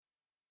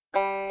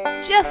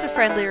Just a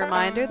friendly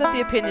reminder that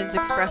the opinions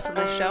expressed on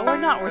this show are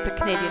not worth a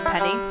Canadian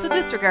penny, so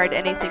disregard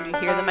anything you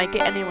hear that might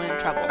get anyone in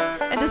trouble.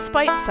 And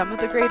despite some of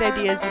the great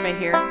ideas you may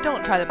hear,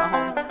 don't try them at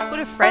home. Go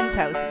to a friend's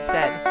house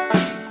instead.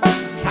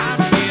 It's time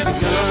to get a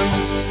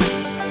gun.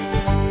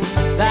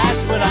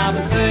 That's what I've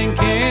been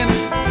thinking.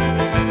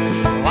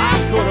 Well, I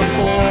could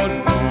afford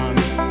one.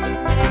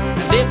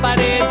 And if I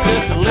did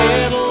just a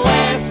little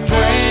less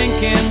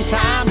drinking,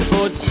 time to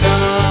put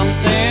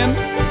something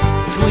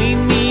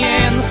between me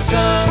and the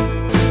sun.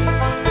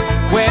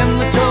 When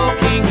the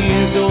talking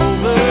is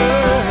over,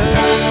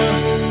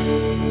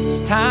 it's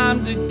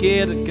time to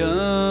get a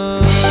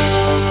gun.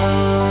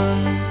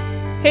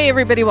 Hey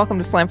everybody, welcome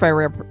to Slamfire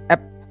Rep.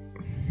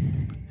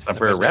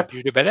 Slamfire Rep?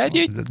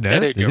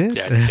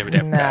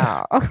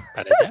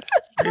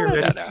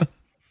 No.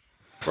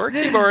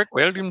 Borky Bork,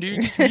 welcome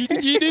to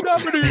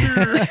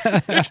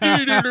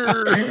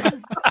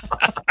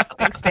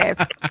Thanks, Dave.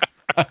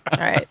 All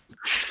right.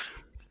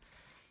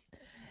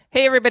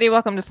 Hey everybody,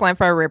 welcome to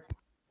Slamfire Rep.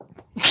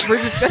 We're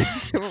just going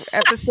to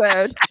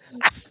episode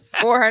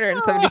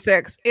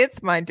 476.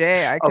 It's my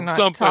day. I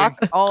cannot talk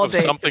all day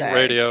something today.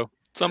 Radio.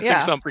 Something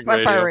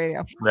Slamfire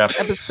radio. Radio.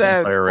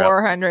 Episode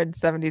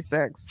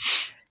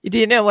 476. Do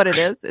you know what it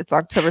is? It's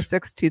October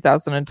 6th,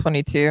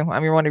 2022.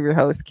 I'm one of your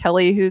hosts,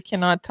 Kelly, who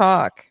cannot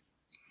talk.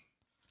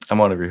 I'm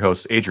one of your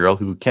hosts, Adriel,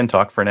 who can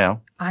talk for now.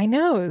 I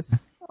know.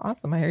 It's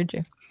awesome. I heard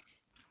you.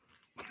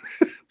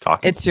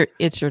 Talking.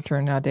 It's your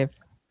turn now, Dave.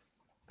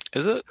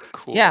 Is it?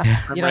 Cool. Yeah.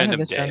 I'm You don't have Random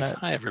the show Dave. notes.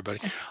 Hi, everybody.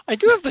 I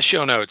do have the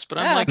show notes, but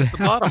I'm like at the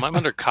bottom. I'm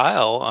under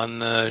Kyle on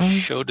the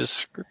show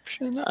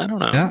description. I don't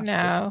know. Yeah.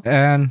 No.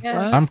 And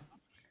Yeah.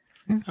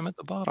 I'm at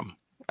the bottom.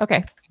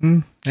 Okay.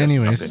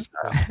 Anyways,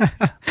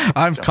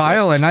 I'm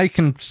Kyle, and I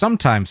can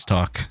sometimes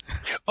talk.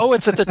 Oh,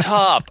 it's at the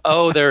top.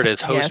 Oh, there it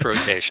is. Host Yes.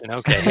 rotation.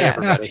 Okay, hey, Yes.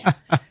 everybody.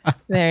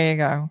 There you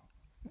go.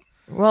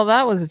 Well,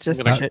 that was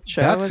just a shit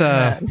show. That's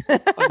wasn't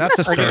it? That's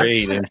a start.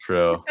 Great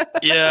intro.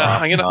 Yeah,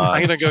 I'm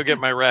gonna go get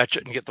my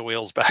ratchet and get the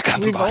wheels back on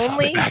the We've bus. I'll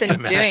be only back in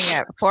been a doing minute.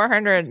 it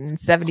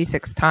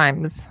 476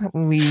 times.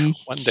 We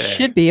One day.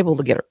 should be able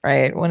to get it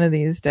right one of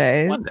these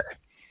days. One day.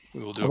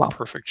 We will do Well. a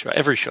perfect show.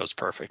 Every show's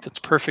perfect. It's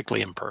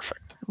perfectly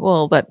imperfect.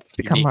 Well, that's It's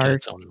become unique in our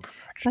its own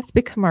imperfection. that's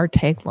become our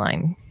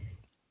tagline.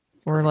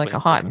 We're like a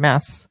Perfectly hot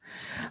mess.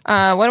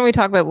 Why don't we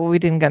talk about what we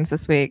did in guns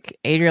this week?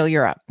 Adriel,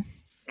 you're up.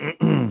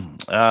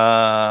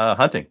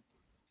 Hunting.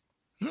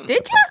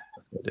 Did you?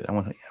 I did. I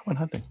went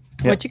hunting.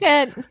 Yeah. What'd you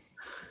get?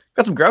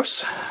 Got some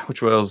grouse,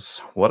 which was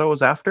what I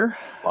was after.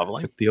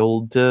 Lovely. Took the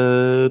old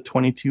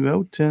 22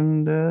 out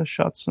and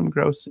shot some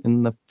grouse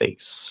in the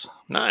face.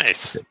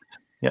 Nice.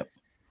 Yep.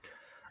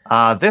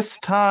 This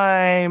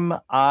time,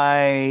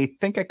 I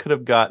think I could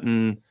have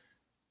gotten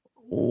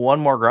one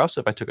more grouse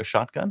if I took a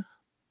shotgun,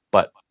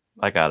 but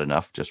I got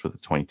enough just with the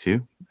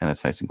 22, and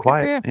it's nice and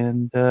quiet.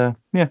 And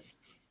yeah,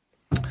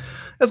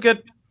 that's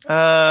good.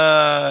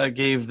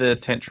 Gave the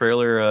tent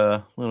trailer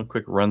a little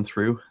quick run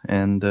through,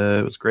 and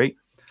it was great.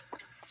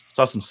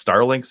 Saw some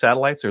Starlink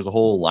satellites. There's a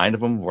whole line of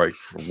them, right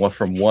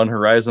from one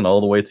horizon all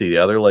the way to the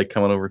other, like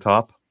coming over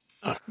top.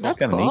 Oh, That's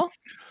kinda cool. neat.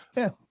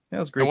 Yeah, it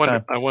was a great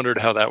time. I wondered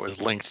how that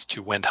was linked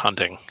to went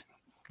hunting.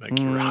 Like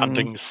you were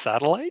hunting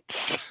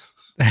satellites?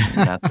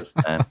 Not this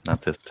time.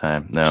 Not this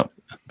time. No.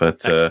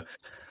 But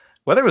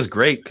weather was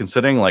great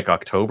considering like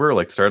October,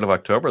 like start of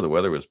October, the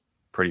weather was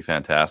pretty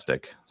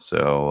fantastic.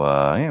 So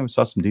yeah, we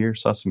saw some deer,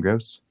 saw some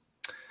grouse.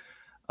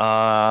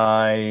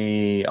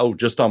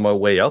 Just on my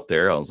way out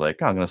there, I was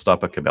like, I'm gonna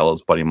stop at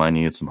Cabela's. Buddy of mine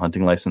needed some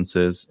hunting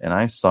licenses, and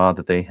I saw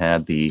that they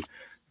had the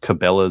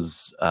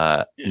Cabela's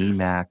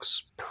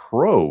Emax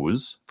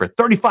Pros for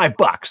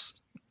 $35.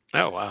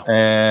 Oh wow.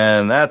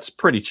 And that's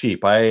pretty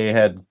cheap. I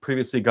had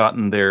previously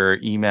gotten their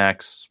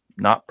Emax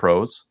not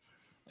Pros,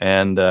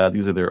 and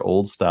these are their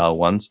old style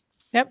ones.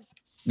 Yep.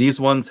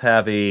 These ones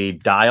have a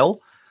dial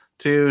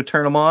to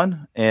turn them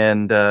on,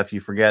 and if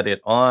you forget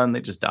it on, they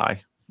just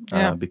die.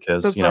 Yeah.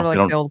 Because Those you know are like they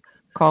don't. the old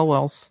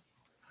Caldwells.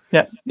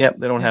 Yeah,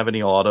 they don't have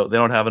any auto. They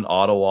don't have an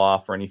auto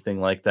off or anything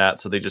like that,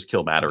 so they just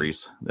kill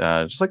batteries,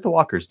 just like the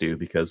Walkers do,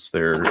 because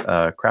they're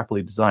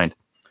crappily designed.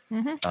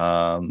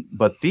 Mm-hmm.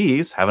 But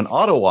these have an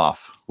auto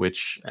off,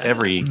 which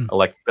every bit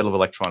of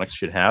electronics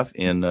should have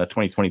in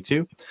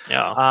 2022.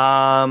 Yeah.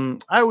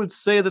 I would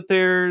say that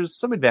there's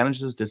some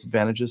advantages,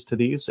 disadvantages to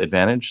these.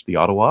 Advantage, the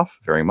auto off,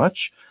 very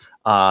much.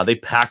 They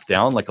pack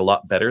down like a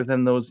lot better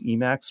than those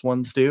Emax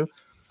ones do.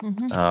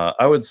 Mm-hmm.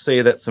 I would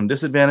say that some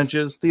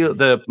disadvantages,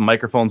 the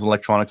microphones and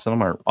electronics in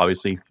them are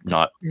obviously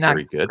not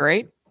very good.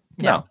 Great.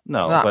 No,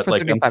 Not but for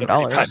like $35.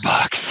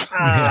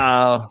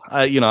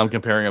 $5. I'm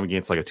comparing them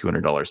against like a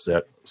 $200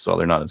 set, so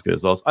they're not as good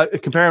as those. I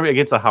compare them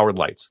against the Howard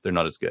Lights, they're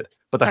not as good.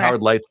 But the Okay.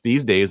 Howard Lights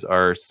these days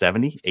are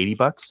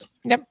 $70-$80.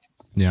 Yep.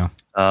 Yeah.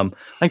 I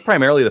think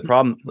primarily the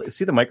problem.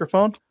 See the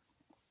microphone?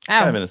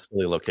 Kind of Oh, in a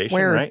silly location,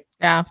 weird. right?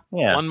 Yeah.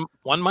 Yeah,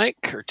 One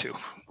mic or two?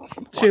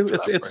 two. One for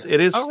It that, is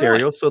right? Oh, stereo,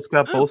 really? so it's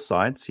got Oh. both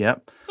sides.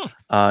 Yep.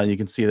 You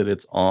can see that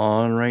it's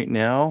on right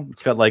now.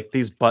 It's got like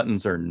these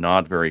buttons are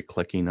not very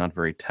clicky, not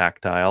very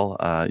tactile.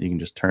 You can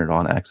just turn it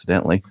on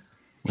accidentally,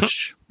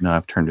 which now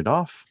I've turned it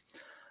off.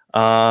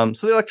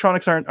 So the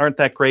electronics aren't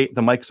that great.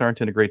 The mics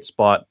aren't in a great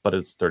spot, but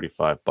it's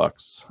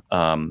 $35.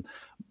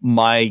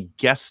 My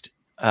guest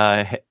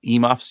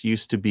emuffs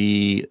used to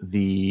be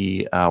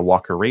the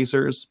Walker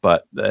Razors,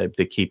 but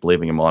they keep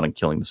leaving them on and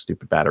killing the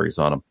stupid batteries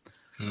on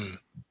them.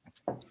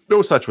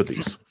 No such with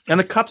these. And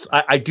the cups,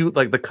 I do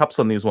like the cups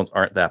on these ones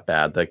aren't that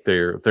bad. Like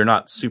they're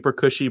not super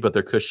cushy, but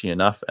they're cushy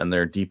enough and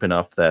they're deep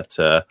enough that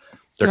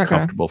they're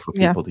comfortable for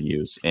people to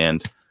use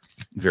and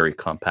very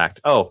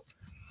compact. Oh,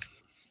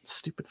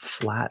 stupid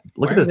flat.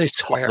 Look at this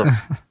square.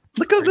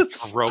 Look at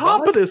this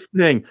top of this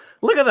thing.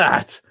 Look at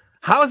that.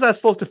 How is that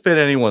supposed to fit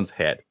anyone's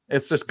head?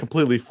 It's just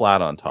completely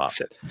flat on top.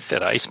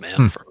 Fit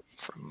Iceman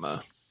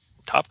from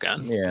Top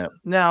Gun. Yeah.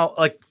 Now,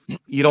 like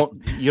you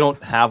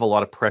don't have a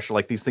lot of pressure.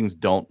 Like these things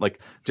don't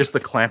like just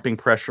the clamping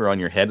pressure on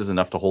your head is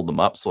enough to hold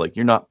them up. So like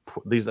you're not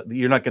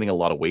getting a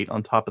lot of weight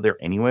on top of there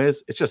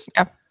anyways. It's just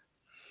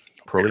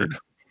probably.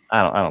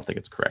 I don't think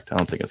it's correct. I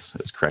don't think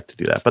it's correct to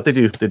do that. But they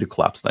do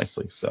collapse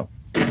nicely. So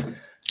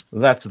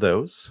that's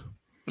those.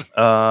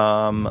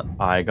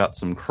 I got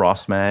some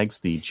cross mags,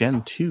 the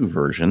Gen 2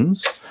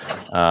 versions.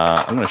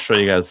 I'm going to show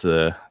you guys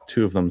the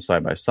two of them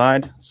side by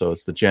side. So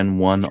it's the Gen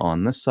 1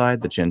 on this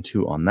side, the Gen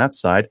 2 on that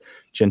side.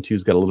 Gen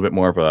 2's got a little bit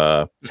more of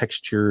a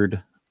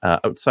textured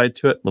outside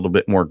to it, a little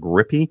bit more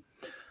grippy.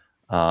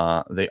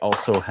 They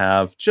also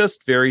have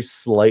just very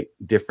slight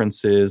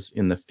differences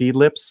in the feed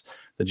lips.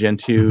 The Gen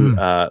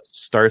 2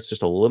 starts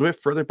just a little bit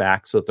further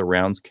back so that the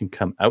rounds can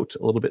come out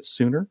a little bit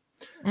sooner.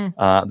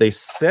 They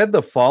said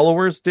the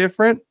follower's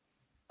different.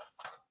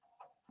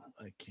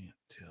 I can't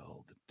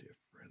tell the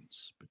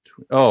difference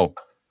between. Oh,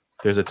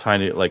 there's a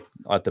tiny, like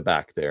at the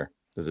back there.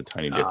 There's a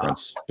tiny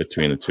difference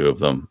between the two of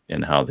them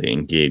in how they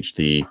engage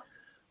the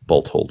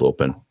bolt hold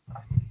open.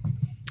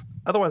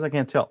 Otherwise, I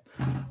can't tell.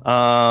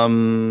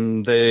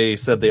 They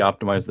said they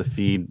optimized the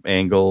feed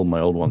angle.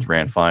 My old ones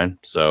ran fine,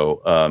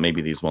 so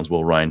maybe these ones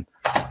will run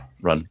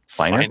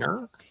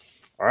finer.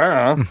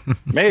 I don't know.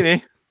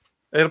 Maybe.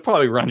 It'll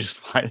probably run just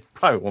fine. It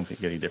probably won't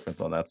make any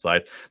difference on that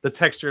side. The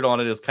textured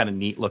on it is kind of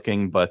neat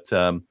looking, but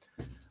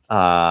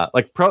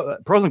like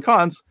pros and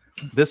cons,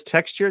 this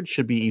textured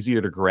should be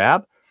easier to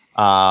grab.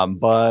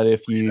 But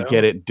if you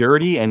get it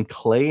dirty and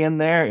clay in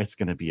there, it's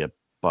going to be a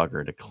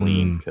bugger to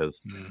clean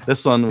because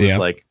this one was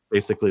like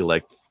basically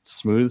like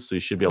smooth, so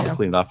you should be able to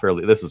clean it off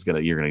fairly.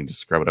 You're going to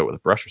just scrub it out with a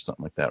brush or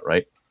something like that,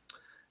 right?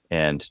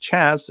 And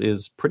Chaz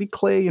is pretty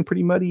clay and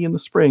pretty muddy in the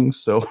spring,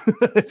 so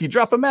if you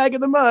drop a mag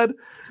in the mud,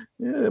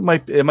 it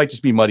might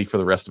just be muddy for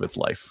the rest of its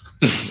life.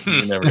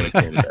 You're never going to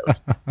clean it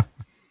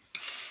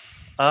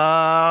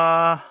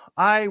out.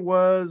 I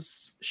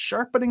was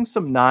sharpening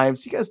some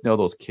knives. You guys know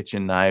those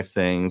kitchen knife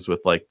things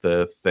with like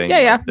the thing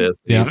like this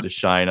used to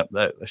shine up,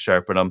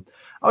 sharpen them.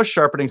 I was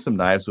sharpening some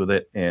knives with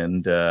it,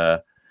 and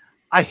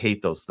I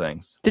hate those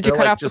things. Did you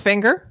cut off the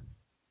finger?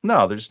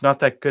 No, they're just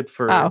not that good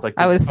for. Like,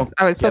 I was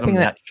hoping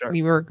that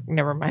you were.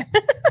 Never mind.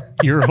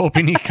 You were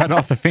hoping he cut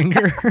off a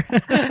finger.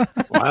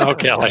 Wow,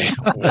 Kelly!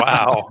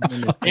 Wow,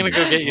 I'm gonna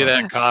go get you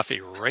that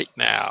coffee right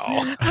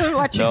now. I've been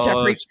watching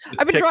Jeffrey.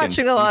 I've been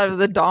watching a lot of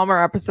the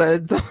Dahmer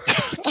episodes on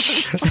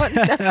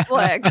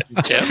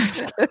Netflix.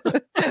 Chips.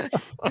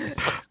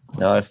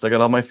 No, I still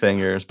got all my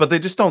fingers, but they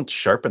just don't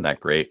sharpen that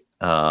great.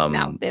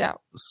 No, they don't.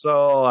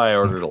 So I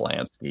ordered a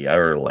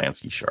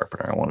Lansky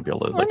sharpener. I want to be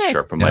able to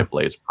sharpen my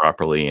blades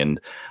properly, and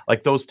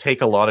like those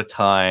take a lot of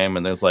time.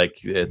 And there's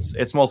like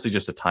it's mostly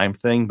just a time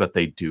thing, but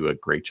they do a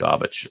great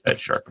job at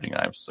sharpening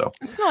knives. So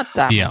it's not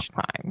that much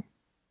time.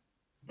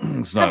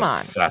 It's not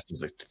as fast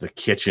as the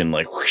kitchen,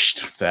 like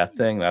whoosh, that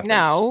thing. That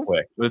thing's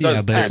quick. But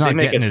it's not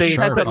getting as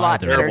sharp. That's a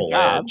lot better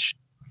job.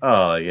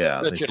 Oh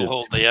yeah, but it'll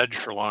hold the edge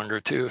for longer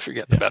too if you're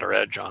getting a better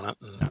edge on it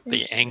and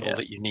the angle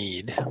that you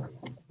need.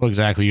 Well,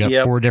 exactly. You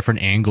got 4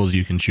 different angles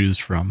you can choose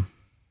from.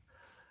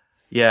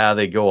 Yeah,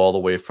 they go all the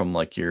way from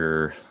like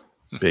your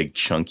big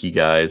chunky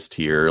guys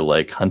to your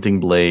like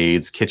hunting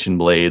blades, kitchen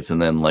blades, and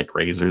then like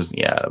razors.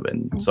 Yeah,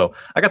 and so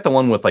I got the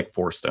one with like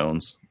 4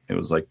 stones. It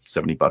was like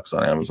 $70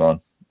 on Amazon.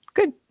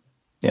 Good.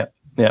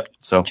 Yeah.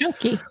 So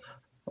chunky.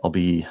 I'll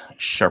be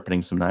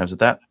sharpening some knives at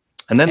that.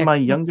 And then my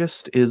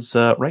youngest is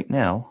right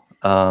now.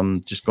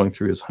 Just going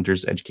through his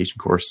hunter's education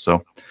course,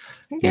 so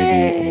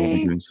maybe we'll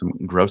be doing some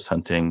grouse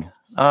hunting.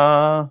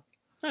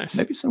 Nice.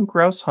 Maybe some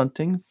grouse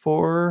hunting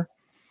for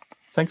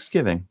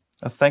Thanksgiving.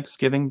 A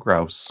Thanksgiving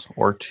grouse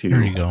or 2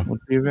 There you go.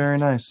 Would be very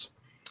nice.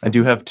 I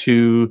do have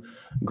 2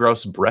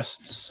 grouse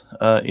breasts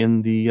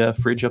in the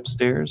fridge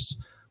upstairs.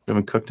 We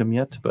haven't cooked them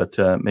yet, but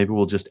maybe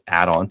we'll just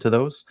add on to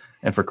those.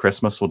 And for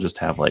Christmas, we'll just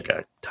have like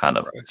a ton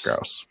of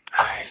grouse.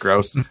 Nice.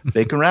 Grouse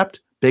bacon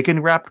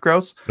wrapped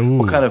grouse. Ooh,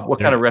 what kind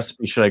of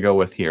recipe should I go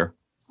with here?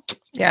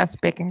 Yes,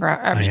 bacon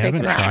wrapped. I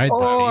haven't tried that.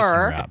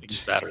 Or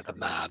Wrapped. Better than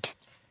that.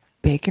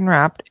 bacon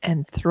wrapped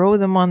and throw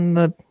them on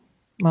the.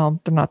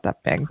 Well, they're not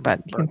that big,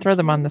 but you can throw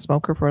them on the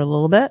smoker for a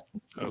little bit.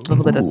 A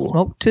little bit of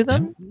smoke to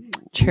them.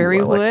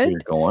 Cherry wood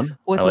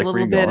with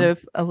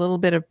a little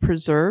bit of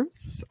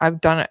preserves. I've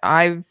done it.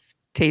 I've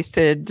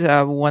tasted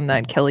one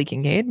that Kelly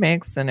Kincaid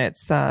makes, and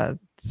it's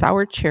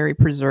sour cherry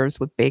preserves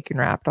with bacon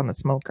wrapped on the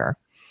smoker.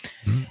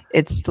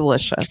 It's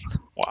delicious.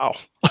 Wow.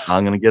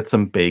 I'm going to get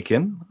some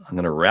bacon. I'm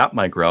going to wrap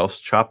my grouse,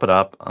 chop it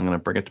up. I'm going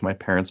to bring it to my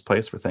parents'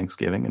 place for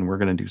Thanksgiving, and we're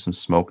going to do some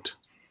smoked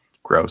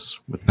grouse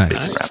with bacon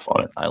wrap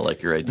on it. I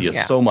like your idea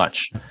so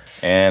much.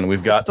 And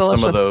we've got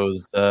some of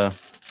those.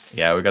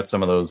 We've got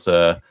some of those.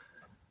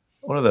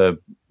 What are the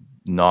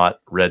not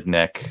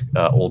redneck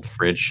old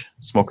fridge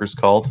smokers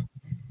called?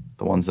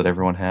 The ones that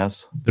everyone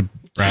has? The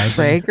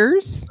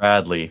Traegers?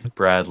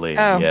 Bradley.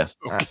 Oh. Yes.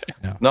 Okay.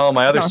 No,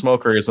 my other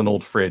smoker is an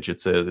old fridge.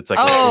 It's like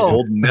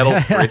old metal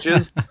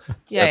fridges.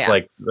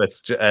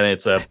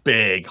 It's a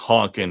big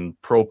honking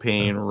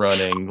propane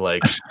running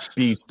like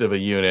beast of a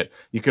unit.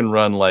 You can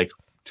run like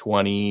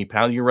 20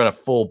 pounds. You run a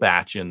full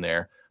batch in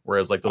there,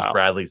 whereas like those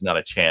Bradleys, not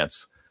a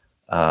chance.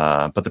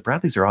 But the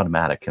Bradleys are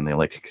automatic and they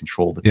like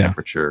control the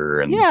temperature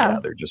and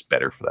they're just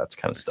better for that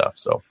kind of stuff.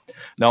 So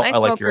no, I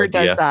like your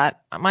idea. Does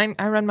that.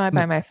 I run mine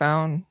by my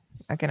phone.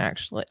 I can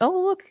actually.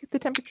 Oh, look, the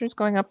temperature is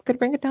going up. Could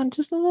bring it down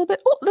just a little bit.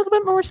 Oh, a little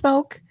bit more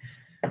smoke.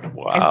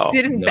 Wow. And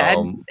sit in bed.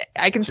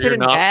 I can sit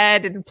in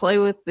bed and play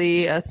with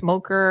the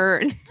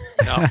smoker.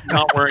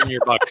 Not wearing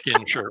your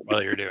buckskin shirt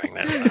while you're doing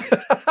this.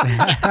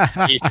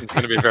 Ethan's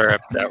going to be very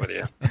upset with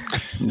you.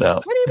 No.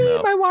 What do you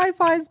mean? My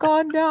Wi-Fi's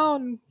gone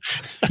down.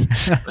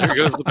 There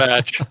goes the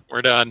batch.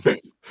 We're done.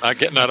 Not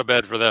getting out of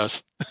bed for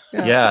this.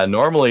 Yeah.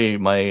 Normally,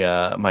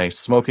 my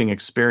smoking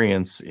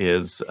experience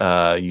is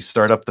you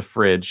start up the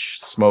fridge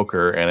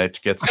smoker and it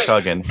gets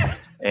chugging,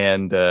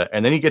 and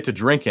then you get to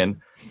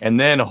drinking. And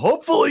then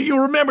hopefully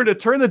you remember to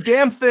turn the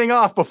damn thing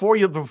off before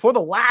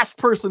the last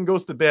person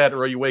goes to bed,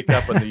 or you wake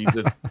up and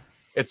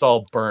it's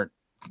all burnt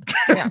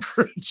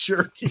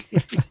jerky.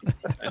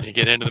 And you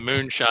get into the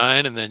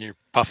moonshine, and then you're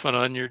puffing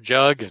on your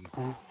jug, and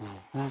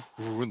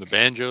the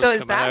banjo's coming out.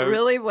 So is that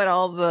really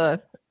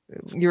what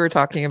you were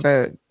talking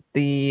about,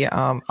 the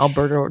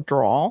Alberta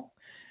drawl?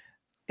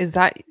 Is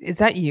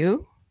that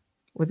you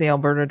with the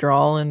Alberta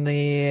drawl and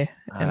the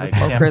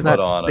smoker?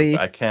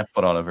 I can't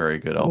put on a very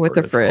good Alberta with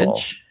the fridge.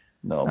 Drawl.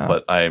 No,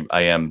 but I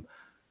am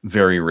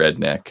very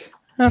redneck.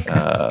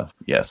 Okay.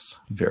 Yes,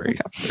 very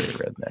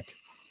redneck.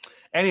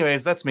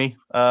 Anyways, that's me.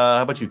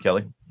 How about you,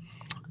 Kelly?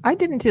 I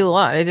didn't do a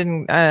lot. I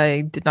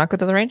did not go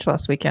to the range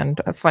last weekend.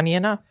 Funny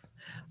enough.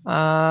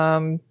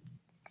 Didn't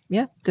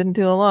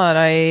do a lot.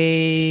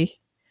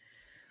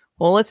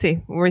 Let's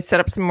see. We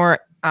set up some more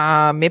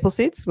maple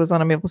seeds. Was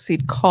on a maple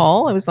seed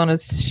call. I was on a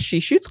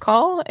She Shoots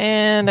call,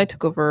 and I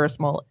took over a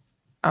small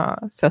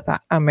South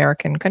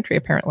American country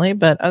apparently,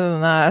 but other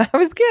than that, I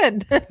was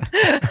good.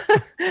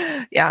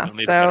 Yeah.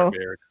 So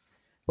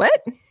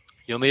what?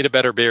 You'll need a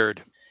better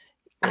beard.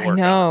 I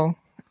know.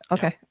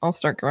 Okay, I'll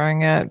start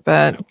growing it,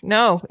 but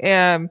no.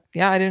 I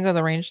didn't go to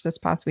the range this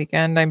past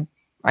weekend.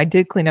 I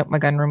did clean up my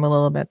gun room a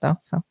little bit though,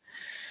 so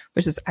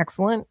which is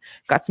excellent.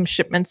 Got some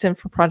shipments in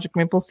for Project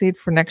Maple Seed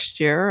for next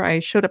year. I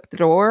showed up at the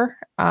door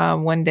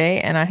one day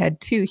and I had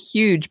 2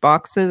 huge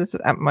boxes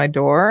at my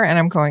door, and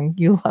I'm going,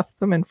 you left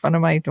them in front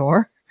of my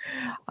door,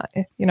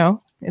 in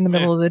the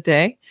middle of the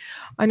day.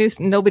 I knew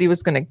nobody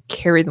was going to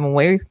carry them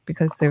away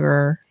because they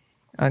were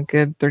a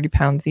good 30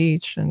 pounds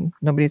each, and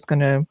nobody's going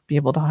to be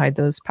able to hide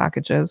those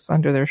packages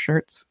under their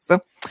shirts.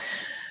 So,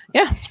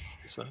 yeah,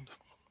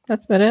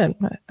 that's about it.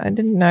 I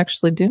didn't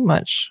actually do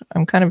much.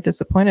 I'm kind of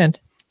disappointed.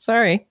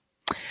 Sorry.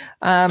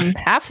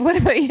 Half, what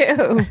about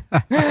you?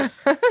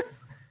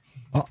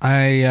 Well,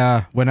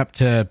 I went up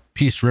to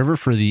Peace River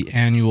for the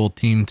annual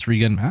Team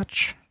 3-gun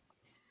match.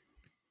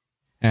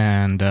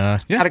 And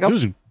how'd it go?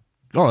 It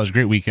was a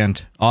great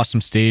weekend.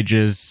 Awesome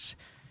stages.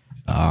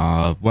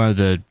 One of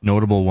the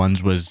notable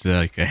ones was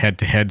like a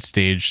head-to-head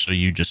stage. So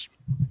you just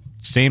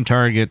same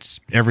targets,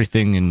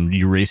 everything, and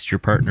you raced your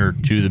partner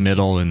to the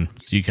middle. And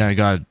so you kind of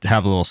got to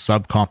have a little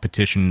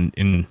sub-competition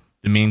in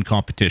the main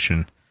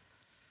competition.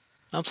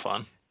 That's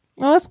fun.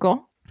 Oh, that's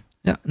cool.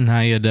 Yeah, and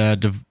I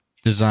had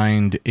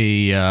designed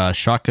a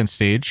shotgun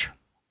stage,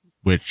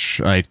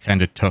 which I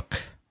kind of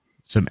took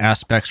some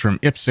aspects from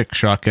IPSC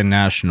Shotgun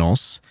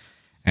Nationals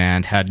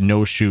and had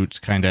no shoots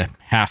kind of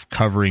half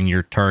covering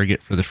your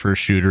target for the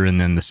first shooter, and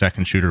then the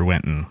second shooter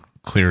went and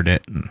cleared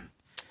it. And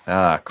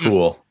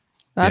cool.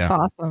 That's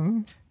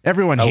awesome.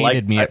 Everyone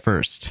hated me at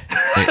first.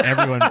 Like,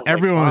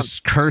 everyone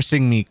was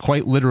cursing me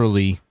quite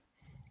literally.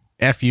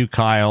 F you,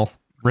 Kyle.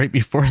 Right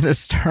before the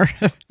start,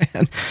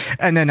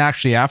 and then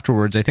actually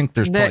afterwards, I think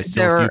there's probably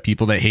still a few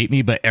people that hate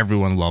me, but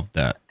everyone loved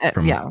that.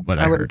 From what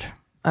I heard,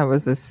 I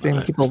was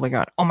assuming people were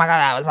going, "Oh my god,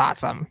 that was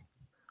awesome!"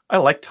 I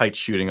like tight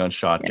shooting on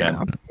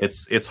shotgun. Yeah.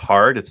 It's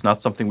hard. It's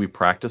not something we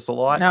practice a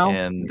lot,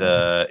 and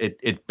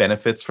it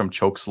benefits from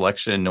choke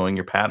selection and knowing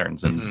your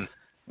patterns, and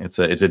it's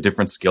a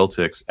different skill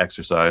to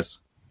exercise.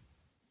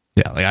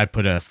 Yeah, like I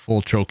put a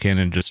full choke in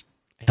and just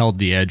held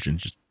the edge and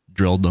just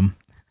drilled them.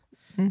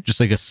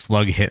 Just like a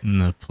slug hitting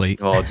the plate.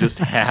 Oh, just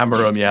hammer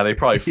them. Yeah, they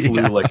probably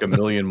flew like a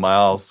million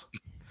miles.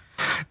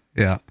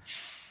 Yeah.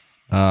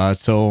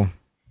 So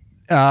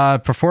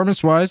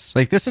performance-wise,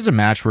 like this is a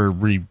match where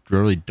we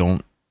really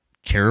don't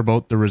care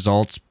about the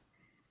results,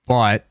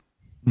 but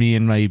me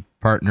and my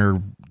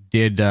partner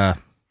did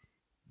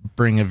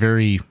bring a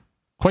very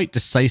quite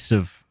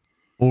decisive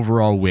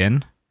overall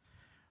win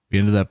We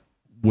ended up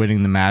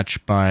winning the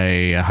match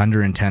by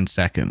 110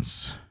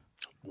 seconds.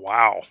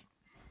 Wow.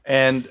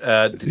 And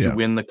did you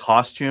win the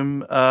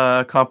costume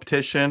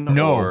competition?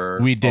 No,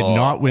 we did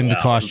not win the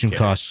costume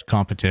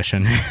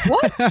competition.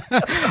 What?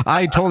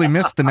 I totally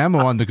missed the memo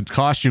on the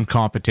costume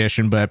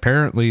competition, but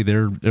apparently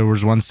there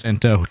was one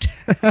sent out.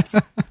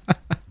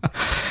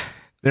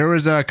 There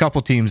was a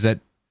couple teams that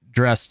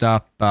dressed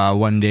up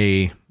one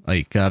day,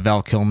 like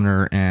Val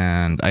Kilmer,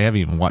 and I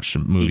haven't even watched the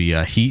movie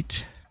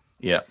Heat.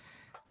 Yeah.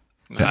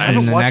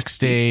 And the next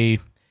day...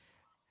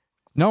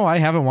 No, I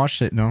haven't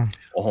watched it. No,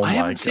 I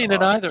haven't seen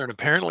it either, and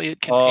apparently it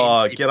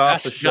contains get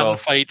off the show.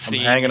 Fight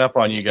scene. I'm hanging up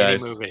on you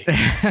guys.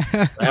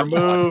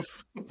 Remove.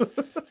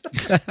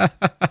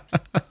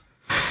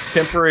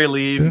 Temporary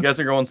leave. You guys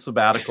are going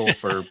sabbatical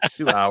for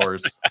 2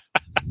 hours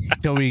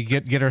till we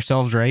get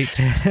ourselves right.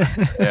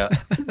 Yeah.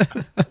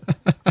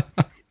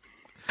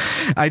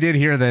 I did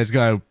hear that it's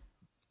got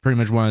pretty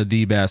much one of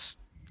the best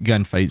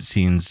gunfight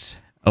scenes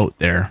out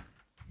there.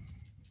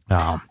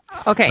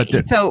 Okay,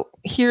 so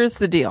here's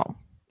the deal.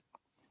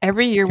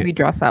 Every year we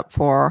dress up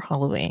for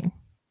Halloween.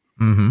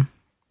 Mm-hmm.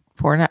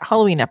 For a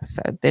Halloween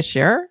episode. This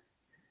year,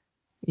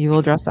 you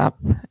will dress up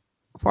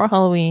for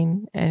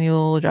Halloween and you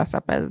will dress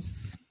up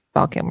as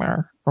Val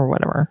Kilmer or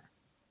whatever.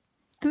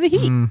 To the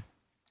Heat.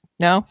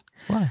 No?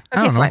 Why?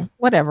 Okay, fine.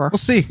 Whatever. We'll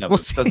see. No, we'll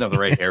see. Doesn't have the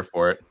right hair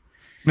for it.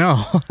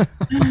 No.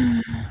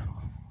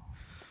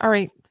 All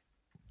right.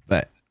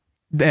 But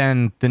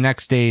then the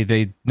next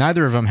day,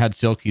 neither of them had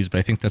silkies, but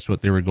I think that's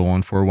what they were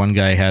going for. One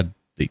guy had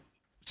the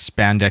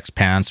spandex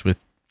pants with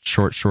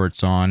short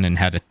shorts on and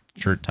had a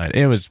shirt tied.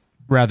 It was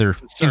rather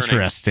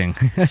interesting.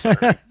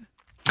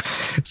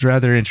 It's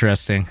rather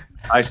interesting.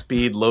 High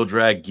speed, low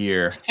drag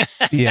gear.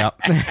 Yeah.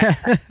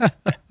 But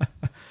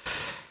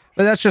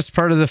that's just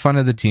part of the fun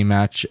of the team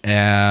match.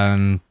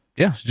 And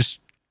yeah, just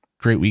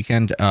great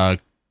weekend.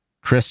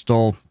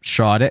 Crystal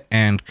shot it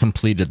and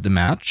completed the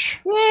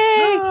match. Yay!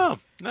 Oh,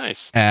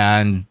 nice.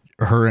 And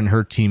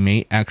her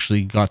teammate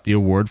actually got the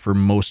award for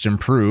most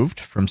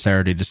improved from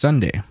Saturday to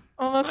Sunday.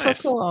 Oh,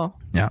 that's so cool.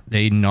 Yeah,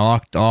 they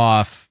knocked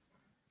off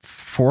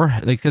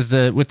because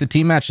with the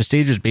team match, the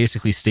stages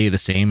basically stay the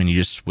same and you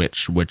just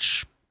switch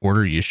which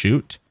order you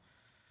shoot.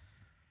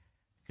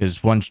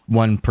 Because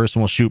one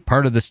person will shoot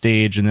part of the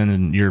stage and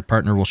then your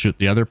partner will shoot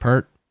the other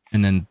part.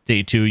 And then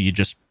day 2, you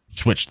just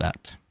switch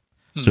that.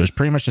 So it's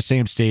pretty much the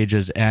same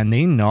stages. And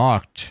they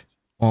knocked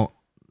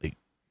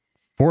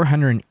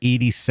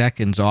 480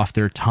 seconds off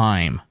their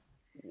time.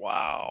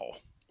 Wow.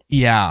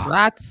 Yeah.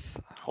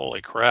 That's... Holy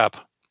crap.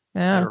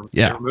 Yeah. So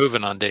they're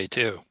moving on day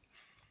 2.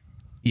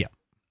 Yeah.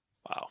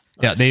 Wow.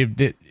 Nice. Yeah,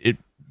 it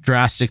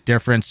drastic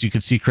difference. You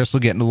could see Crystal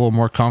getting a little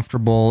more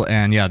comfortable,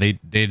 and yeah, they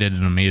did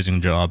an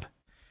amazing job.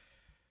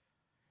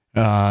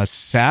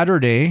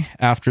 Saturday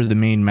after the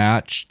main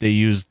match, they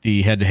used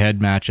the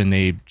head-to-head match, and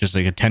they just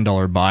like a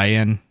 $10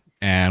 buy-in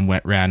and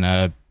ran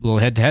a little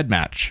head-to-head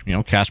match. You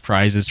know, cash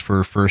prizes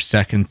for first,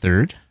 second,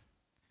 third.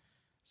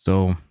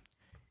 So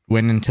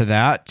went into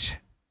that,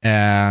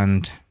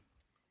 and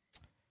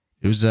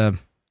it was a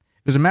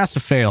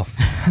massive fail.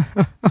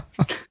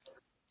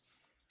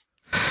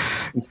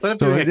 Instead of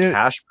doing a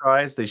cash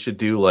prize, they should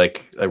do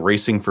like a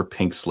racing for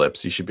pink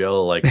slips. You should be able to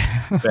like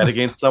bet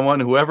against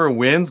someone. Whoever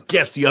wins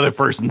gets the other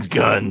person's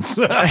guns.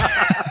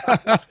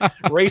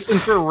 Racing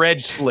for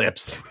red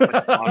slips.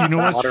 You know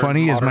what's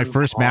funny is my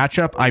first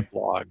matchup, I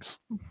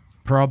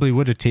probably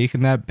would have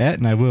taken that bet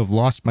and I would have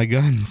lost my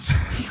guns.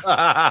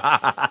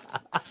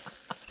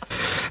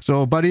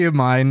 So a buddy of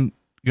mine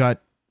it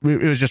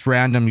was just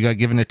random. You got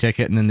given a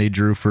ticket and then they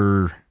drew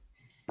for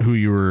who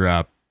you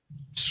were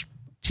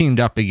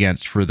teamed up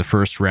against for the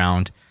first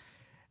round.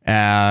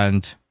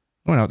 And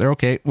went out there.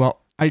 Okay,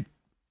 well,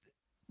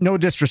 no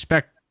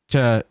disrespect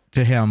to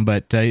him,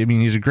 but I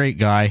mean, he's a great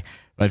guy.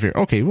 But I figured,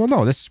 okay, well,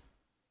 no,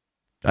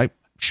 I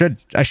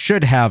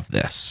should have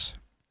this.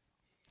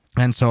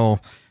 And so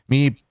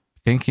me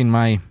thinking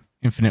my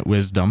infinite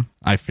wisdom,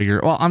 I figure,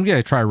 well, I'm going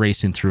to try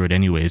racing through it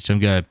anyways. So I'm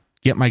going to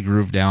get my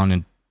groove down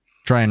and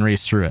try and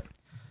race through it.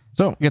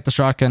 So get the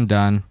shotgun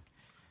done.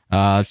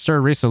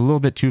 Started racing a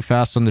little bit too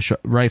fast on the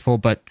rifle,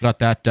 but got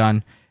that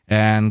done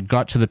and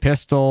got to the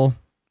pistol,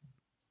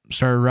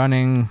 started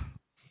running.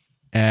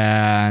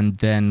 And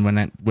then when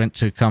I went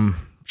to come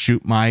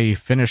shoot my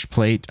finish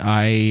plate,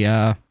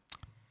 I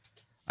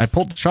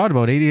pulled the shot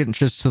about 80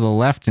 inches to the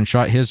left and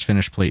shot his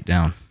finish plate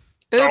down.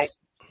 Oops.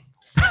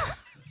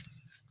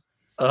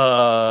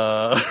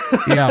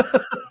 Yeah.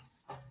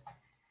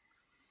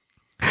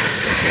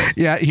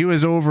 Yeah, he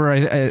was over.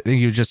 I think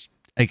he was just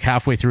like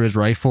halfway through his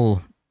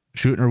rifle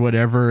shooting or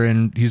whatever,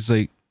 and he's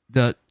like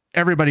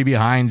everybody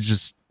behind,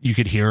 just you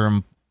could hear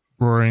him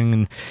roaring,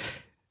 and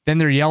then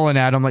they're yelling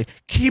at him like,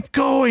 keep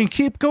going.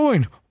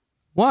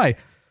 Why?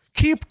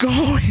 Keep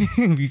going.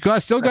 You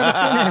still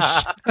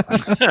gotta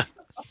finish.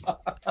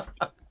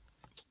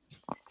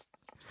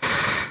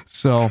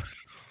 So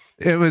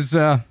it was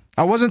I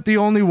wasn't the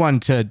only one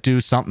to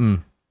do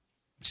something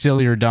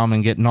silly or dumb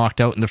and get knocked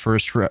out in the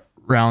first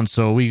round,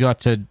 so we got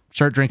to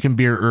start drinking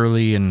beer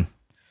early and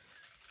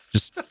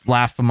just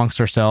laugh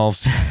amongst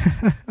ourselves.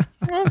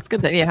 It's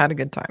good that you had a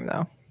good time,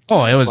 though.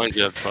 Oh, it was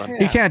fun.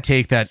 You can't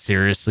take that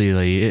seriously.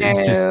 Like,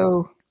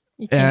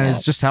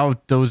 it's just how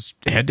those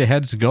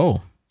head-to-heads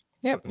go.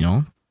 Yep.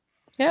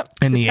 Yep.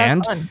 In the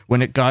end,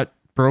 when it got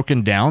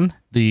broken down,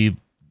 the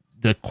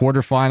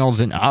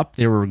quarterfinals and up,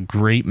 they were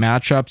great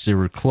matchups. They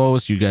were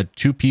close. You got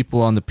two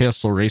people on the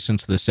pistol racing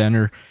to the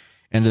center.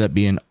 Ended up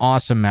being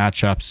awesome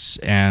matchups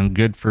and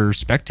good for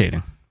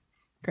spectating.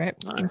 Great.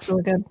 That's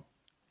really good.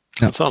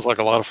 That sounds like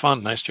a lot of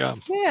fun. Nice job.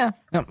 Yeah.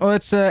 Well,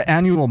 it's an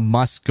annual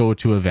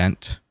must-go-to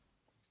event.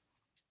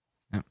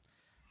 Yeah.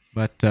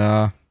 But,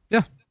 that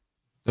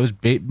was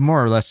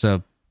more or less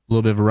a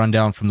little bit of a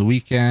rundown from the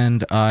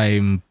weekend.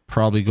 I'm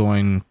probably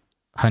going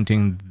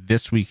hunting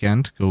this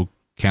weekend. Go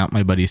camp.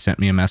 My buddy sent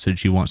me a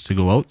message. He wants to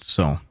go out.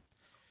 So,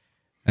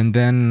 and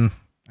then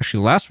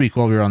actually last week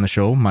while we were on the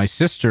show, my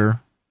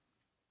sister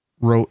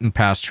wrote and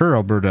passed her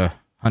Alberta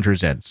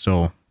Hunter's Ed.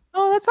 So,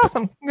 oh, that's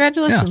awesome!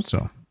 Congratulations. Yeah,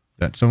 so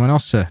got someone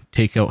else to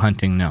take out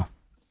hunting now.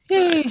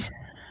 Yay! Nice.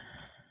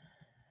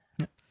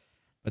 Yeah.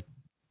 But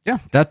yeah,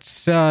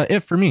 that's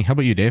it for me. How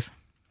about you, Dave?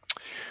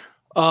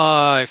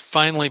 I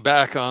finally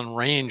back on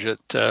range at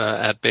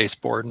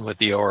Baseborden with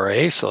the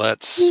ORA, so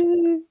that's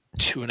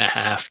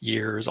 2.5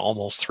 years,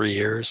 almost 3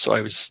 years. So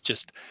I was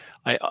just,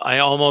 I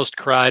almost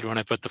cried when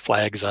I put the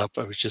flags up.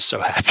 I was just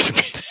so happy to be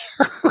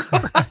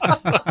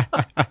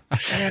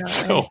there.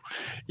 So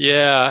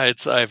yeah,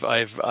 it's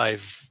I've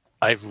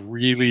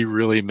really,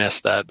 really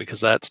missed that because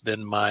that's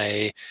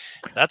my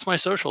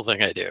social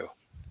thing I do.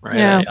 Right.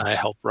 Yeah. I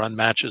help run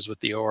matches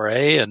with the ORA,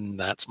 and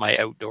that's my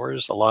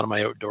outdoors, a lot of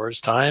my outdoors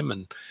time.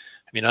 And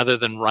I mean, other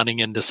than running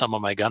into some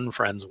of my gun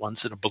friends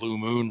once in a blue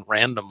moon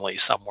randomly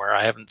somewhere,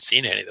 I haven't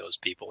seen any of those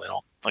people in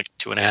like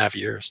 2.5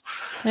 years.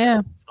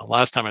 Yeah. So the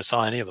last time I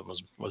saw any of them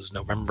was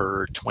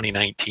November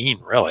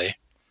 2019, really.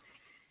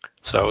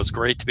 So it was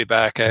great to be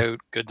back out.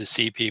 Good to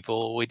see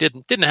people. We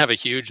didn't have a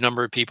huge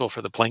number of people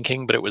for the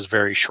plinking, but it was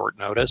very short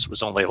notice. It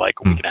was only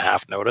like a week and a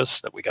half notice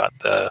that we got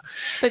the.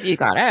 But you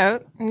got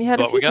out, and you had.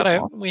 But we got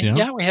out.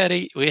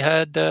 We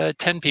had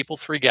 10 people,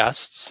 3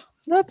 guests.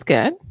 That's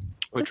good.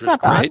 Which was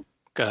great.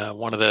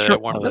 One of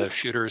the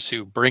shooters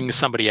who brings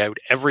somebody out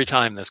every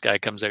time this guy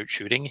comes out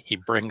shooting. He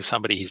brings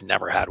somebody he's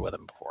never had with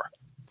him before.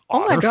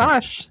 Awesome. Oh my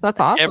gosh, that's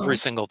awesome! Every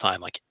single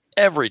time,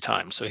 every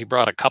time. So he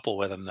brought a couple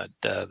with him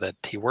that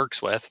he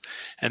works with,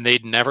 and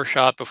they'd never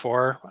shot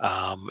before,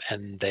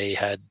 and they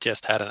had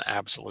just had an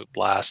absolute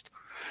blast.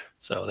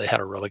 So they had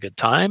a really good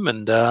time,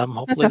 and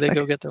hopefully they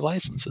go get their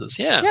licenses.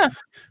 Yeah.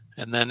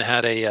 And then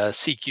had a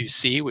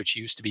CQC, which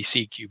used to be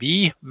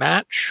CQB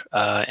match,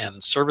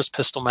 and service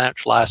pistol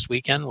match last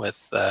weekend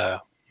with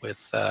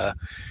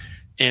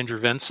Andrew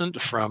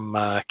Vincent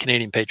from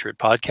Canadian Patriot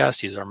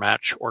Podcast. He's our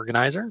match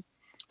organizer.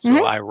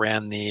 So I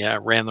ran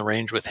the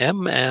range with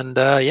him, and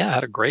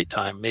had a great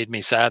time. Made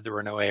me sad there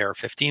were no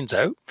AR-15s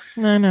out.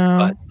 I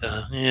know,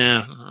 but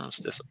it was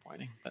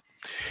disappointing. But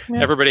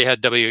everybody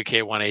had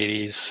WK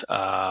 180s,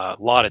 a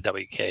lot of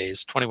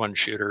WKs, 21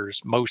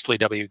 shooters, mostly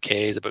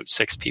WKs. About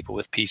 6 people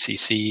with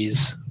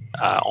PCCs,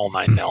 all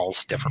 9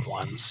 mils, different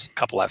ones. A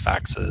couple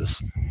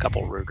FXs, a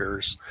couple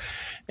Rugers,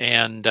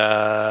 and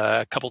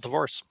a couple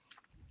Divorce.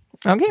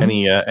 Okay.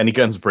 Any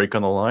guns break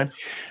on the line?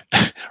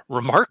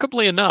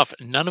 Remarkably enough,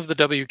 none of the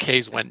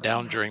WKs went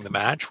down during the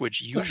match,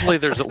 which usually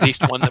there's at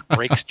least one that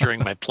breaks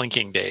during my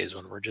plinking days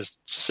when we're just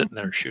sitting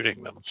there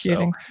shooting them.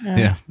 So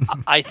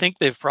I think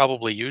they've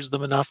probably used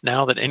them enough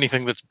now that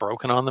anything that's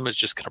broken on them is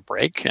just going to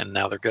break, and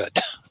now they're good.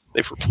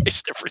 They've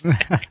replaced everything.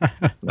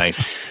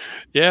 Nice.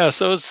 Yeah,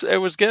 so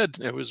it was good.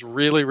 It was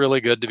really,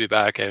 really good to be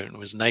back out. It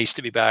was nice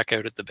to be back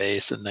out at the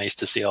base and nice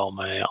to see all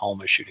my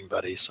shooting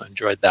buddies. So I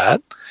enjoyed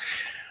that.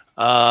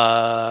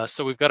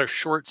 So we've got a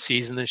short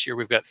season this year.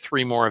 We've got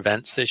 3 more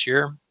events this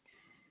year,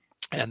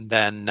 and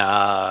then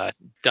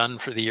done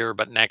for the year.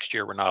 But next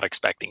year, we're not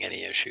expecting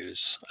any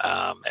issues.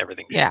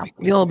 Everything.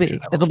 It'll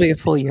be a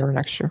full year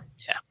next year.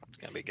 Yeah, it's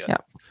gonna be good. Yeah,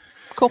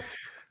 cool.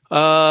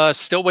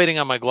 Still waiting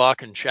on my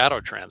Glock and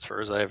Shadow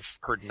transfers. I've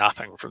heard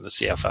nothing from the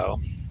CFO.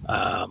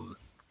 And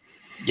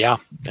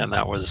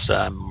that was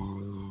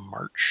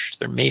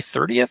May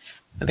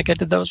 30th. I think I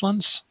did those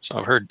ones. So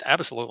I've heard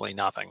absolutely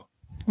nothing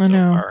so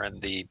far.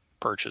 And the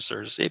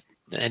purchasers,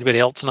 anybody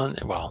else in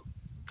Ontario?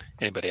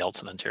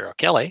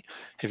 Kelly,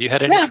 have you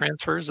had any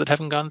transfers that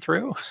haven't gone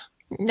through?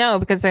 No,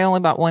 because I only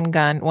bought one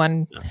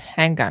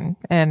handgun,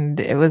 and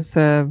it was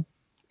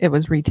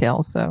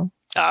retail. So.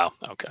 Oh,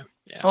 okay.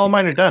 Yeah. All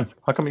mine are done.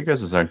 How come you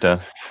guys aren't done?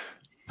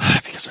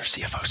 Because our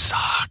CFO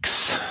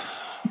sucks.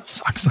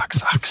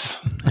 Sucks.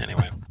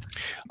 Anyway,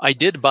 I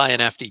did buy an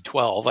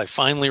FD12. I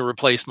finally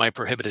replaced my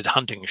prohibited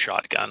hunting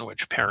shotgun,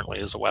 which apparently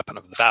is a weapon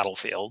of the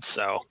battlefield.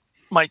 So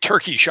my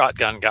turkey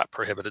shotgun got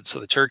prohibited, so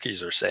the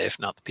turkeys are safe,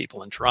 not the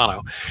people in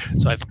Toronto.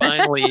 So I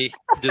finally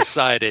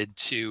decided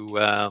to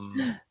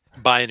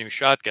buy a new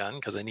shotgun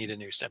because I need a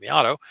new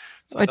semi-auto.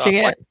 So What'd you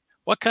get?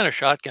 What kind of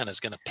shotgun is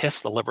going to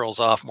piss the Liberals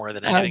off more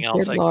than anything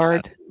else? Good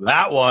Lord.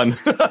 That one.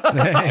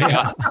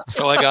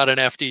 So I got an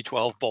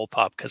FD12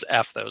 bullpup because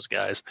F those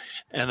guys.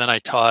 And then I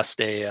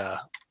tossed a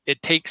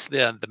it takes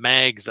the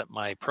mags that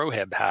my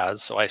Prohib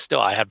has. So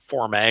I had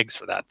 4 mags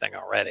for that thing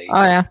already.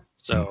 Oh yeah.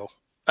 So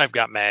I've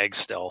got mags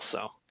still.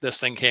 So this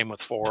thing came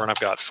with 4, and I've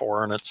got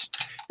 4, and it's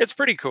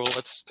pretty cool.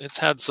 It's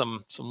had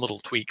some little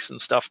tweaks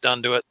and stuff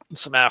done to it, and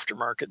some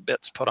aftermarket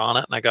bits put on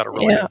it, and I got a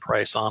really good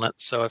price on it.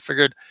 So I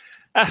figured,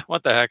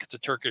 what the heck? It's a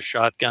Turkish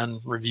shotgun.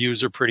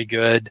 Reviews are pretty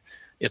good.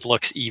 It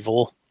looks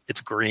evil.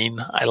 It's green.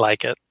 I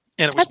like it.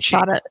 And it was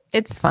cheap.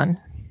 It's fun.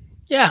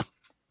 Yeah.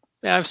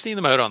 Yeah, I've seen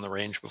them out on the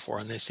range before,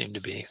 and they seem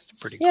to be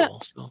pretty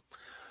cool. So,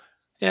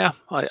 yeah,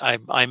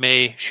 I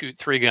may shoot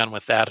 3-gun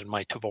with that in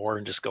my Tavor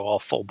and just go all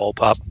full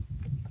bullpup.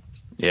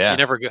 Yeah,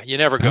 you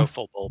never go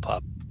full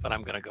bullpup, but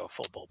I'm going to go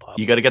full bullpup.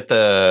 You got to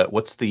get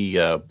what's the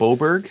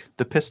Boberg,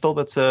 the pistol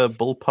that's a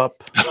bullpup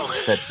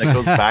that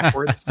goes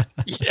backwards.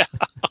 Yeah.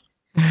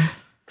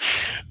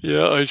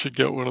 Yeah, I should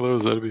get one of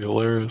those. That'd be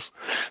hilarious.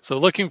 So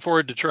looking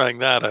forward to trying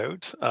that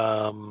out.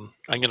 I'm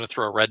going to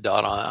throw a red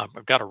dot on it.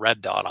 I've got a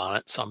red dot on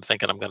it, so I'm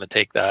thinking I'm going to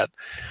take that.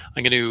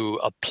 I'm going to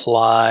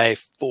apply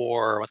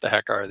for, what the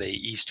heck are they,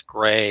 East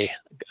Gray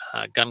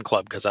Gun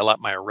Club, because I let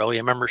my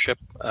Aurelia membership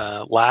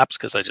lapse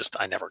because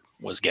I never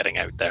was getting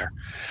out there.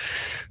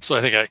 So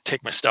I think I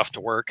take my stuff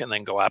to work and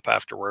then go up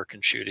after work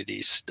and shoot at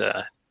East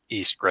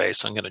Gray.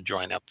 So I'm going to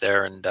join up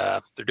there, and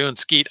if they're doing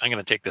skeet, I'm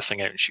going to take this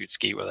thing out and shoot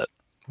skeet with it.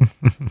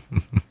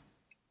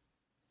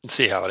 And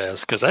see how it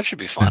is, because that should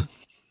be fun.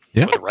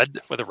 Yeah,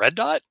 with a red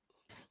dot.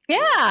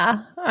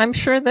 Yeah, I'm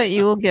sure that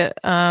you will get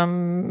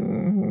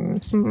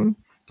some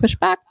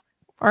pushback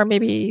or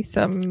maybe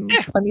some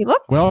funny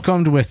looks.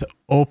 Welcomed with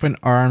open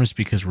arms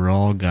because we're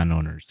all gun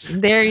owners.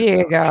 There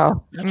you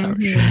go. That's how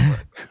it should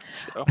work.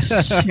 So.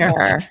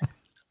 Sure.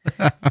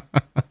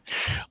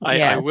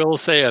 I will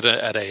say at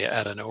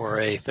an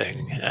ORA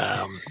thing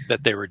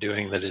that they were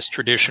doing that is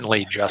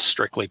traditionally just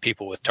strictly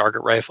people with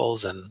target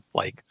rifles and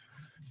like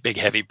big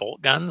heavy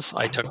bolt guns.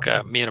 I took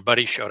me and a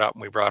buddy showed up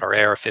and we brought our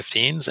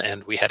AR-15s,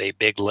 and we had a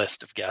big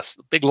list of guests,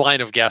 big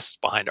line of guests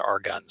behind our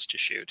guns to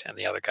shoot, and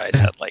the other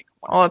guys had like.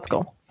 Oh, that's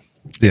cool.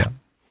 Yeah.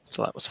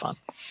 So that was fun.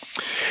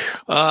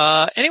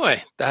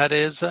 Anyway, that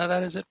is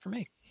it for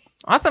me.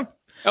 Awesome.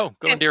 Oh,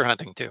 going deer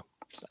hunting too.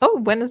 So. Oh,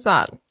 when is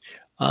that?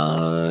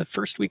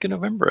 First week in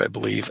November, I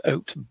believe,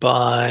 out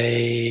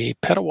by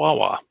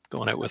Petawawa,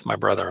 going out with my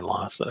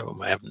brother-in-law, so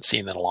I haven't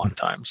seen in a long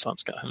time. So I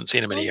haven't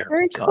seen him in a year.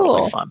 Very so cool.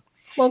 That'll be fun.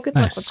 Well, good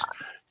luck with that.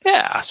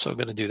 Yeah, so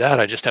going to do that.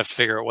 I just have to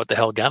figure out what the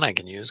hell gun I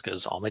can use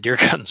because all my deer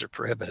guns are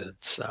prohibited.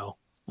 So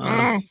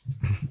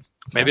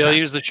maybe I'll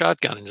use the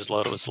shotgun and just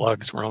load it with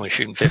slugs. We're only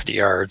shooting 50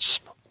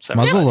 yards.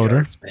 Muzzle loader.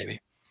 Yards, maybe.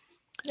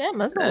 Yeah,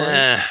 muzzle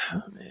loader.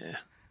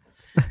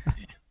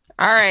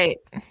 All right.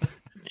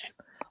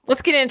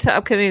 Let's get into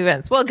upcoming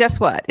events. Well, guess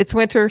what? It's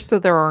winter, so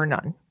there are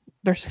none.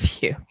 There's a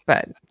few,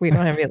 but we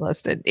don't have any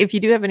listed. If you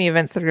do have any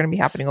events that are going to be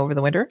happening over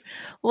the winter,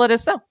 let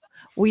us know.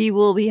 We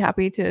will be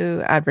happy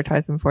to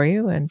advertise them for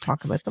you and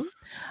talk about them.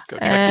 Go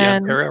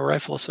check the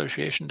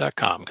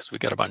OntarioRifleAssociation.com because we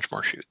got a bunch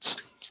more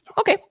shoots. So.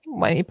 Okay.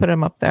 Why don't you put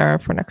them up there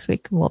for next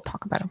week and we'll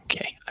talk about them.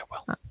 Okay, I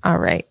will. All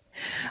right.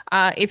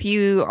 If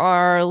you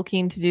are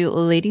looking to do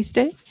Ladies'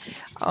 Day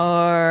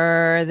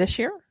or this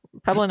year,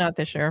 probably not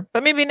this year,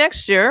 but maybe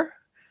next year,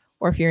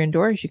 or if you're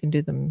indoors, you can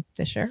do them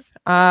this year.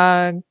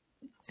 Send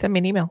me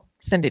an email.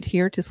 Send it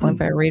here to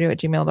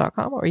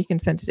slimfireradio@gmail.com, or you can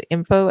send it to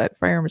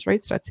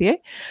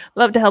info@firearmsrights.ca.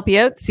 Love to help you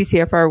out.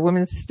 CCFR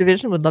Women's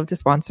Division would love to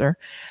sponsor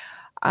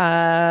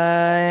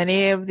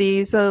any of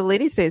these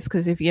ladies' days,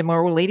 because if you get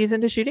more ladies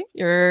into shooting,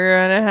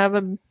 you're going to have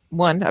a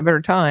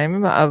better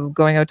time of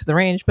going out to the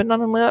range. But not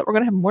only that, we're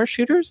going to have more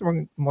shooters,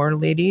 more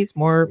ladies,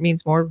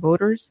 means more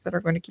voters that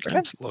are going to keep our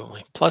guns.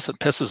 Absolutely. Plus, it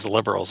pisses the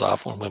liberals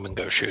off when women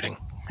go shooting.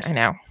 I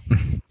know.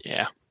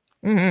 Yeah.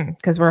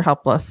 Because we're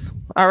helpless.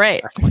 All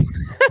right.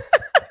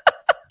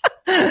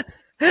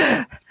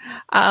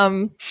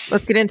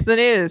 Let's get into the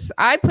news.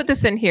 I put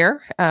this in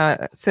here.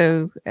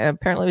 So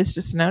apparently it was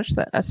just announced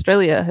that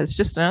Australia has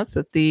just announced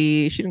that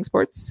the shooting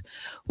sports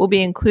will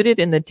be included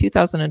in the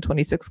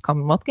 2026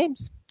 Commonwealth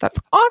Games. That's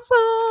awesome.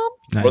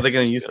 Nice. What are they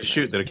going to use to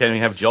shoot? They can't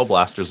even have gel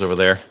blasters over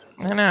there.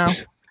 I know.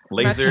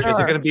 Laser? Sure. Is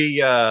it going to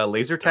be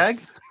laser tag?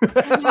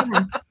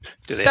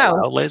 Do they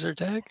allow laser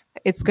tag?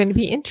 It's going to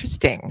be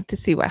interesting to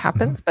see what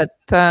happens. But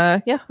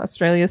yeah,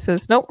 Australia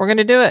says, nope, we're going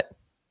to do it,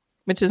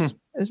 which is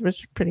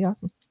pretty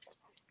awesome.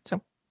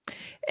 So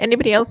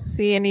anybody else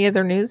see any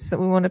other news that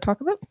we want to talk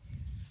about?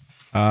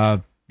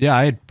 Yeah,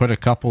 I had put a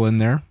couple in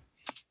there.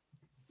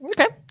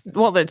 Okay.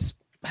 Well, that's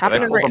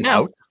happening right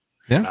now. Out?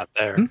 Yeah. Not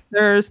there.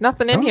 There's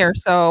nothing in here.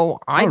 So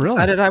I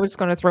decided I was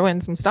going to throw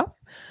in some stuff.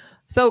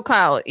 So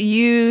Kyle,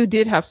 you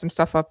did have some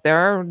stuff up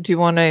there. Do you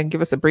want to give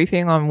us a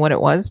briefing on what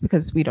it was?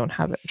 Because we don't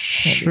have it.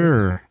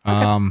 Sure.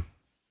 Okay.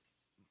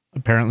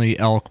 Apparently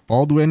Alec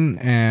Baldwin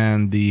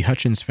and the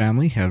Hutchins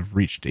family have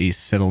reached a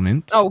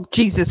settlement. Oh,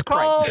 Jesus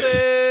Christ. Called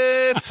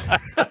it!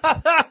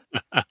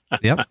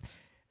 Yep.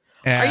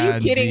 And are you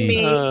kidding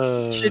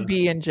me? Should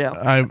be in jail.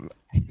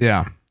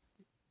 Yeah.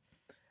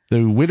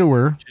 The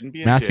widower,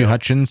 Matthew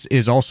Hutchins,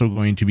 is also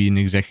going to be an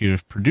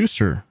executive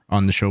producer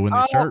on the show when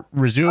they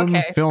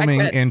resume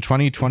filming in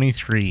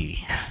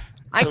 2023.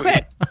 I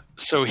quit.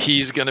 So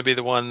he's going to be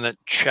the one that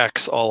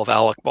checks all of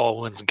Alec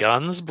Baldwin's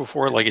guns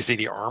before, like, is he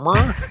the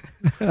armorer?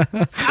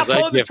 Stop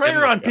pulling the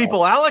trigger on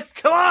people, Alec.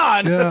 Come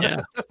on.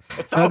 Yeah.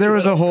 There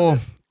was a whole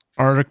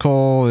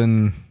article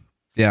and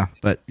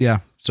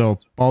so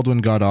Baldwin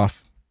got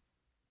off.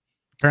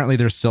 Apparently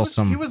there's still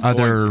some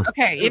other.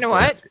 Okay, you know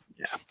what?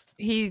 Yeah.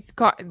 He's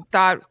got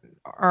that.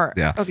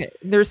 Yeah. Okay,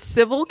 there's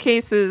civil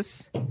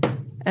cases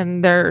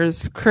and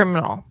there's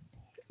criminal.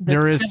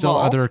 There is still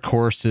other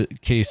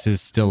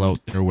cases still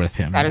out there with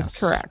him. That is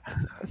correct.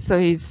 So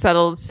he's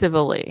settled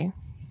civilly.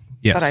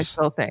 Yes. But I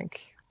still think.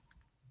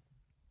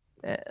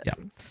 Yeah.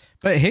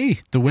 But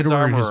hey, The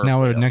Widower is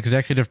now an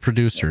executive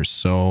producer.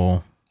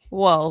 So.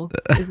 Well,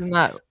 isn't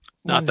that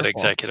not that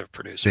executive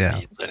producer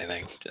means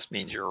anything? Just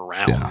means you're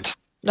around. Yeah. It's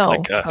no,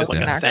 like a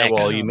thanks.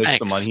 Well, he makes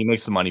the money. He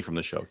makes the money from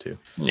the show too.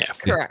 Yeah.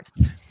 Correct.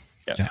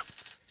 Yeah.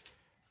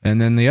 And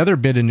then the other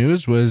bit of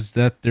news was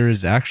that there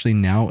is actually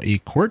now a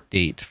court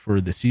date for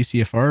the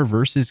CCFR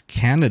versus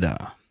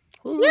Canada.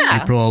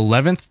 Yeah. April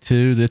 11th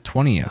to the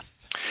 20th.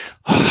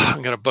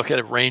 I'm going to book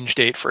a range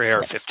date for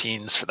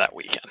AR-15s for that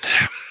weekend.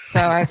 So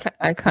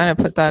I kind of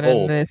put that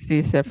in the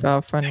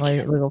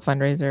CCFL legal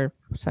fundraiser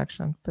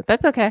section, but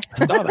that's okay.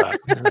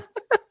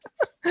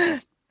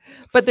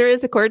 But there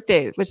is a court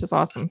date, which is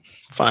awesome.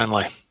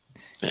 Finally.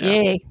 Yeah.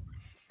 Yay.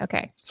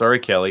 Okay. Sorry,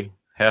 Kelly.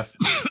 Hef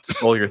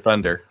stole your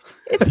thunder.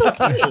 It's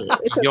okay.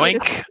 It's okay.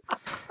 Yoink.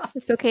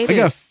 It's okay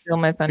to steal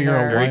my thunder. Figure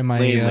out why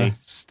my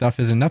stuff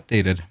isn't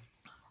updated.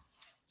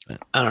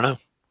 I don't know.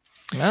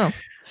 No.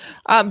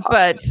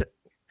 But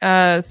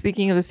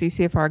speaking of the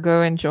CCFR,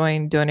 go and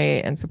join,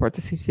 donate, and support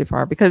the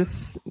CCFR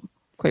because,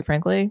 quite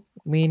frankly,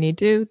 we need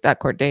to. That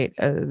court date,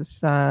 as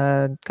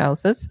Kyle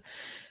says,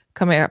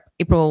 coming up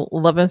April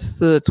 11th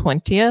to the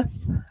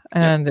 20th.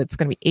 And it's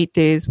going to be 8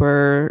 days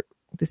where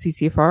the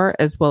CCFR,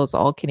 as well as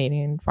all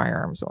Canadian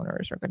firearms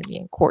owners, are going to be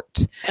in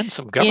court. And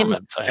some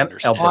governments, I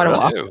understand,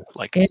 Ottawa, too.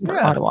 Like in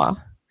Ottawa.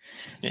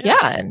 Yeah.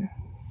 And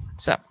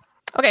so,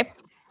 okay.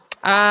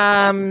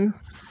 I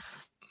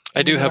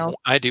do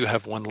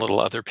have one little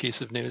other piece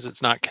of news.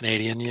 It's not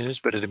Canadian news,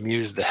 but it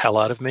amused the hell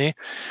out of me.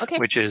 Okay.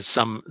 Which is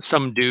some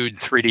dude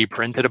 3D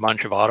printed a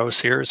bunch of auto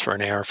sears for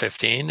an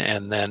AR-15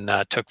 and then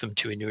took them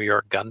to a New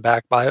York gun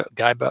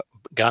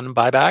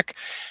buyback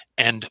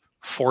and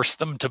forced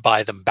them to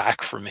buy them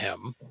back from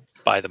him.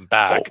 Buy them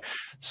back.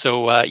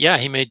 So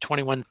he made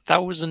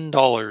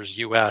 $21,000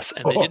 US,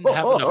 and they didn't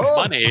have enough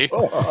money,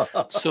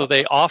 so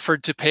they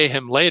offered to pay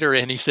him later,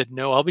 and he said,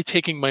 "No, I'll be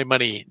taking my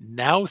money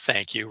now,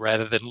 thank you,"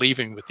 rather than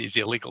leaving with these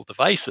illegal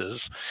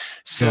devices.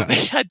 So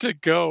they had to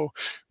go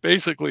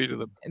basically to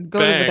the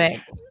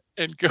bank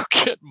and go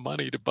get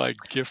money to buy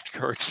gift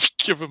cards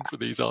to give him for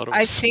these autos.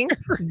 I think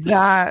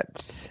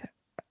that.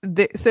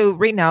 So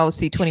right now,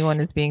 C-21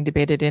 is being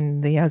debated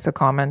in the House of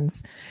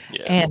Commons,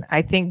 and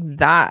I think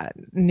that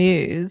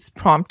news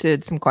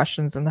prompted some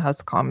questions in the House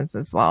of Commons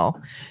as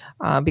well,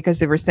 because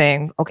they were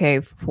saying,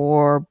 okay,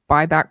 for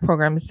buyback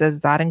programs,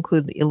 does that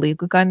include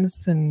illegal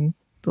guns? And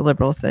the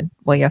Liberals said,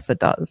 well, yes, it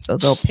does. So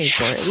they'll pay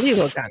for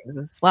illegal guns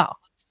as well.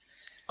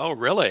 Oh,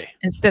 really?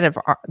 Instead of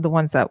the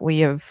ones that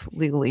we have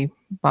legally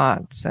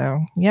bought. So,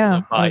 yeah.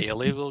 So buy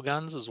illegal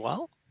guns as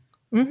well?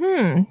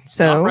 Mm-hmm.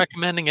 So not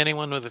recommending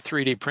anyone with a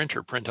 3D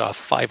printer print off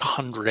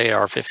 500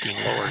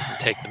 AR-15 loaders and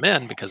take them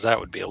in because that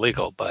would be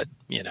illegal. But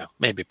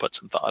maybe put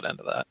some thought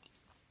into that.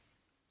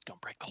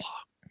 Don't break the law.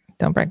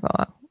 Don't break the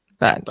law.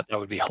 But that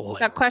would be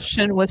hilarious. That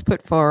question was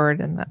put forward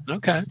in that.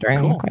 Okay,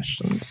 during the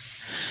questions.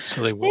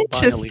 So they will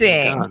buy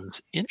illegal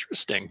guns.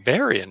 Interesting.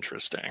 Very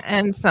interesting.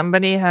 And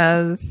somebody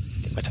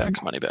has my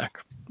tax money back.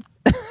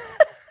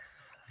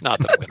 Not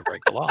that I'm going to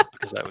break the law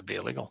because that would be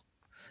illegal.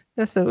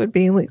 Yes, it would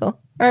be illegal.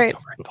 All right.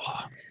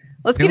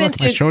 Let's get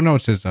into my show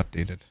notes is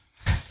updated.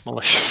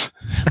 Malicious.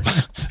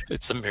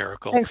 It's a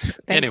miracle. Thanks.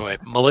 Anyway,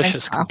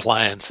 malicious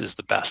compliance is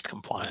the best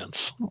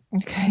compliance.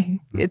 Okay.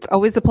 It's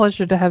always a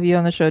pleasure to have you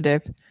on the show,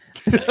 Dave.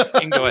 You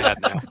can go ahead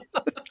now.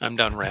 I'm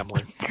done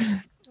rambling.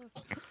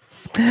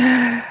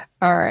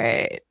 All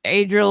right.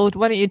 Adriel,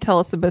 why don't you tell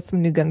us about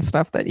some new gun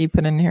stuff that you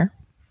put in here?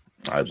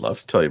 I'd love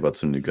to tell you about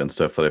some new gun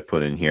stuff that I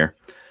put in here.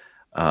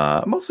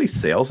 Mostly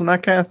sales and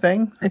that kind of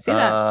thing. I see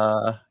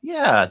that.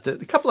 Yeah,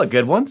 a couple of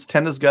good ones.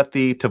 Tenda's got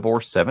the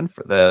Tavor 7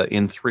 for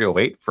in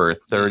 308 for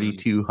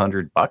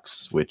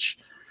 $3,200, which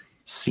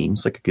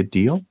seems like a good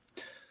deal.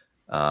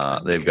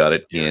 They've got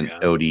it in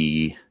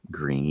OD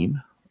green,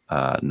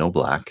 no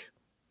black.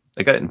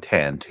 They got it in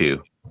tan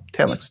too.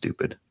 Tan looks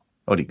stupid.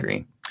 OD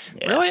green.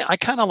 Yeah. Really, I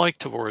kind of like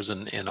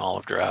Tavors in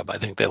olive drab. I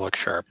think they look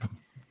sharp.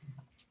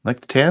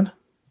 Like the tan?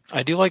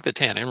 I do like the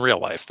tan in real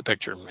life, the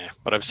picture,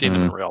 but I've seen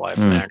them in real life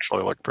and they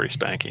actually look pretty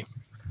spanky.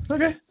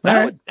 Okay.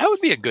 That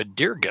would be a good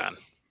deer gun.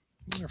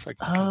 I wonder if I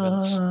can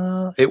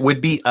convince. It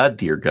would be a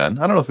deer gun.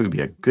 I don't know if it would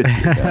be a good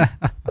deer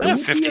gun.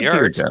 50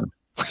 yards.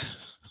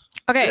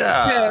 Okay,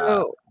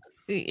 so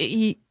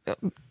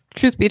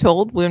truth be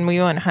told, when we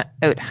went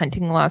out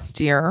hunting last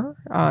year,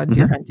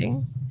 deer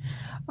hunting,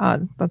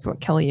 that's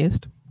what Kelly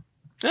used.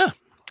 Yeah,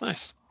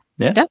 nice.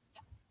 Yeah.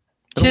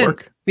 It'll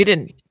work. We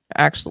didn't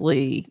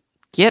actually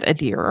get a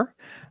deer,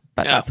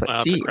 but that's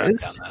what she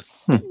used.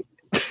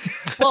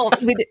 Well,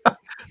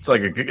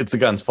 it's the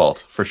gun's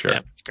fault for sure.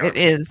 Yeah, it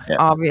is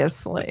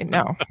obviously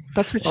no.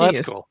 That's what she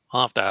used. Cool.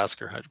 I'll have to ask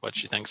her what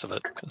she thinks of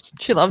it.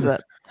 She loves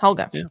it.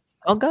 Helga. Yeah.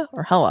 Helga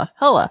or Hella?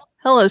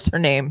 Hella's her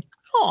name.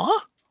 Aw.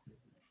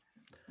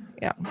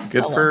 Yeah.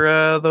 Good Hella.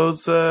 for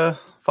those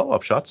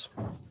follow-up shots.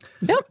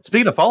 Yep.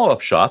 Speaking of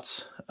follow-up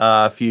shots,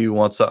 if you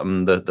want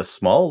something, the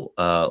small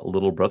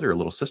little brother or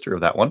little sister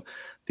of that one,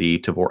 the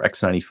Tavor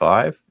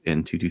X95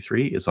 in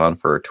 223 is on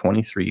for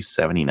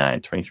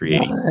 $23.79,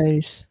 $23.80.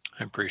 Nice.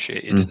 I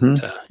appreciate you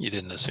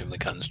didn't assume the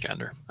gun's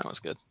gender. That was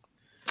good.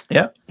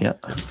 Yeah.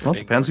 Well,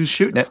 depends who's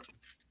shooting it,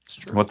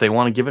 what they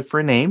want to give it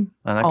for a name,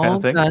 and that kind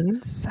of thing. All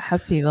guns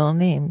have female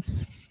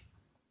names.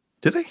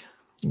 Do they?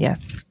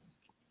 Yes.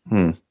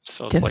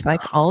 So it's just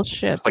like all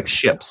ships. Like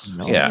ships.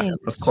 No yeah, names.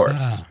 of course.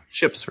 Ah.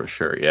 Ships for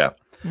sure, yeah.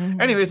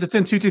 Mhm. Anyways, it's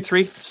in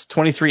 223. It's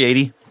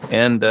 $23.80,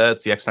 and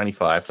it's the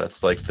X95.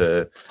 That's like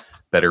the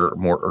better,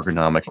 more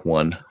ergonomic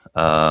one.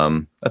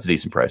 That's a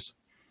decent price.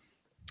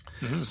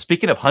 Mhm.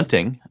 Speaking of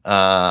hunting,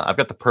 I've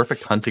got the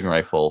perfect hunting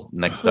rifle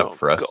next up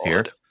for us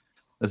here.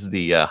 This is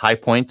the High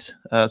Point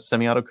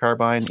semi-auto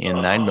carbine in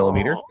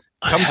 9mm.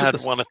 I Comes had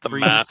with the one at the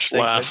screen match sync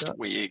like last that.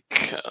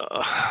 week.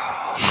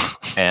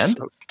 And?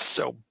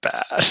 So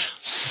bad.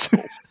 So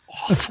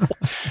awful.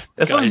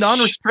 This Guys, is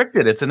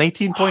non-restricted. It's an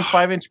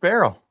 18.5-inch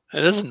barrel.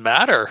 It doesn't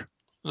matter.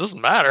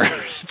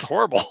 It's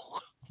horrible.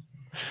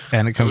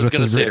 And it comes was with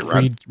gonna say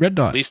the red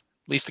dot. At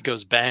least it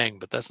goes bang,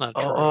 but that's not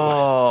true.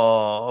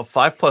 Oh,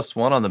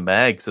 5+1 on the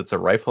mags. It's a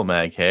rifle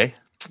mag, hey?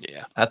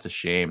 Yeah. That's a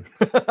shame.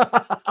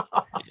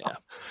 Yeah.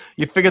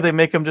 You'd figure they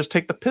make them just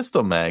take the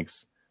pistol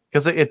mags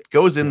because it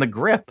goes in the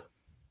grip.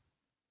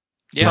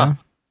 Yeah.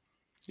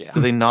 Yeah.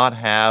 Do they not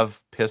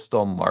have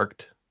pistol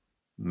marked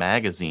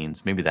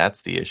magazines? Maybe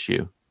that's the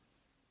issue.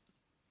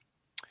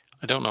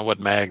 I don't know what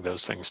mag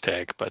those things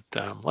take, but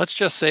let's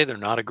just say they're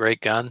not a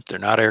great gun. They're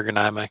not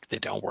ergonomic. They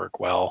don't work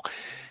well.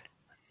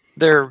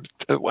 They're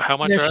how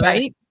much They're are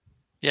they? shite.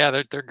 Yeah,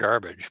 they're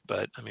garbage.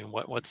 But I mean,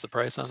 what's the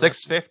price on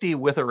 $650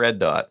 with a red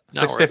dot.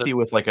 Not $650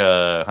 with like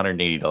a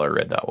 $180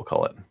 red dot. We'll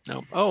call it. that?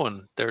 No. Oh,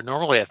 and they're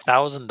normally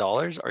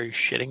 $1,000. Are you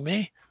shitting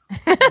me?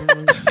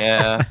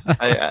 Yeah,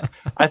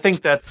 I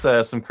think that's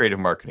some creative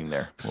marketing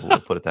there. We'll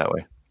put it that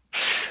way.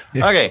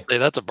 Yeah. Okay. Hey,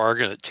 that's a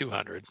bargain at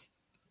 $200.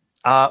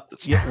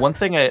 Yeah, one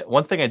thing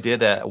I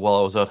did while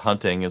I was out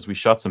hunting is we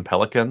shot some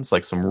pelicans,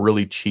 like some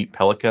really cheap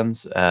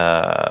pelicans.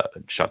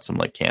 Shot some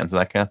like cans and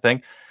that kind of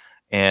thing.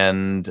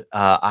 And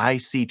I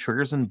see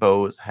Triggers and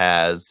Bows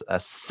has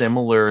a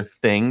similar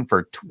thing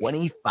for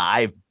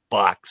 $25.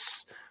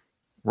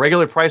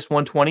 Regular price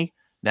 $120.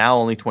 Now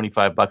only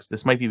 $25.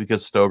 This might be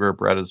because Stoger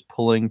Brett is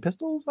pulling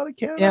pistols out of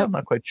Canada. Yep. I'm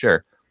not quite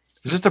sure.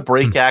 It's just a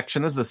break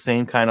action. This is the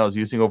same kind I was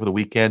using over the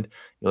weekend.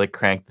 You like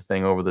crank the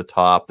thing over the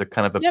top. They're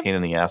kind of a pain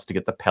in the ass to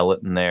get the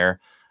pellet in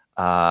there.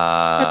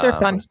 But they're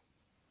fun.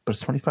 But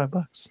it's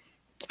 $25.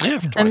 Yeah,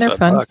 for And they're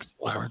fun. $25.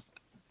 Whatever.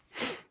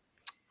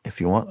 If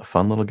you want a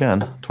fun little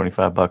gun,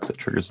 $25 at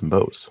Triggers and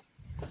Bows.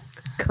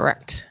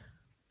 Correct.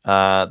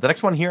 The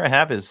next one here I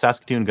have is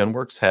Saskatoon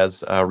Gunworks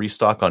has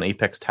restock on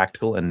Apex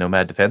Tactical and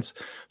Nomad Defense.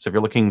 So if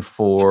you're looking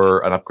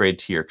for an upgrade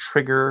to your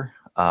trigger,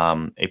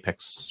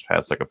 Apex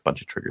has like a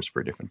bunch of triggers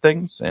for different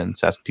things, and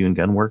Saskatoon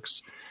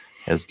Gunworks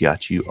has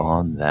got you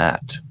on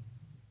that.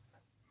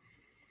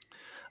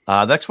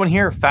 The next one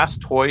here,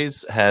 Fast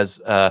Toys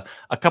has a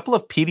couple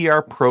of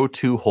PDR Pro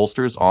 2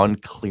 holsters on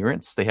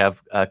clearance. They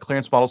have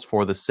clearance models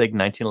for the SIG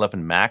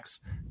 1911 Max,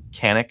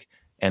 Canic,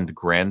 and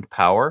Grand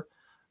Power.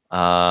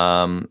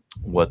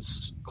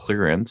 What's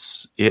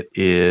clearance? It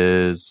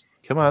is,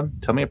 come on,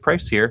 tell me a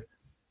price here.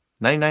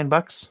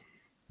 $99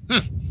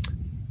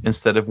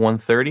 instead of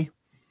 $130.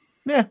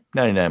 Yeah,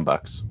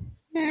 $99.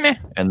 Meh.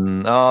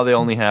 And they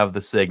only have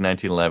the SIG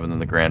 1911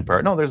 and the Grand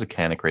Power. No, there's a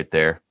Canic right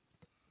there.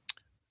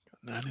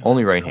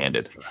 Only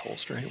right-handed.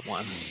 Holster ain't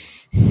one.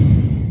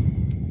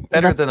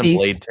 Better That's than a these.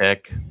 Blade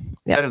Tech.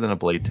 Yeah. Better than a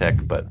Blade Tech,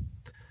 but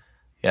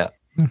yeah.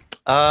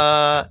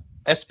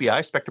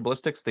 SBI Spectre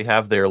Ballistics, they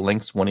have their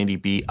Lynx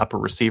 180B upper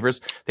receivers.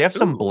 They have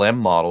some Blem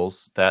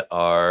models that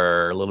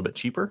are a little bit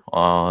cheaper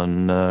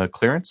on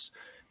clearance.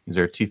 These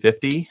are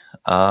 $250.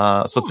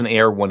 So it's an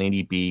AR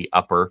 180B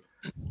upper.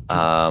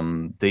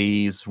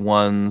 These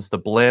ones, the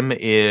Blem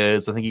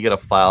is, I think you got to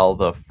file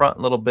the front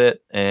a little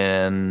bit,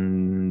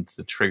 and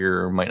the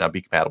trigger might not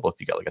be compatible if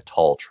you got like a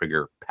tall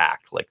trigger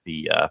pack, like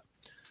the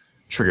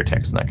Trigger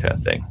Tex and that kind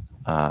of thing.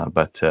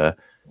 But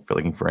if you're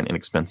looking for an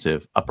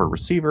inexpensive upper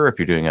receiver, if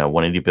you're doing a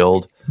 180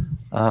 build,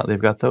 they've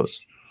got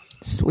those.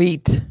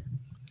 Sweet.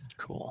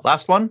 Cool.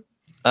 Last one.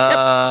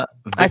 I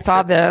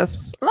saw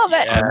this. Love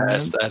it.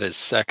 Yes, that is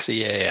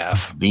sexy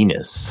AF.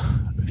 Venus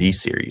V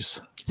Series.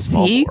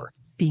 Small See? bore.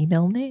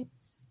 Female names.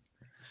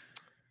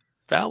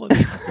 Valid.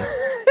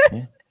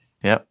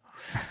 Yep.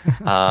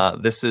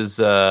 This is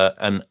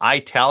an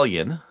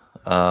Italian.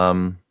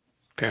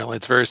 Apparently,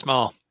 it's very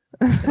small.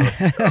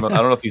 I don't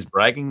know if he's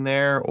bragging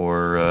there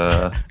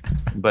or,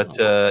 but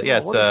yeah,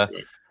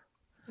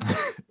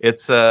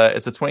 it's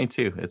a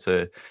 22.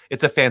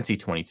 It's a fancy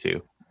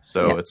 22.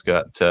 So it's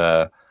got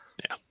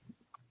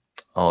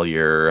all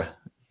your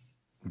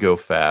Go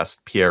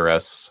Fast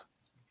PRS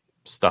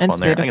stuff It's on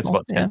there. beautiful. I think it's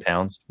about 10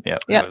 pounds. Yeah.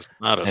 Yeah.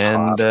 Not as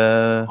And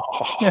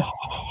hot. yeah,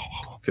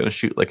 gonna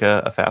shoot like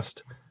a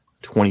fast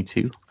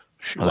 22.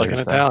 Shoot like an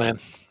Italian.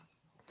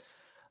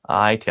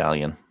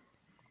 Italian.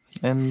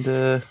 And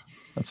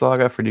that's all I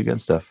got for new gun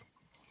stuff.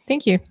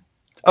 Thank you.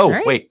 Oh,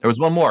 right. wait, there was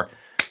one more.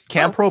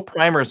 Campro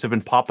primers have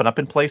been popping up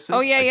in places.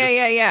 Oh,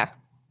 yeah.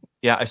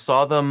 Yeah, I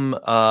saw them.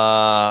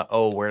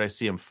 Where did I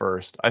see them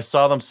first? I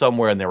saw them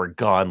somewhere and they were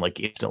gone like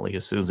instantly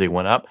as soon as they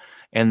went up.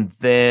 And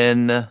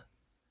then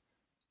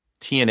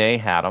TNA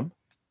had them,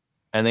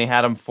 and they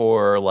had them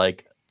for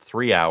like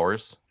 3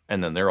 hours,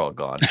 and then they're all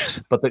gone.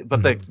 But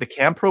the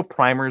Campro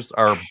primers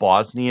are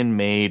Bosnian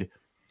made,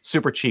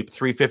 super cheap,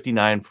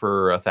 $359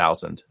 for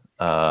 1,000.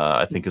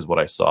 I think is what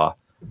I saw,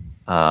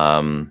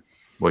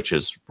 which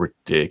is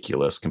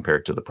ridiculous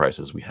compared to the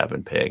prices we have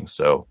been paying.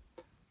 So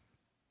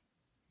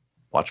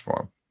watch for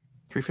them.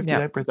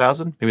 $359 per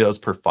 1,000. Maybe that was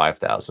per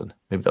 5,000.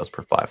 Maybe that was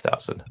per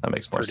 5,000. That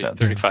makes more sense.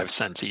 35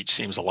 cents each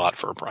seems a lot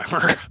for a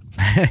primer.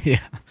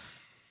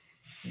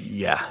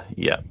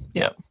 Yeah.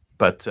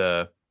 But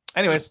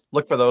anyways,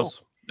 look for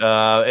those.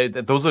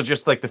 Those are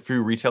just like the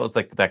few retailers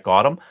that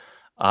got them.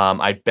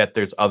 I bet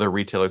there's other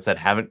retailers that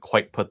haven't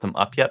quite put them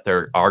up yet.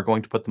 They are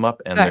going to put them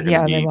up, and they're going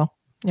to be. They will.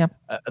 Yeah.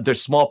 They're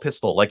small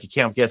pistol. Like you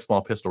can't get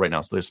small pistol right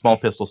now. So there's small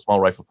pistol, small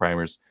rifle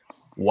primers.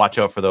 Watch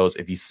out for those.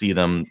 If you see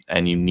them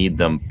and you need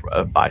them,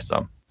 buy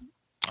some.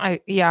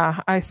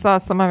 I saw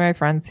some of my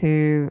friends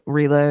who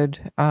reload.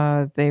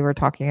 They were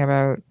talking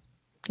about,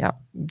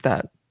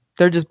 that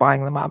they're just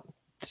buying them up,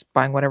 just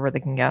buying whatever they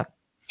can get.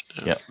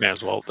 Yeah, may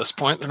as well at this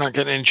point. They're not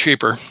getting any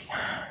cheaper.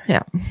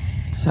 Yeah.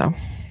 So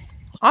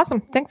awesome.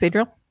 Thanks,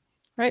 Adriel. All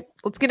right,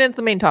 let's get into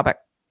the main topic.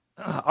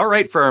 All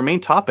right, for our main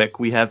topic,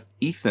 we have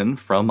Ethan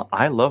from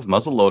I Love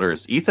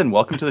Muzzleloaders. Ethan,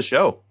 welcome to the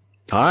show.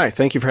 Hi,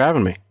 thank you for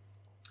having me.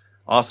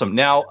 Awesome.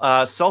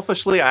 Now,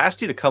 selfishly, I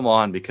asked you to come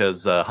on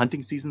because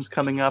hunting season's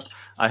coming up.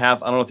 I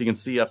don't know if you can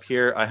see up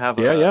here, I have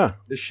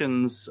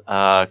Editions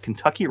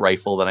Kentucky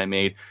rifle that I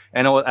made.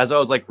 And as I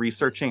was like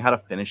researching how to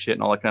finish it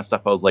and all that kind of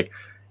stuff, I was like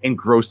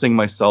engrossing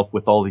myself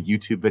with all the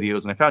YouTube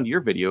videos. And I found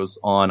your videos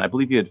on, I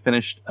believe you had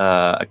finished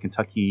a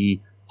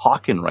Kentucky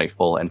Hawken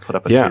rifle and put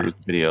up a series of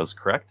videos,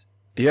 correct?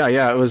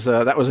 Yeah. It was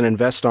that was an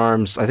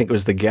InvestArms. I think it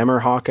was the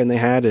Gemmer Hawken they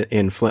had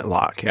in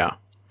Flintlock. Yeah.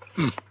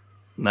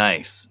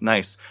 Nice.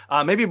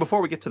 Maybe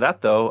before we get to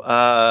that,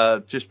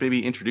 though, just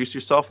maybe introduce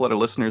yourself, let our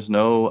listeners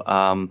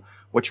know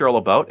what you're all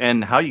about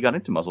and how you got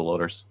into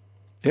muzzleloaders.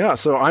 Yeah,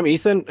 so I'm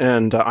Ethan,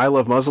 and I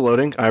love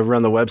muzzleloading. I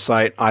run the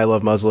website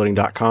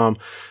ilovemuzzleloading.com.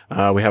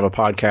 We have a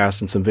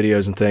podcast and some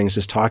videos and things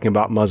just talking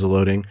about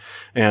muzzleloading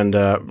and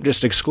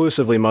just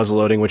exclusively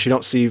muzzleloading, which you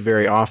don't see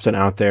very often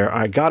out there.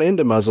 I got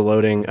into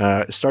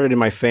muzzleloading, started in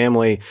my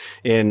family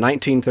in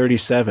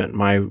 1937.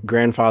 My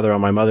grandfather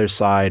on my mother's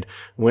side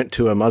went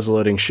to a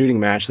muzzleloading shooting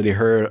match that he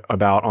heard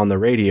about on the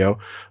radio.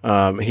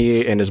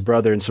 He and his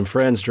brother and some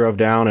friends drove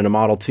down in a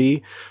Model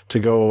T to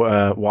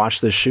go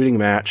watch this shooting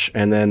match,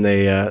 and then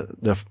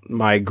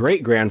my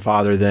great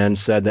grandfather then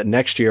said that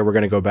next year we're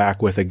going to go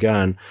back with a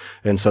gun,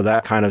 and so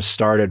that kind of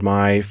started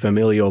my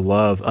familial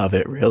love of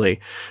it.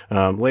 Really,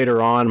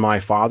 later on, my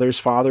father's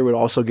father would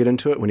also get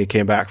into it when he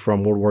came back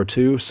from World War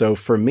II. So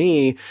for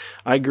me,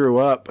 I grew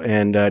up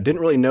and didn't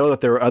really know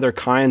that there were other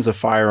kinds of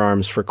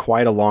firearms for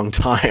quite a long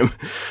time,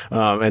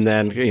 and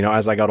then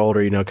as I got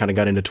older, kind of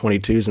got into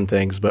 22s and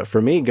things. But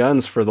for me,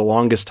 guns for the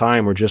longest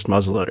time were just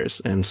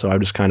muzzleloaders, and so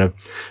I've just kind of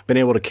been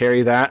able to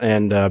carry that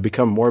and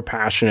become more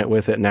passionate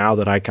with it now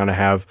that I kind of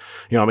have,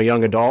 I'm a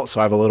young adult, so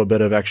I have a little bit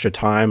of extra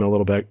time and a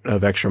little bit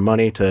of extra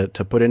money to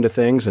put into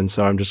things. And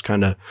so I'm just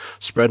kind of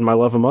spreading my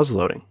love of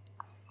muzzleloading.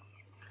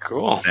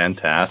 Cool.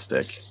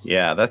 Fantastic.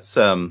 Yeah, that's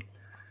a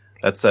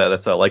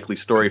likely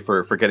story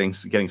for getting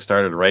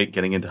started, right?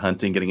 Getting into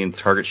hunting, getting into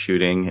target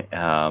shooting.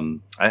 I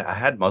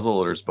had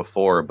muzzleloaders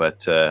before,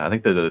 but I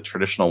think they're the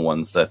traditional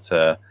ones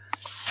that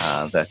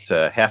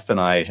Hef and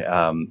I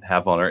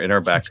have in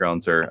our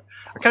backgrounds are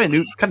kind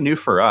of new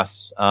for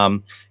us.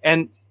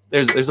 And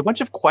there's a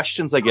bunch of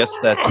questions, I guess,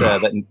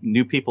 that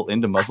new people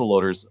into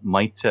muzzleloaders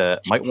might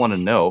want to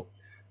know.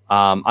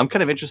 I'm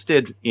kind of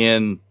interested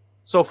in.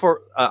 So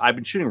I've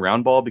been shooting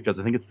round ball because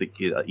I think it's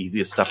the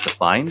easiest stuff to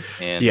find,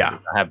 and I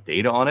have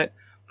data on it.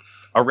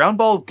 A round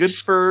ball good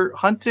for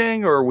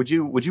hunting, or would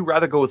you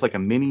rather go with like a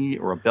mini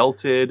or a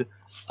belted?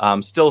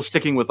 Still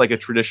sticking with like a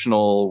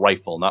traditional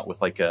rifle, not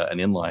with like an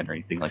inline or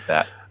anything like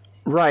that.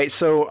 Right.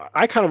 So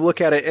I kind of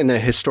look at it in a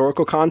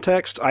historical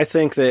context. I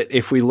think that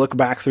if we look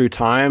back through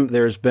time,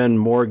 there's been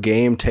more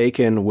game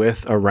taken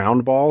with a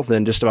round ball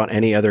than just about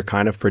any other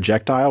kind of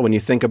projectile. When you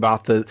think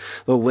about the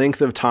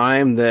length of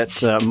time that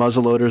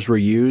muzzleloaders were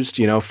used,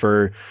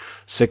 for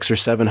 600 or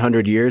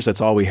 700 years,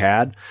 that's all we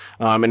had.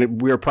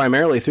 And we were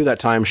primarily through that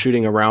time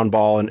shooting a round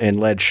ball and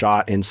lead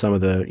shot in some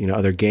of the,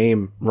 other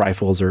game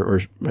rifles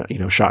or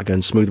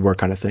shotgun smoothbore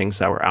kind of things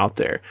that were out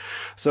there.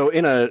 So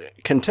in a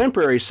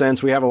contemporary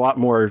sense, we have a lot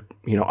more,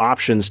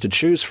 options to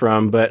choose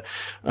from. But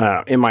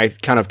in my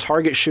kind of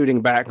target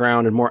shooting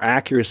background and more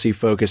accuracy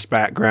focused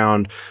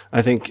background,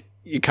 I think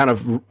it kind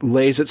of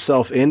lays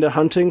itself into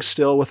hunting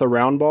still with a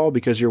round ball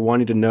because you're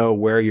wanting to know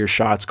where your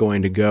shot's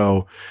going to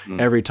go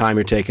every time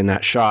you're taking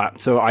that shot.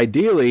 So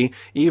ideally,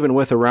 even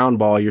with a round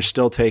ball, you're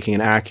still taking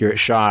an accurate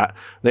shot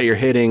that you're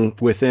hitting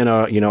within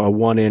a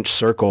 1-inch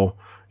circle.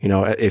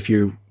 If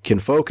you can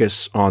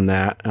focus on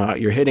that,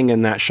 you're hitting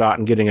in that shot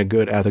and getting a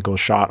good ethical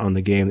shot on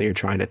the game that you're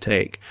trying to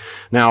take.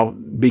 Now,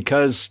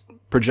 because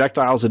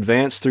projectiles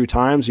advance through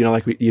times,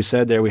 like you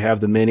said there, we have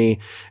the mini,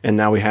 and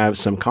now we have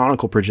some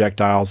conical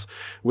projectiles,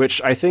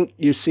 which I think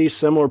you see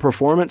similar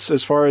performance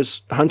as far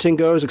as hunting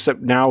goes,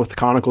 except now with the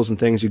conicals and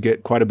things, you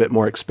get quite a bit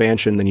more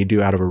expansion than you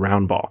do out of a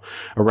round ball.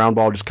 A round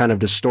ball just kind of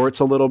distorts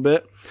a little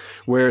bit,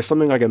 where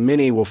something like a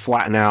mini will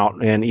flatten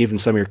out, and even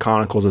some of your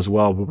conicals as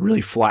well will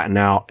really flatten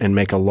out and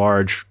make a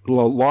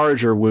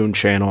larger wound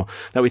channel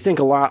that we think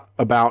a lot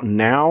about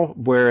now,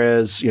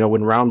 whereas,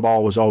 when round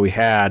ball was all we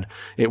had,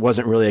 it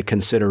wasn't really a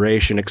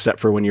consideration except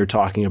for when you're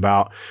talking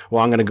about,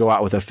 well, I'm going to go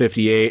out with a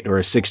 58 or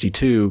a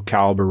 62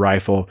 caliber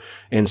rifle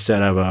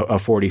instead of a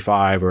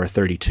 45 or a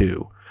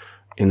 32.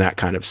 In that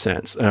kind of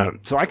sense.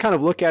 So I kind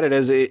of look at it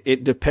as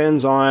it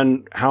depends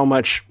on how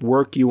much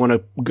work you want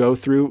to go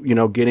through,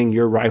 getting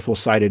your rifle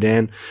sighted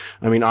in.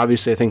 I mean,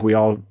 obviously, I think we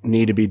all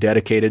need to be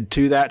dedicated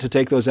to that to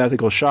take those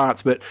ethical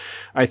shots, but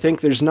I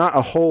think there's not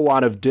a whole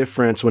lot of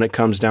difference when it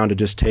comes down to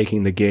just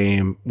taking the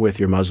game with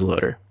your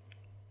muzzleloader.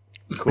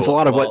 Cool. It's a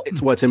lot of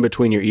what's in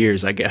between your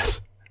ears, I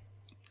guess.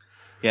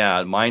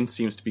 Yeah, mine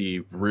seems to be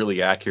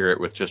really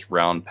accurate with just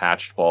round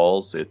patched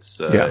balls.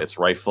 It's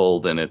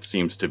rifled, and it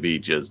seems to be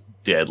just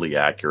deadly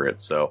accurate.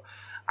 So,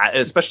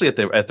 especially at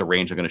the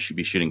range I'm going to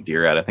be shooting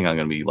deer at, I think I'm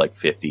going to be like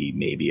 50,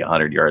 maybe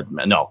 100 yards.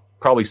 No,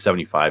 probably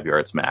 75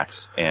 yards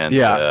max. And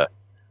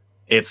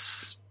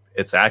it's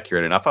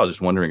accurate enough. I was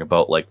just wondering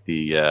about like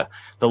the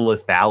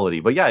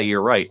lethality. But yeah, you're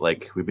right.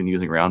 Like we've been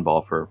using round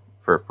ball for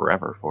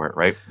forever for it,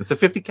 right? It's a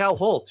 50 cal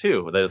hole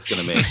too that it's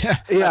going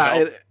to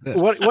make.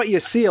 What you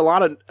see a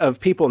lot of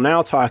people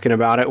now talking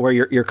about it, where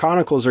your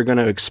conicals are going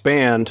to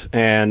expand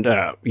and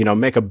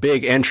make a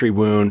big entry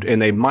wound,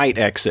 and they might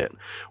exit.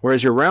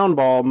 Whereas your round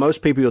ball,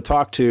 most people you'll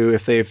talk to,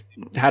 if they've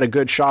had a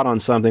good shot on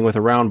something with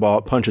a round ball,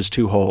 it punches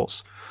 2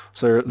 holes.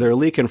 So they're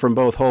leaking from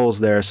both holes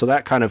there. So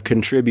that kind of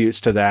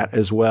contributes to that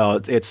as well.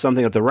 It's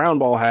something that the round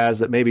ball has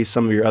that maybe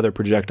some of your other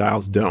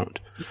projectiles don't.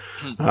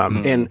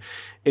 And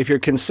if you're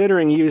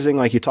considering using,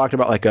 like you talked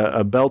about, like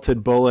a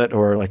belted bullet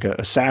or like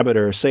a sabot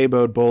or a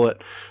sabot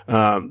bullet,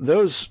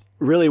 those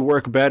really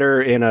work better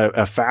in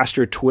a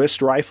faster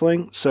twist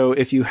rifling. So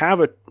if you have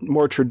a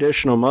more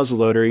traditional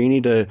muzzleloader, you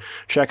need to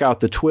check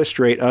out the twist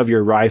rate of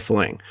your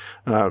rifling.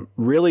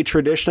 Really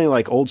traditionally,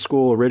 like old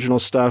school original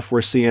stuff,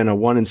 we're seeing a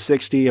 1 in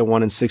 60, a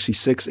 1 in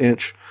 66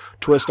 inch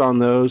twist on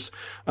those.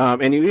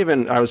 And you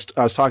even, I was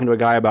talking to a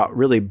guy about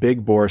really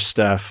big bore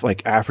stuff,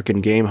 like African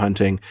game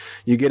hunting.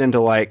 You get into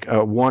like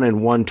 1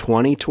 in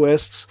 120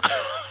 twists,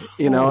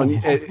 and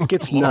it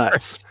gets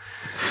nuts.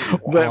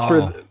 But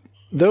for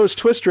those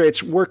twist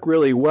rates work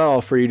really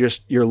well for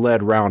your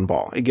lead round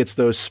ball. It gets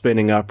those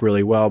spinning up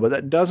really well, but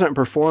that doesn't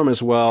perform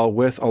as well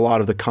with a lot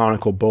of the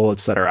conical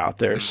bullets that are out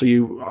there. So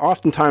you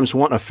oftentimes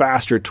want a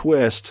faster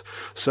twist.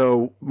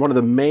 So one of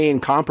the main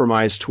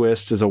compromise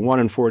twists is a 1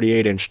 in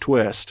 48 inch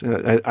twist.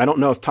 I don't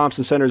know if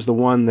Thompson Center is the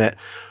one that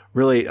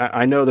really,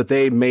 I know that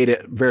they made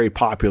it very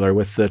popular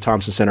with the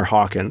Thompson Center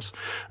Hawkins.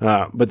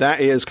 But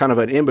that is kind of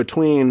an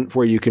in-between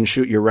where you can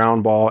shoot your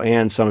round ball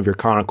and some of your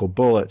conical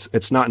bullets.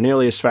 It's not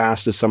nearly as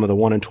fast as some of the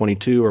 1 in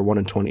 22 or 1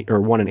 in 20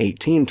 or 1 in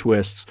 18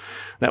 twists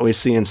that we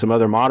see in some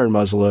other modern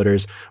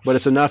muzzleloaders, but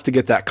it's enough to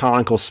get that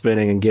conical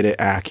spinning and get it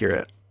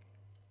accurate.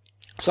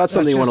 So that's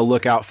something you want to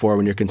look out for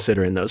when you're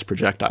considering those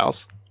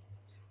projectiles.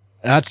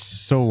 That's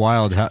so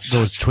wild.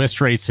 Those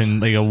twist rates,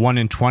 and like a 1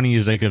 in 20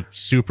 is like a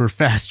super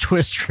fast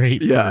twist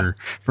rate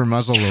for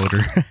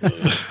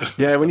muzzleloader.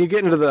 Yeah, when you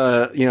get into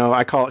the,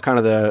 I call it kind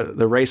of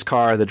the race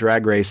car, the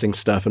drag racing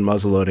stuff in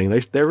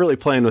muzzleloading, they're really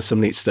playing with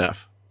some neat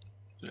stuff.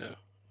 Yeah.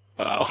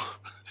 Wow.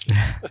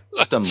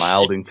 Just a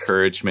mild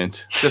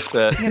encouragement. Just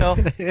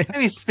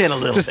maybe spin a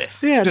little bit.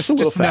 Yeah, just a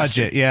little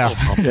faster. Nudge it,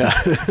 yeah.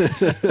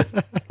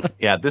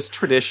 Yeah, this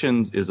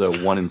Traditions is a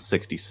 1 in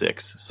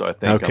 66, so I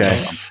think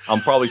I'm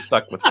probably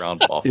stuck with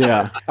round ball.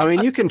 Yeah, I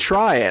mean, you can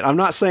try it. I'm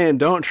not saying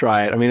don't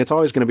try it. I mean, it's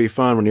always going to be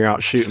fun when you're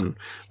out shooting,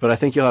 but I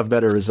think you'll have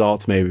better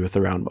results maybe with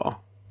the round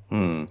ball.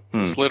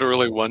 It's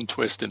literally one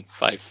twist in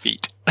 5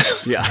 feet.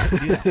 Yeah.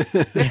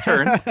 It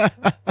turns.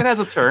 It has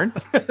a turn.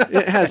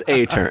 It has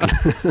a turn.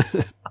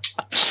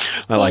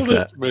 I like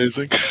that.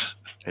 Amazing.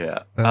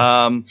 Yeah.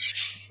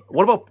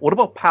 What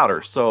about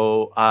powder?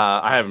 So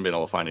I haven't been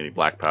able to find any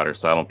black powder,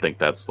 so I don't think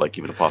that's like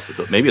even a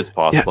possibility. Maybe it's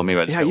possible.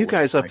 Yeah, Maybe you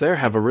guys up there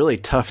have a really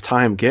tough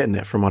time getting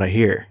it, from what I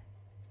hear.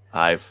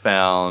 I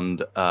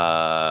found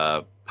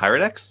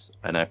Pyrex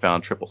and I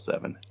found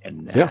 777,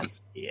 and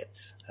that's it.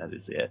 That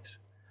is it.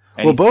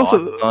 Any both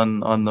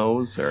on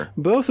those, or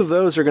both of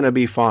those are going to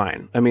be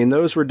fine. I mean,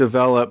 those were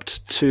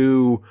developed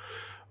to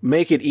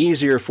make it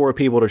easier for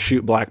people to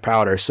shoot black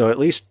powder. So at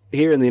least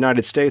here in the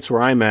United States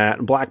where I'm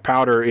at, black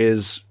powder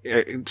is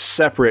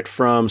separate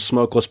from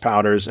smokeless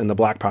powders and the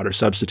black powder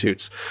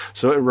substitutes.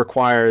 So it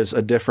requires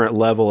a different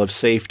level of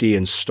safety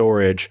and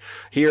storage.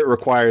 Here it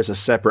requires a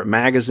separate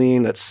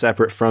magazine that's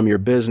separate from your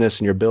business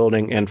and your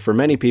building. And for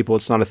many people,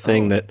 it's not a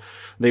thing that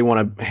they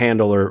want to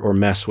handle or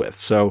mess with.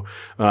 So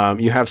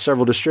you have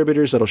several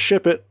distributors that'll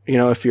ship it,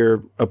 if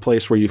you're a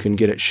place where you can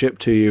get it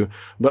shipped to you.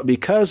 But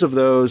because of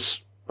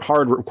those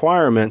hard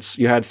requirements,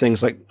 you had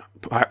things like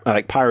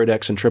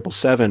Pyrodex and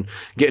 777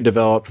 get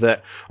developed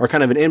that are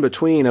kind of an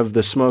in-between of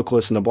the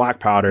smokeless and the black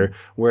powder,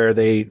 where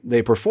they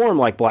perform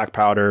like black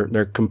powder.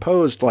 They're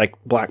composed like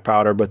black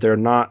powder, but they're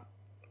not,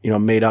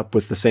 made up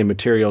with the same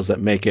materials that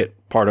make it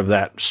part of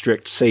that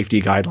strict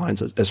safety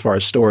guidelines as far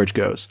as storage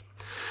goes.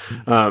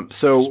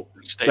 So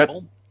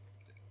stable.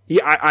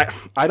 Yeah,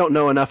 I don't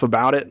know enough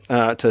about it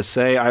to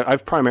say.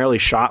 I've primarily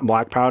shot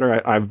black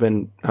powder. I've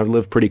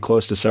lived pretty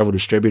close to several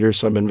distributors,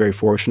 so I've been very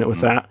fortunate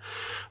with that.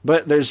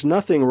 But there's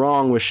nothing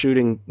wrong with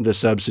shooting the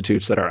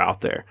substitutes that are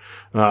out there.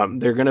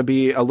 They're going to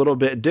be a little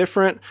bit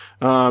different,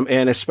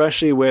 and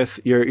especially with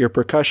your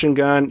percussion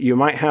gun, you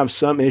might have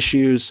some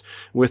issues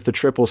with the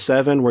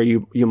 777 where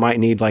you might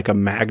need like a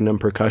Magnum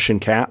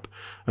percussion cap.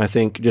 I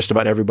think just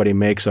about everybody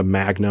makes a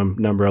Magnum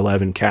number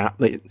 11 cap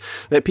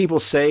that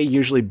people say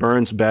usually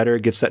burns better,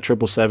 gets that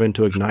 777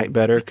 to ignite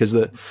better, because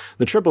the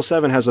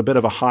 777 has a bit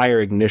of a higher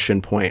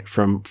ignition point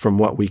from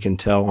what we can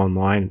tell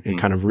online and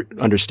kind of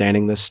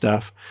understanding this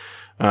stuff.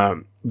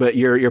 But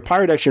your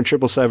Pyrodex and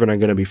 777 are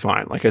going to be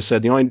fine. Like I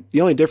said, the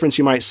only difference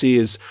you might see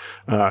is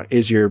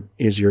your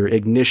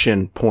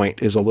ignition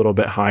point is a little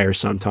bit higher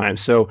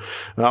sometimes. So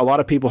a lot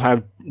of people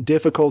have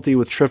difficulty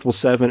with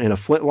 777 in a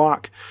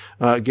flintlock,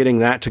 getting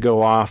that to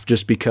go off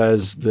just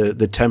because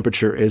the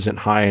temperature isn't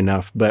high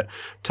enough. But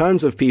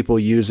tons of people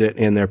use it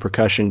in their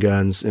percussion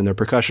guns, in their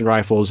percussion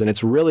rifles, and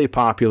it's really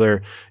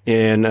popular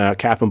in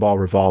cap and ball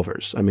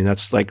revolvers. I mean,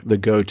 that's like the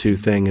go-to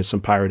thing is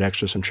some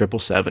Pyrodex or some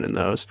 777 in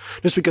those,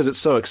 just because it's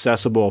so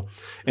accessible.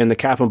 And the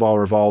cap and ball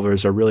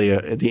revolvers are really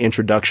the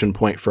introduction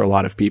point for a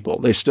lot of people.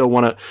 They still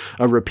want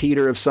a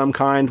repeater of some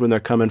kind when they're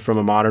coming from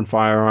a modern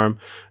firearm,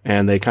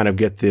 and they kind of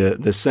get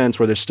the sense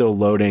where they're still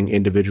loading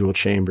individual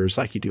chambers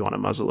like you do on a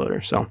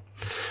muzzleloader. So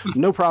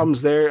no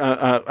problems there.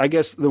 I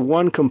guess the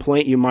one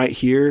complaint you might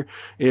hear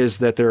is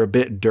that they're a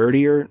bit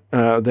dirtier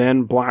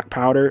than black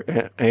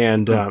powder,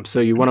 and so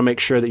you want to make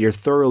sure that you're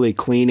thoroughly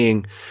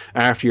cleaning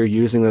after you're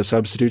using those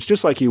substitutes,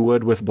 just like you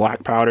would with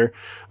black powder.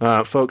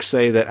 Folks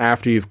say that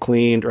after you've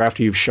cleaned or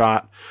after you've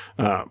shot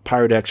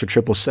Pyrodex or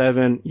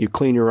 777, you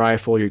clean your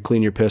rifle, you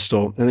clean your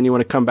pistol, and then you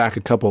want to come back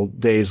a couple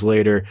days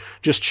later,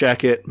 just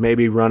check it,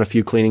 maybe run a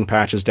few cleaning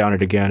patches down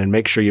it again, and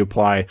make sure you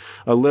apply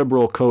a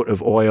liberal coat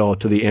of oil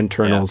to the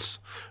internals,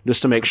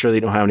 just to make sure that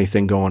you don't have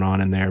anything going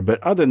on in there.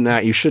 But other than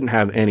that, you shouldn't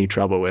have any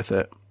trouble with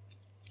it.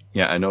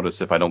 Yeah, I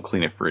notice if I don't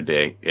clean it for a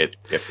day, it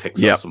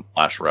picks up some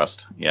flash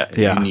rust. Yeah,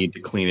 you need to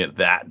clean it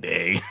that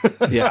day.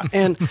 Yeah,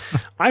 and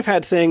I've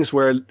had things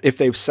where if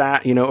they've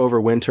sat,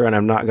 over winter and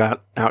I've not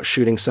got out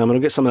shooting some,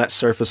 it'll get some of that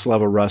surface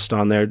level rust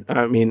on there.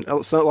 I mean, a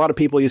lot of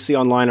people you see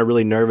online are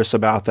really nervous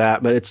about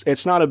that, but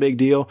it's not a big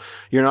deal.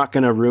 You're not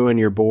going to ruin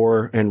your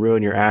bore and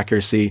ruin your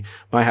accuracy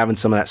by having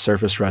some of that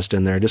surface rust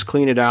in there. Just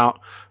clean it out,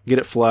 get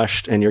it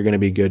flushed, and you're going to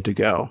be good to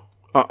go.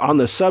 On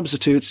the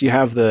substitutes, you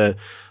have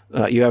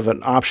you have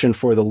an option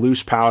for the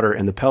loose powder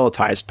and the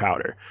pelletized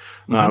powder.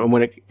 And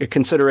when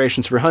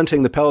considerations for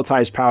hunting, the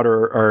pelletized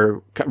powder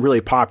are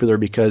really popular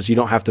because you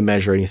don't have to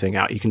measure anything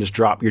out. You can just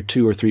drop your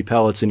 2 or 3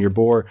 pellets in your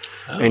bore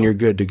and you're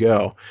good to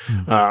go.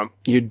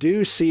 You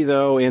do see,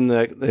 though, in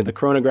the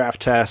chronograph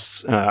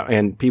tests,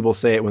 and people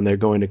say it when they're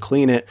going to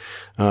clean it,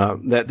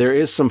 that there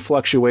is some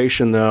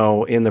fluctuation,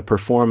 though, in the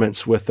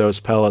performance with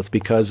those pellets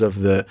because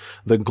of the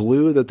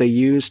glue that they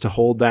use to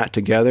hold that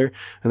together.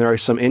 And there are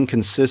some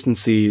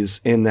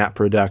inconsistencies in that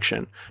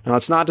production. Now,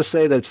 it's not to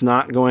say that it's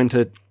not going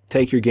to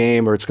take your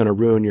game or it's going to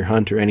ruin your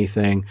hunt or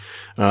anything.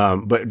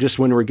 But just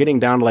when we're getting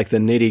down to like the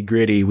nitty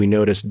gritty, we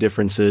notice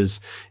differences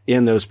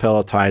in those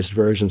pelletized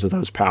versions of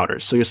those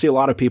powders. So you'll see a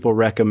lot of people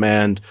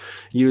recommend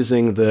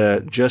using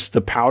just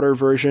the powder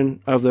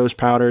version of those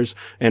powders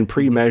and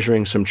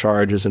pre-measuring some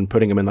charges and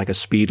putting them in like a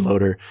speed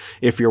loader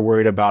if you're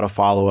worried about a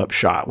follow-up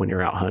shot when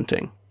you're out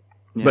hunting.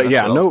 But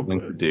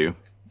do.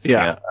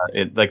 Yeah.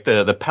 Like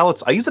the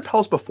pellets, I used the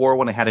pellets before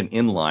when I had an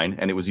inline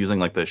and it was using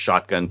like the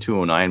shotgun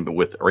 209, but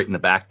with right in the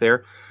back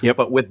there. Yep.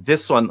 But with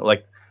this one,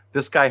 like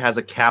this guy has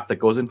a cap that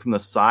goes in from the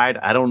side.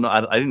 I don't know.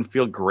 I didn't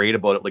feel great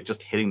about it. Like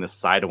just hitting the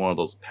side of one of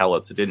those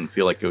pellets. It didn't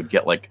feel like it would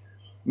get like,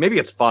 maybe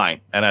it's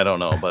fine. And I don't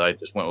know, but I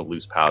just went with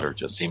loose powder.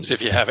 Just seems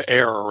if you have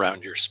air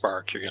around your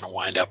spark, you're going to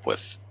wind up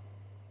with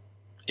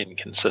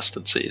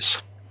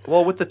inconsistencies.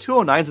 Well, with the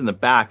 209s in the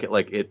back,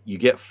 you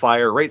get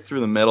fire right through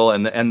the middle,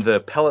 and the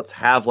pellets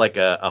have like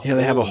a hole.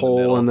 They have a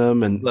hole in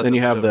them, and then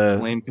you have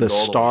the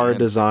star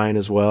design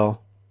as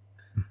well.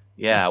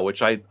 Yeah,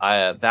 which I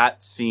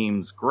that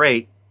seems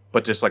great,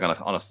 but just like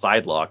on a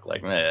side lock,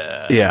 like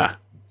yeah.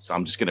 So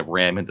I'm just going to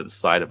ram into the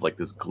side of like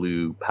this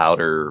glue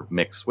powder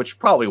mix, which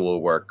probably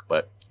will work,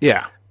 but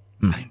yeah,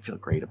 I didn't feel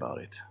great about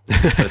it.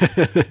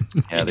 But,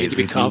 you need to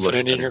be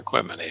confident in your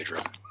equipment,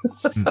 Adriel.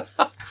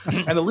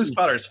 And the loose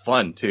powder is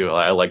fun too.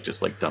 I like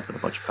just like dumping a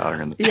bunch of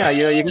powder in the. Yeah,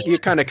 you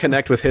kind of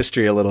connect with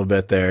history a little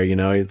bit there.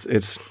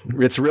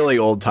 It's really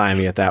old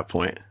timey at that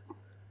point.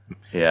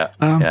 Yeah,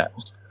 yeah.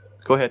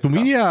 Go ahead. Can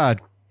we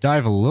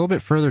dive a little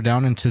bit further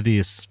down into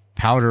this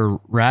powder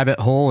rabbit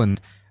hole? And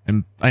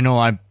I know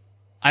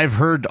I've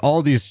heard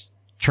all these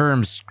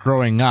terms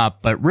growing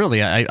up, but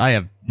really I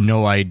have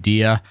no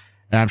idea.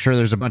 And I'm sure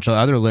there's a bunch of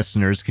other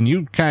listeners. Can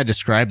you kind of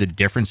describe the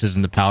differences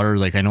in the powder?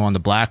 Like I know on the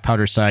black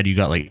powder side, you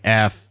got like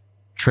F,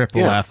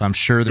 triple F. I'm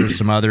sure there's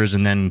some others.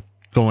 And then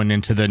going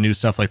into the new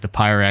stuff like the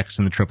Pyrex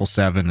and the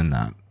 777 and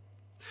that.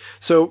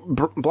 So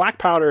black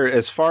powder,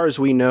 as far as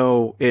we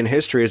know in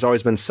history, has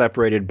always been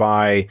separated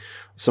by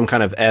some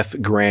kind of F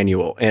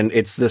granule, and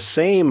it's the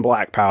same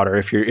black powder.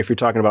 If you're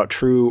talking about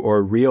true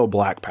or real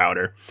black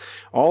powder,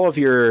 all of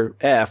your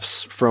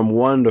Fs from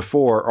 1 to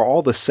 4 are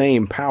all the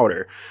same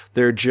powder.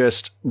 They're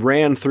just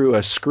ran through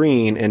a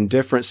screen, and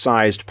different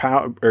sized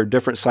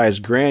different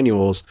sized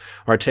granules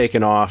are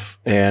taken off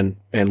and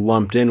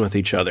lumped in with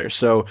each other.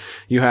 So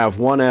you have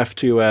 1F,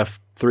 2F,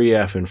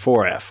 3F, and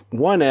 4F.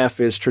 1F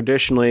is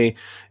traditionally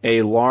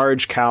a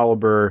large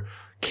caliber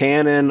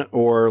cannon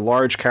or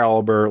large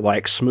caliber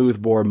like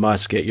smoothbore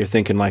musket. You're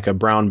thinking like a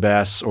Brown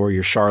Bess or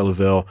your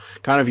Charleville,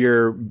 kind of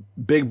your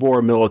big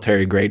bore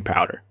military grade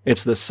powder.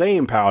 It's the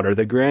same powder.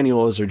 The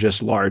granules are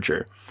just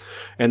larger.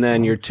 And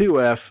then your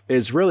 2F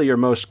is really your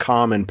most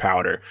common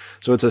powder.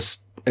 So it's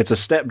a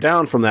step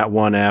down from that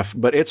 1F,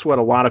 but it's what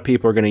a lot of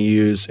people are going to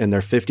use in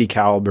their 50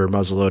 caliber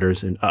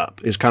muzzleloaders and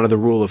up, is kind of the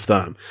rule of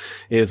thumb.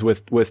 Is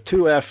with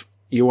 2F,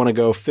 you want to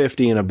go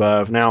 50 and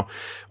above. Now,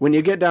 when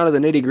you get down to the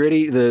nitty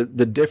gritty, the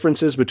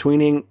differences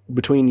between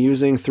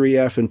using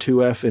 3F and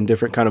 2F in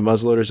different kind of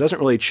muzzleloaders doesn't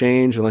really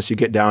change unless you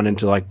get down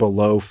into like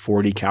below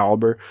 40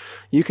 caliber.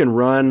 You can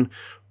run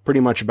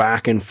pretty much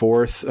back and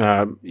forth.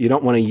 You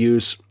don't want to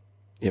use,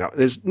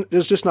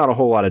 there's just not a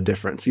whole lot of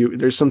difference.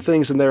 There's some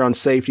things in there on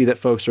safety that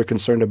folks are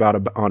concerned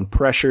about on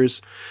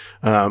pressures,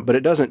 but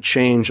it doesn't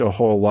change a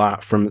whole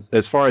lot from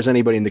as far as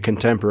anybody in the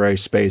contemporary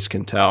space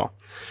can tell.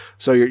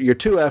 So your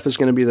 2F is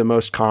going to be the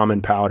most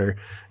common powder,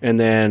 and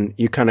then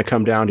you kind of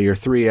come down to your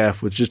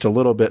 3F with just a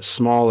little bit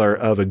smaller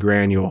of a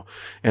granule,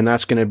 and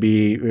that's going to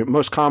be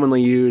most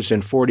commonly used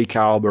in 40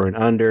 caliber and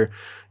under.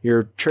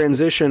 Your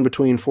transition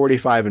between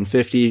 45 and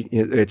 50,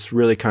 it's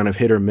really kind of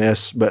hit or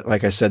miss, but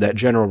like I said, that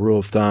general rule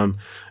of thumb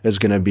is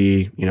going to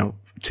be,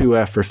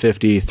 2F for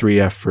 50,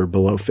 3F for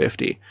below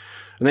 50.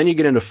 And then you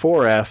get into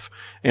 4F,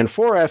 and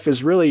 4F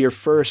is really your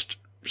first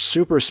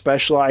super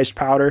specialized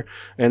powder,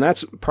 and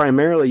that's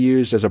primarily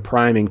used as a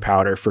priming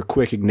powder for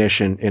quick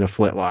ignition in a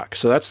flintlock.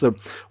 So that's the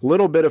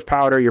little bit of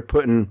powder you're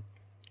putting,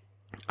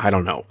 I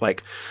don't know,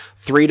 like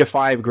 3 to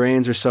 5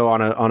 grains or so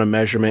on a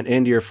measurement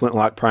into your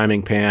flintlock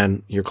priming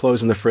pan. You're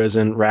closing the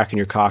frizzen, racking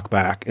your cock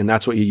back, and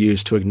that's what you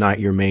use to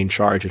ignite your main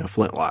charge in a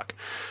flintlock.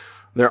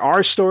 There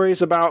are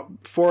stories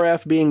about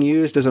 4F being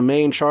used as a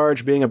main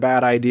charge being a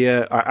bad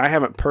idea. I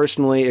haven't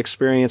personally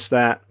experienced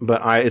that,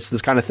 but it's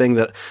this kind of thing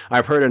that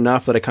I've heard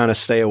enough that I kind of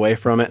stay away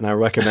from it, and I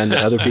recommend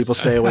that other people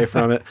stay away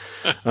from it.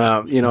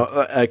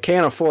 A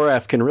can of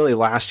 4F can really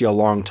last you a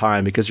long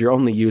time because you're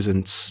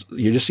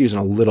just using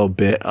a little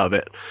bit of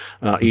it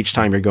each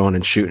time you're going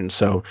and shooting.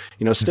 So,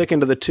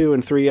 sticking to the 2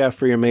 and 3F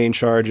for your main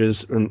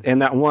charges,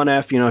 and that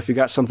 1F, if you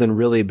got something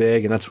really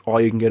big and that's all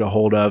you can get a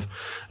hold of,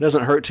 it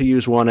doesn't hurt to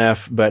use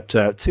 1F, but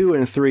 2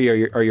 and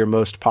 3 are your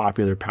most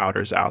popular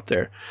powders out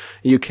there.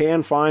 You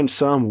can find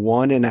some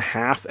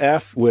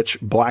 1.5F, which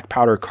black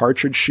powder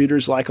cartridge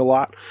shooters like a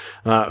lot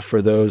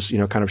for those,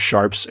 kind of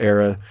Sharps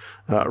era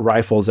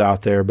rifles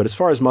out there. But as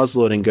far as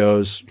muzzleloading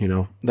goes,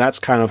 that's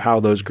kind of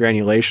how those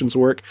granulations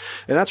work.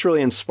 And that's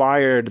really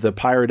inspired the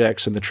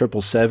Pyrodex and the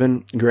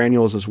 777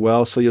 granules as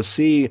well. So you'll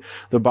see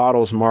the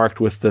bottles marked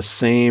with the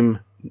same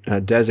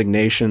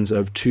designations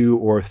of 2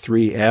 or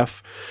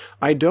 3F.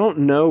 I don't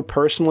know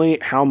personally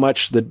how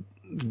much the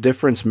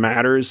difference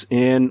matters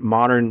in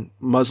modern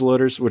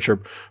muzzleloaders, which are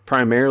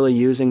primarily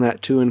using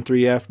that 2 and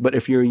 3F. But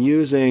if you're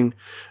using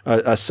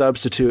a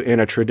substitute in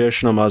a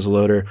traditional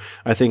muzzleloader,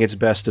 I think it's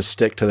best to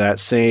stick to that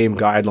same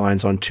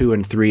guidelines on 2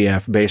 and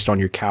 3F based on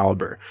your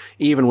caliber,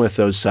 even with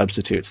those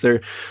substitutes.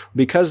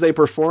 Because they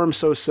perform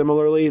so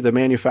similarly, the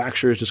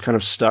manufacturers just kind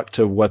of stuck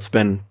to what's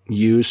been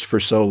used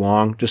for so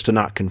long just to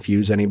not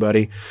confuse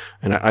anybody.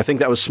 And I think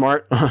that was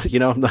smart,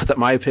 not that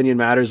my opinion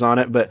matters on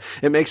it, but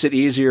it makes it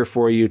easier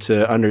for you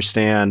to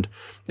understand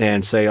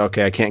and say,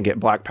 okay, I can't get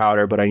black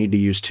powder, but I need to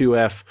use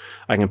 2F.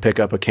 I can pick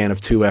up a can of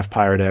 2F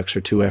Pyrodex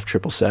or 2F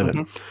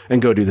 777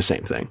 and go do the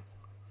same thing.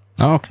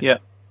 Oh, okay.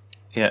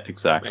 Yeah,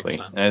 exactly.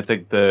 And I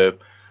think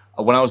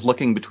when I was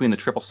looking between the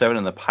 777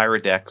 and the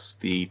Pyrodex,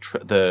 the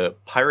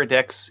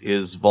Pyrodex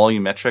is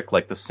volumetric,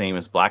 like the same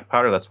as black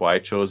powder. That's why I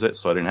chose it,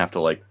 so I didn't have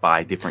to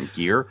buy different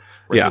gear.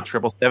 Whereas the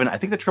 777, I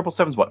think the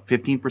 777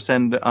 is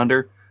 15%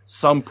 under,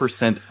 some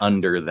percent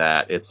under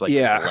that. It's less.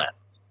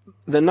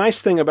 The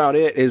nice thing about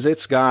it is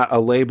it's got a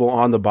label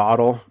on the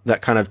bottle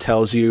that kind of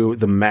tells you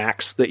the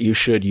max that you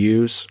should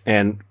use.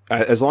 And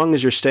as long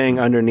as you're staying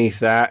underneath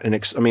that, and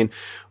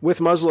with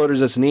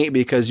muzzleloaders, it's neat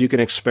because you can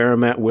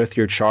experiment with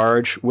your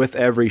charge with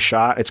every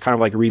shot. It's kind of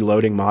like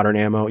reloading modern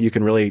ammo. You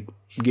can really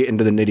get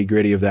into the nitty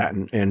gritty of that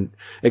and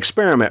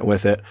experiment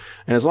with it.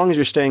 And as long as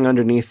you're staying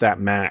underneath that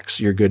max,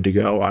 you're good to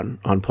go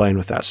on playing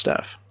with that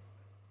stuff.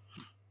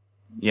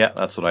 Yeah,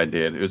 that's what I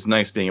did. It was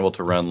nice being able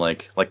to run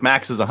like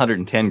max is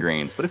 110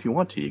 grains, but if you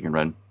want to, you can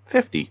run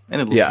 50 and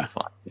it'll be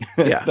fine.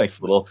 Yeah. Nice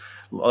little,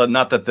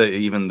 not that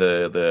even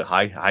the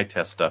high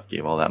test stuff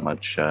gave all that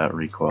much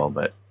recoil,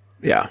 but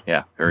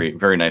yeah, very,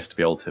 very nice to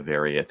be able to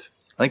vary it.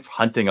 I think for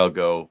hunting, I'll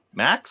go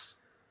max.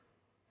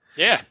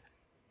 Yeah.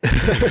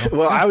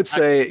 Well, I would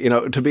say,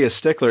 to be a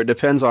stickler, it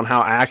depends on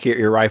how accurate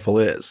your rifle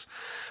is.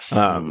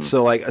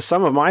 So like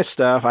some of my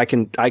stuff, I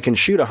can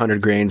shoot 100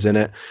 grains in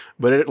it,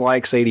 but it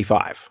likes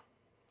 85.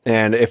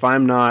 And if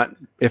I'm not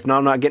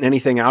getting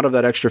anything out of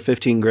that extra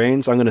 15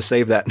 grains, I'm going to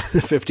save that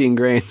 15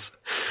 grains,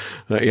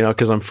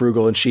 because I'm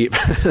frugal and cheap.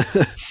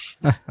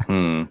 Yeah.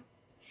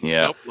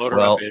 Nope, load her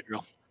up,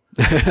 Adriel.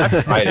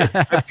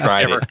 I've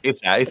tried it.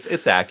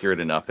 It's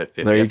accurate enough at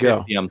 50. There you at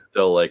 50,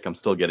 go. I'm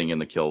still getting in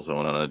the kill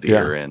zone on a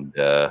deer, and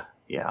I'm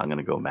going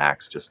to go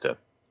max just to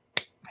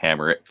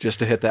hammer it, just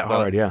to hit that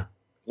hard. Yeah.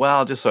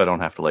 Well, just so I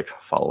don't have to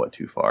follow it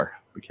too far,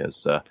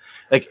 because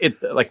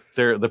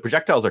the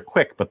projectiles are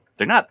quick, but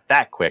they're not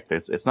that quick.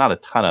 It's not a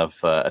ton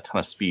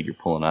of speed you're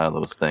pulling out of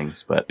those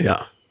things, but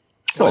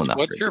still enough.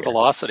 What's your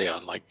velocity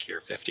on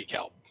your 50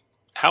 cal?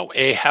 How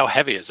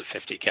heavy is a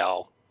 50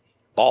 cal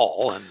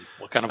ball, and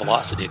what kind of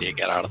velocity do you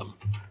get out of them?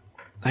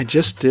 I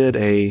just did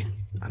I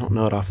don't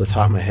know it off the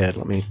top of my head.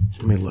 Let me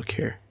look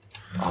here.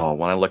 Oh,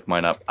 when I looked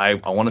mine up, I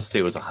want to say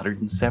it was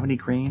 170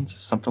 grains,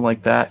 something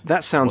like that.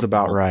 That sounds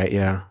about right,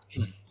 yeah.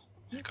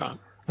 Okay.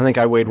 I think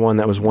I weighed one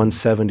that was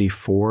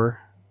 174.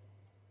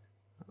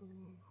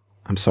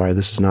 I'm sorry,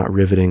 this is not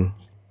riveting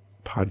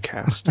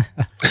podcast.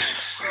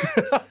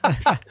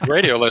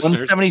 Radio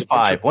listeners.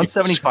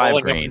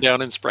 175 grains.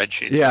 Down in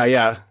spreadsheets.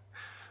 Yeah.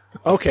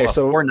 Okay,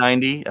 so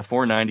 490, a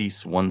 490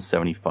 is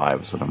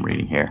 175 is what I'm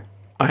reading here.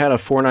 I had a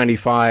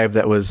 495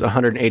 that was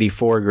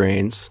 184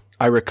 grains.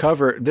 I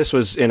recovered. This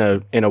was in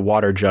a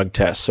water jug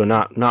test, so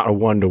not a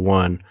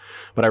 1-to-1,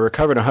 but I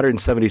recovered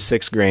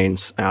 176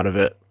 grains out of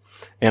it,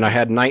 and I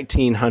had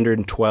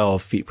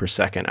 1912 feet per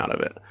second out of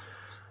it.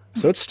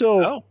 So it's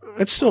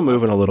still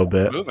moving a little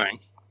bit. Moving.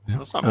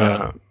 That's not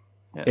bad.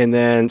 And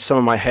then some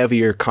of my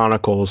heavier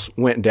conicals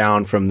went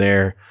down from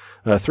there.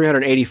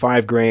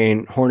 385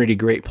 grain Hornady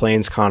Great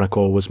Plains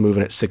conical was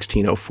moving at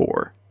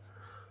 1604.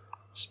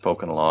 Just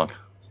poking along.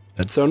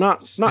 So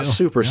not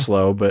super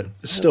slow, but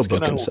still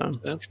booking some.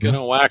 That's going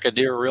to whack a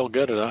deer real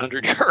good at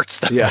 100 yards.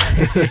 Though.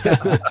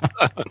 Yeah.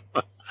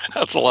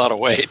 That's a lot of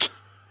weight.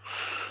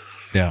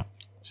 Yeah.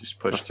 Just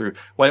push through.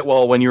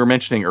 When you were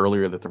mentioning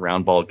earlier that the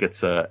round ball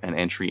gets an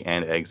entry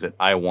and exit,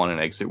 I want an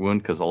exit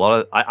wound because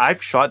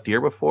I've shot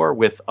deer before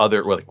with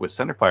with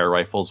centerfire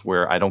rifles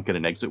where I don't get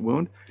an exit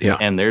wound. Yeah.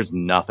 And there's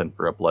nothing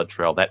for a blood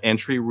trail. That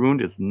entry wound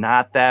is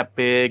not that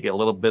big. A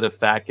little bit of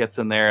fat gets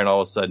in there, and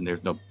all of a sudden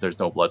there's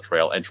no blood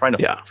trail. And trying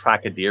to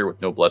track a deer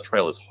with no blood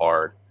trail is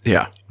hard.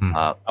 Yeah.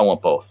 I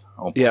want both.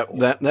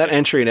 That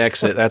entry and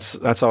exit.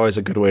 That's always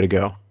a good way to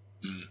go.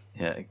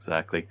 Yeah,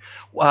 exactly.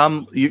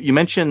 You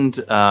mentioned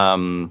quick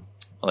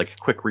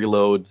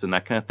reloads and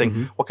that kind of thing.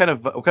 Mm-hmm. What kind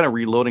of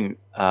reloading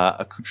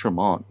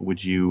accoutrement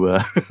would you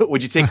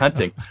take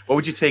hunting? What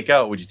would you take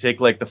out? Would you take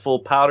the full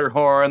powder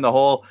horn, the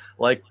whole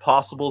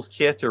possibles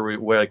kit, or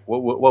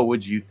what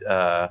would you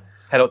head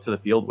out to the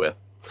field with?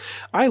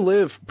 I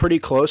live pretty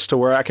close to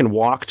where I can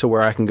walk to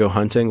where I can go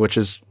hunting, which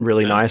is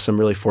really nice. I'm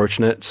really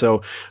fortunate.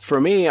 So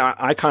for me,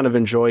 I kind of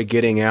enjoy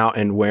getting out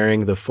and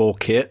wearing the full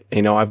kit.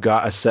 I've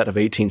got a set of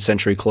 18th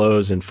century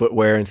clothes and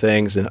footwear and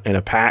things in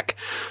a pack.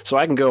 So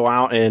I can go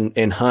out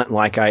and hunt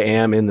like I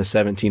am in the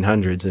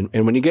 1700s.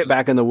 And when you get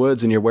back in the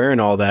woods and you're wearing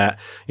all that,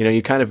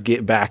 you kind of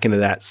get back into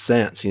that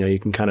sense. You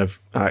can kind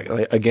of,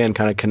 again,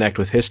 kind of connect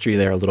with history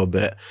there a little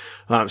bit.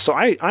 So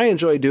I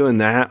enjoy doing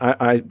that.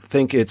 I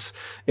think it's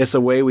a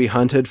way we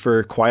hunted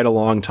for quite a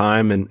long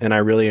time, and I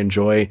really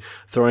enjoy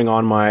throwing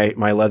on my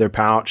leather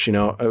pouch.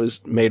 It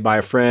was made by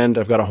a friend.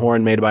 I've got a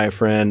horn made by a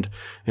friend,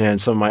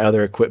 and some of my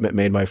other equipment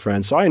made by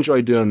friends. So I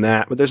enjoy doing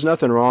that. But there's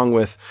nothing wrong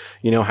with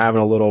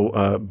having a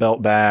little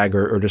belt bag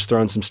or just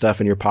throwing some stuff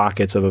in your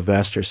pockets of a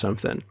vest or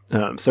something.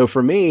 So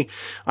for me,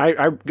 I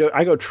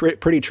go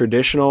pretty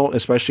traditional,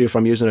 especially if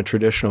I'm using a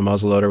traditional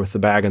muzzleloader with the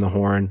bag and the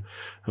horn.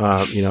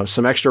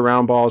 Some extra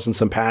round balls and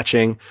some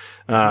patching.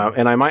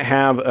 And I might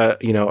have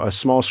a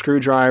small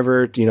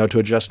screwdriver, to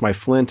adjust my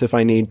flint if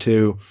I need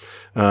to.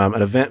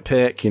 An event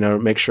pick,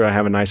 make sure I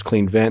have a nice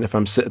clean vent if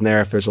I'm sitting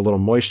there, if there's a little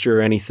moisture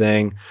or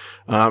anything.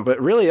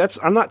 But really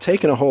I'm not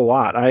taking a whole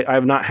lot.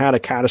 I've not had a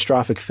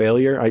catastrophic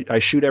failure. I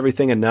shoot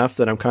everything enough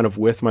that I'm kind of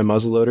with my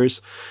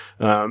muzzleloaders.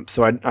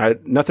 So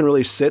nothing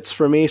really sits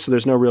for me. So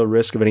there's no real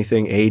risk of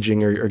anything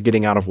aging or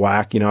getting out of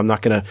whack. I'm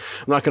not going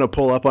to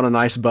pull up on a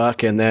nice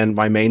buck and then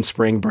my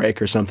mainspring spring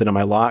break or something in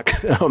my lock.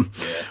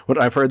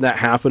 What I've heard that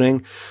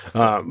happening.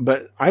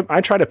 But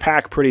I try to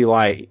pack pretty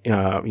light,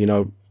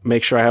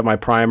 make sure I have my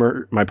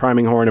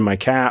priming horn and my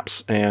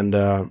caps and,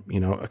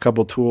 a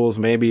couple tools,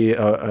 maybe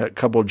a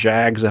couple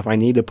jags if I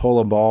need to pull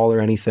a ball or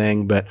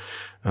anything. But,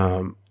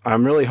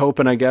 I'm really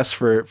hoping, I guess,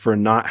 for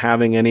not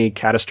having any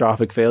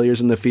catastrophic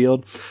failures in the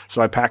field.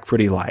 So I pack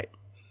pretty light.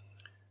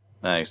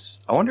 Nice.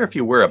 I wonder if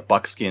you wear a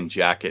buckskin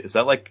jacket. Is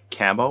that like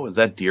camo? Is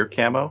that deer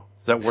camo?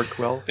 Does that work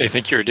well? They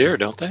think you're a deer,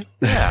 don't they?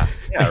 Yeah,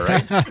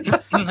 right.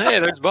 Hey,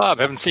 there's Bob.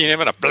 Haven't seen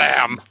him in a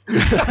blam.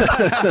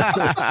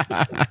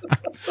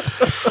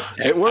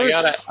 It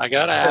works. I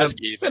gotta ask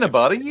you. It's been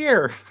about a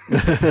year.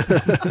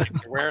 If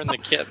you're wearing the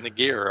kit and the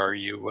gear, are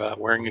you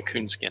wearing a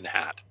coonskin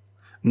hat?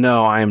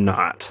 No, I am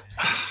not.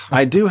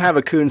 I do have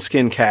a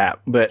coonskin cap,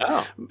 but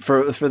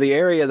for the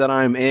area that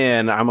I'm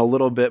in, I'm a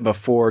little bit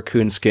before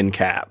coonskin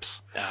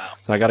caps. Oh.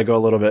 So I got to go a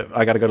little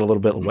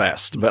bit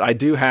west, but I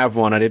do have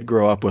one. I did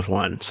grow up with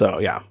one. So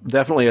yeah,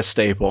 definitely a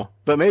staple.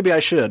 But maybe I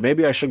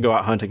should go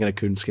out hunting in a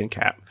coonskin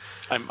cap.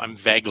 I'm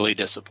vaguely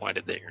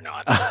disappointed that you're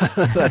not.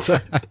 That's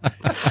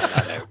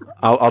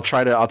I'll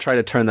try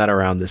to turn that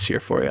around this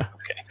year for you.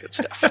 Okay, good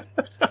stuff.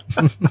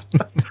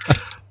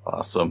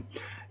 Awesome.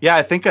 Yeah,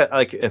 I think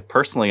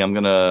personally, I'm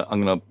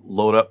gonna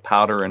load up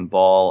powder and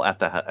ball at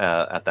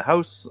the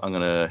house. I'm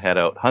gonna head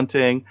out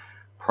hunting,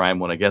 prime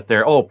when I get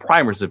there. Oh,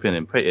 primers have been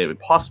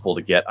impossible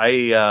to get.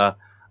 I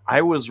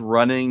was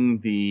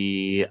running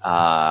the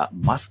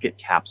musket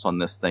caps on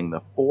this thing, the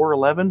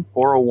 411,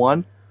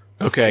 401.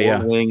 Okay, the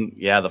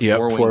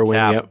four-wing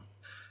cap. Yep.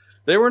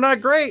 They were not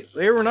great.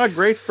 They were not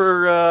great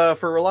for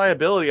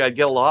reliability. I'd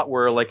get a lot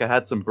where I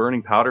had some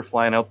burning powder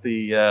flying out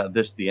the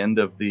end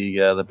of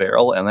the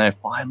barrel, and then I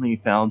finally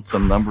found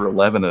some number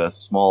 11 at a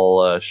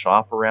small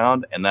shop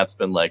around, and that's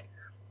been like,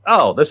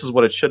 oh, this is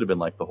what it should have been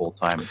like the whole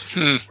time. It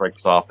just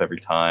strikes off every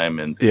time,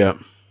 and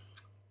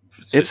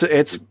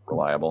it's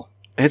reliable.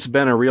 It's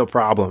been a real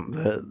problem.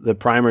 The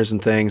primers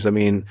and things. I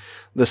mean,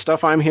 the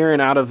stuff I'm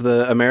hearing out of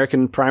the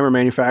American primer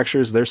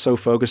manufacturers, they're so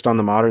focused on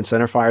the modern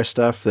centerfire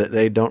stuff that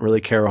they don't really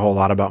care a whole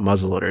lot about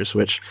muzzleloaders,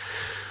 which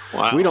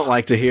we don't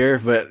like to hear.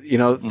 But,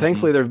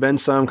 thankfully there have been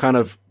some kind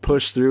of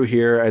push through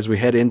here as we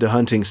head into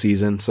hunting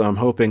season. So I'm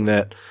hoping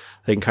that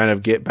they can kind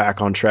of get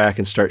back on track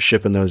and start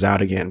shipping those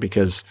out again.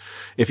 Because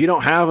if you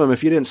don't have them,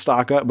 if you didn't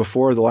stock up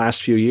before the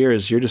last few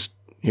years, you're just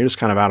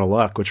kind of out of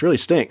luck, which really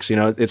stinks.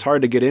 It's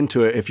hard to get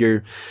into it if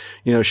you're,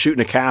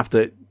 shooting a cap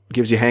that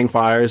gives you hang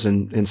fires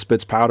and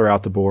spits powder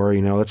out the bore.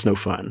 That's no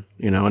fun,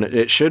 and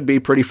it should be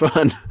pretty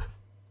fun.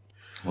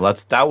 Well,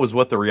 that was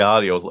what the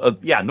reality was.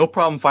 No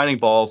problem finding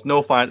balls,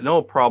 no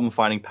problem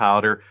finding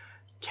powder,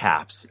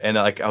 caps. And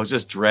I was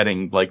just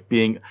dreading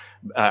being,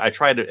 I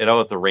tried it out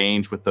at the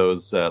range with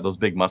those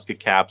big musket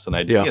caps,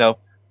 and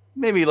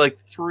maybe 2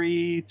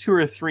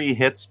 or 3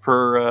 hits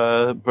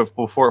per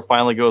before it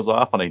finally goes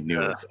off, and I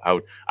knew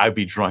I'd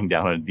be drawing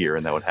down on a deer,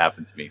 and that would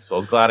happen to me. So I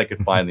was glad I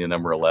could find the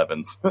number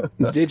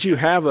 11s. Did you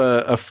have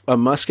a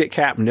musket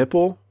cap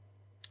nipple?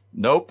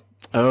 Nope.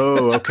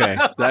 Oh, okay.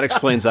 That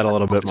explains that a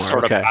little bit more.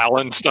 Sort of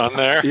balanced on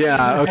there.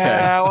 Yeah, okay.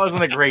 Yeah, it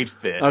wasn't a great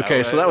fit.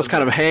 Okay, so that was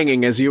kind of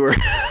hanging as you were.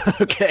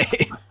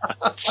 Okay.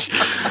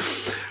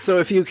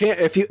 So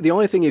the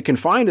only thing you can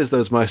find is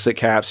those musket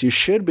caps, you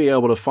should be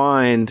able to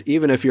find,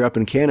 even if you're up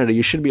in Canada,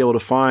 you should be able to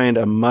find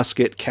a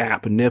musket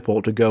cap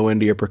nipple to go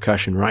into your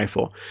percussion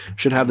rifle.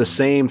 Should have the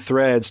same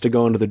threads to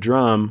go into the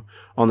drum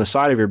on the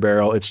side of your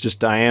barrel. It's just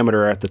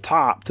diameter at the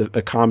top to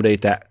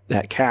accommodate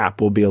that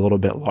cap will be a little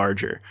bit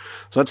larger.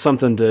 So that's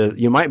something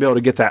you might be able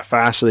to get that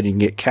faster than you can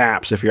get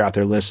caps if you're out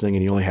there listening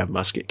and you only have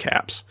musket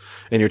caps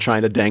and you're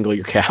trying to dangle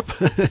your cap.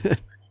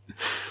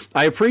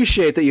 I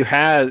appreciate that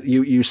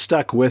you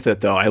stuck with it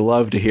though. I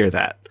love to hear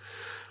that.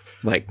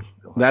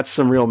 That's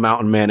some real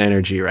mountain man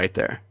energy right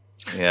there.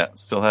 Yeah,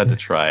 still had to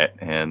try it,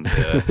 and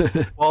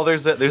well,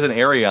 there's an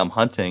area I'm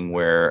hunting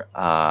where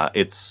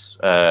it's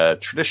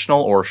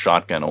traditional or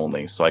shotgun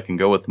only. So I can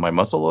go with my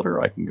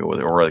muzzleloader, I can go with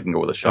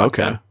a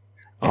shotgun. Okay,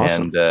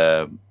 awesome. And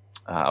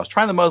I was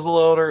trying the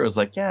muzzleloader. It was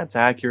it's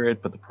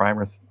accurate, but the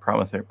primer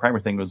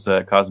thing was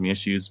causing me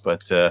issues.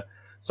 But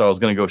so I was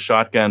going to go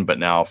shotgun, but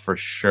now for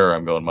sure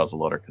I'm going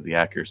muzzleloader because the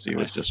accuracy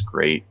was just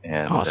great,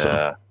 and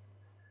awesome.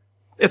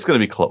 It's going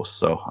to be close,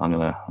 so I'm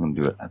gonna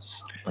do it.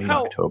 That's late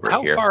October.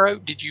 How far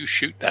out did you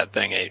shoot that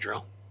thing,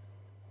 Adriel?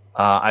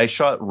 I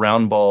shot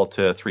round ball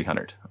to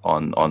 300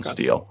 on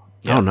steel.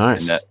 Yeah, oh,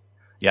 nice.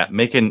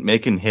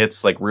 Making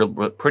hits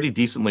pretty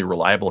decently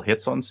reliable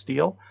hits on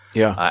steel.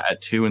 Yeah,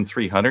 at 200 and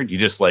 300, you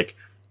just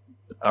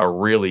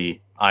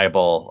really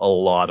eyeball a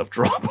lot of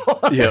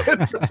drop on. Yeah,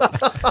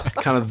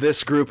 kind of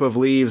this group of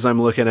leaves I'm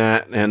looking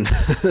at, and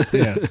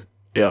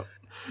yeah.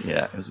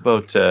 Yeah, it was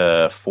about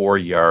 4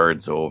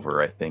 yards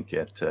over, I think,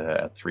 at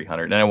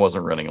 300. And I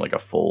wasn't running a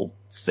full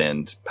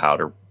send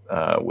powder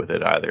with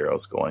it either. I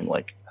was going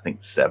I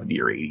think 70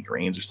 or 80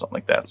 grains or something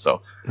like that.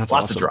 So that's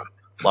lots awesome. of drop.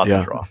 Lots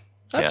of drop.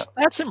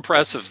 That's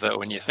impressive, though,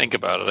 when you think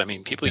about it. I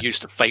mean, people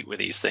used to fight with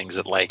these things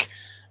at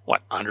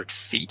 100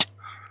 feet?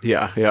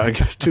 Yeah,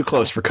 too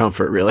close for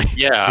comfort, really.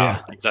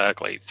 Yeah,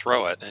 exactly.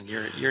 Throw it, and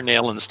you're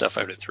nailing stuff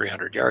out at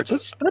 300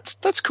 yards.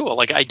 That's cool.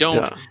 Like I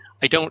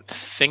don't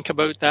think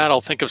about that.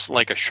 I'll think of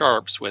like a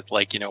Sharps with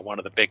like one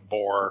of the big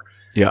bore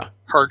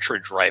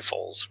cartridge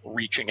rifles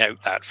reaching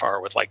out that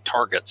far with like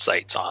target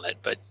sights on it.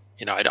 But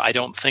I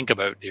don't think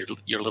about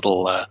your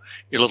little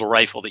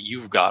rifle that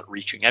you've got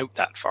reaching out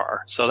that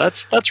far. So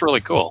that's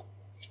really cool.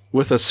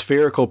 With a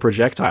spherical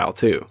projectile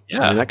too.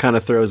 Yeah, I mean, that kind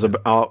of throws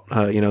out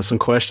some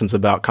questions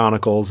about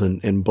conicals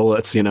and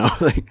bullets.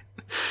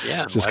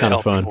 Yeah, just kind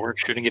of fun. We're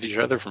shooting at each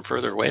other from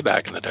further away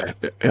back in the day.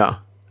 Yeah,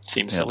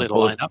 seems silly to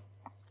line up.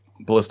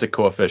 Ballistic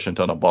coefficient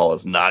on a ball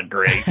is not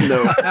great.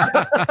 No.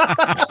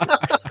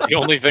 The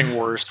only thing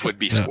worse would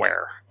be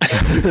square.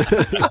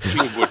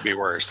 Cube would be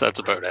worse. That's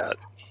about it.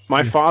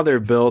 My father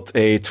built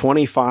a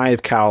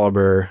 25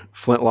 caliber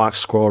flintlock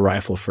squirrel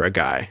rifle for a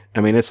guy.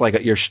 I mean, it's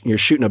like you're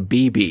shooting a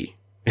BB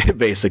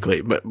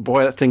basically, but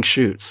boy, that thing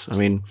shoots. I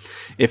mean,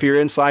 if you're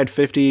inside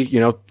 50,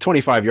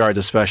 25 yards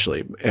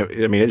especially,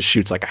 I mean, it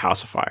shoots like a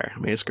house of fire. I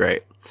mean, it's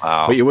great.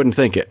 Wow. But you wouldn't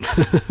think it.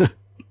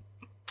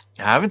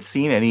 I haven't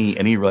seen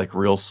any like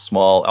real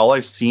small. All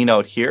I've seen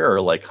out here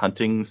are like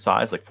hunting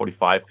size, like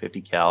 45,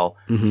 50 cal.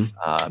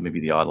 Mm-hmm.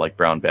 Maybe the odd like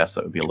brown bess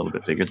that would be a little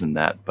bit bigger than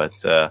that.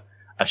 But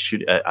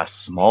a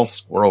small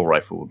squirrel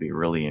rifle would be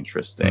really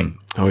interesting.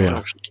 Oh yeah,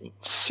 if you can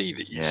see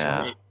these.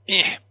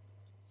 Yeah,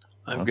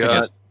 I've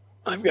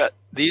got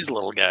these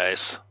little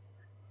guys.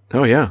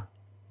 Oh yeah,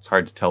 it's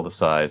hard to tell the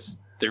size.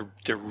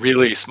 They're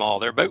really small.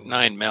 They're about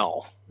 9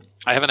 mil.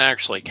 I haven't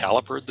actually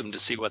calipered them to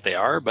see what they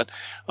are, but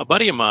a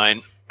buddy of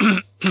mine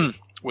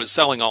was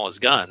selling all his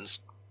guns,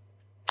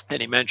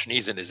 and he mentioned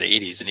he's in his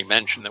 80s, and he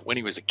mentioned that when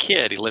he was a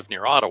kid, he lived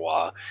near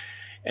Ottawa,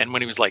 and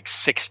when he was like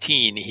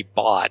 16, he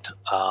bought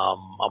a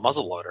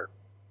muzzleloader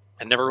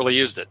and never really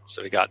used it.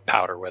 So he got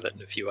powder with it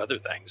and a few other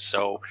things.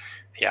 So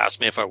he asked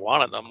me if I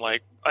wanted them. I'm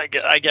like, I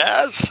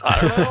guess.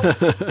 I don't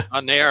know. It's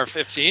not an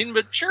AR-15,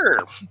 but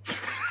sure.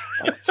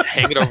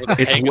 Hang it over the.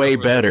 It's way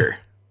better.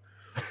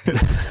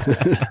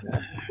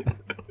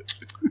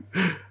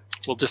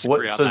 We'll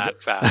disagree on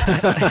that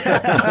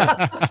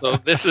fact. So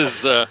this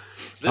is I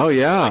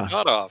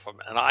got off him,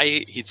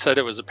 and he said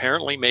it was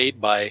apparently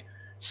made by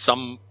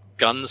some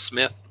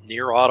gunsmith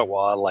near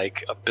Ottawa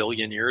like 1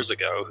 billion years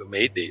ago who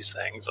made these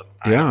things.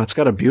 Yeah, it's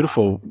got a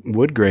beautiful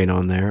wood grain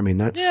on there. I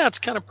mean, it's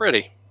kind of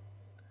pretty.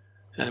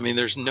 I mean,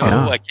 there's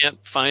I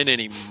can't find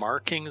any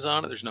markings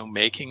on it. There's no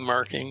making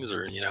markings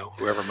or,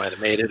 whoever might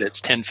have made it.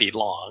 It's 10 feet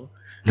long.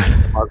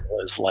 The muzzle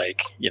is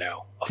like,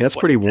 it's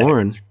pretty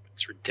worn.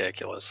 It's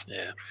ridiculous.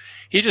 Yeah.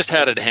 He just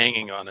had it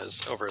hanging on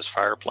over his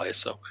fireplace.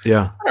 So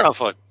yeah, I don't know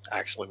if I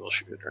actually will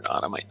shoot it or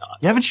not. I might not.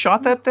 You haven't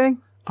shot that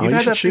thing? You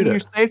had that thing in your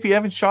safe? You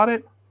haven't shot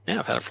it? Yeah,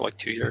 I've had it for like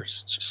 2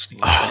 years. It's just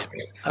insane.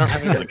 I don't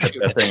have anything to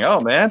shoot that thing. Oh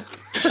man,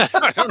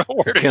 I don't know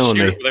where to shoot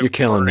it. You're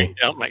killing me.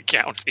 Down my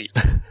county.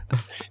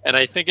 And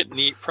I think it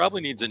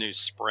probably needs a new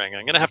spring.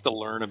 I'm going to have to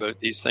learn about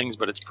these things,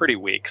 but it's pretty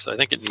weak, so I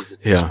think it needs a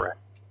new spring.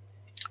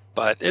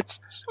 But it's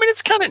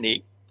kind of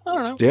neat. I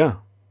don't know. Yeah.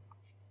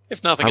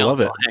 If nothing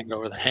else, I'll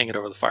hang it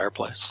over the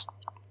fireplace.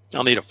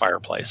 I'll need a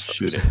fireplace.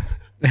 Shoot it.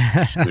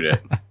 Shoot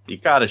it. You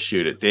gotta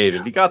shoot it, Dave.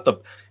 If you got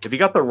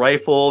the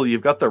rifle,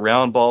 you've got the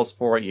round balls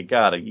for it. You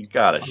gotta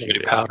shoot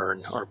it. Powder,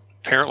 or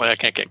apparently I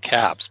can't get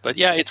caps. But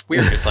yeah, it's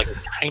weird. It's like a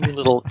tiny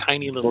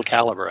little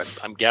caliber.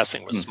 I'm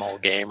guessing with small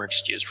game or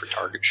just used for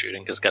target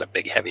shooting because it's got a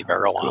big heavy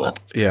barrel on it.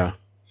 Yeah.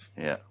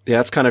 Yeah. Yeah.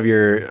 It's kind of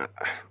your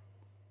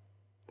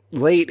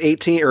late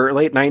 18th or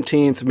late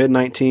 19th, mid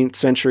 19th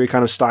century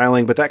kind of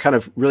styling, but that kind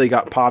of really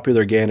got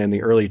popular again in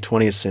the early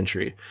 20th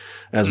century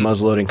as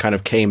muzzleloading kind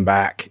of came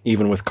back,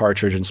 even with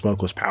cartridge and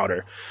smokeless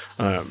powder.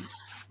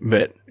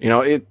 But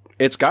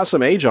it's got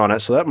some age on it,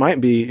 so that might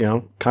be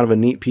kind of a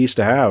neat piece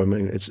to have. I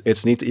mean,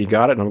 it's neat that you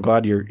got it, and I'm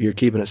glad you're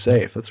keeping it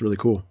safe. That's really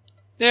cool.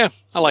 Yeah,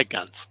 I like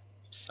guns.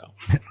 So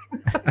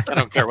I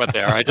don't care what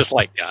they are. I just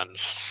like guns.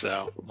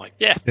 So I'm like,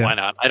 yeah, why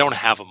not? I don't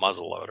have a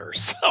muzzleloader,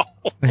 so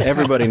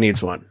everybody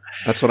needs one.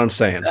 That's what I'm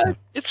saying.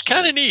 It's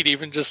kind of neat,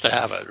 even just to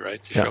have it,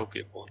 right? To show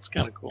people, it's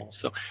kind of cool.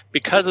 So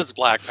because it's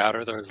black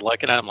powder, I was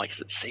looking at it, I'm like, is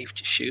it safe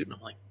to shoot? And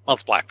I'm like, well,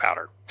 it's black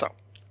powder, so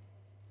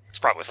it's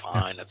probably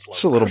fine. It's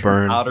just a little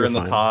burn. Powder in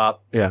the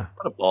top. Yeah,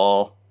 put a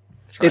ball.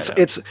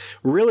 It's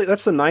really,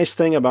 that's the nice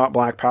thing about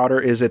black powder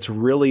is it's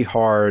really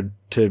hard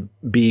to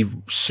be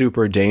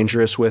super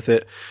dangerous with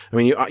it. I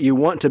mean, you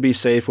want to be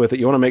safe with it.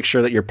 You want to make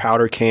sure that your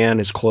powder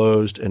can is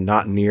closed and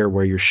not near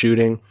where you're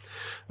shooting.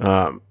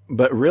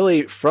 But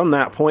really from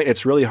that point,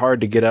 it's really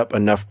hard to get up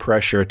enough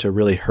pressure to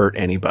really hurt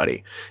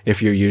anybody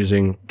if you're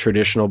using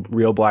traditional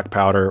real black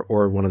powder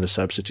or one of the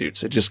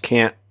substitutes. It just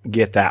can't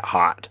get that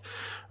hot.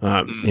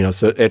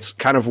 So it's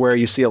kind of where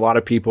you see a lot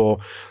of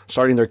people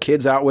starting their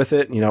kids out with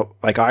it,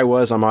 like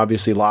I'm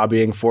obviously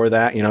lobbying for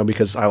that,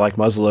 because I like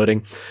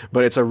muzzleloading,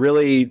 but it's a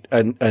really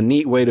a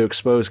neat way to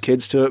expose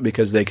kids to it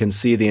because they can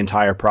see the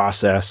entire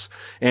process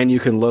and you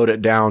can load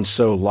it down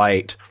so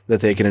light that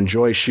they can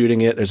enjoy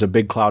shooting it. There's a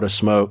big cloud of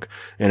smoke,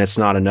 and it's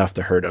not enough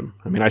to hurt them.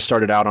 I mean, I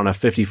started out on a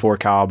 54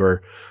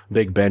 caliber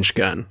big bench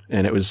gun,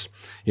 and it was,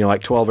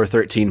 like 12 or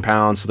 13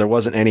 pounds. So there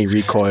wasn't any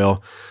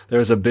recoil. There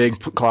was a big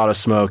cloud of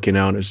smoke, and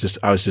I was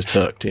just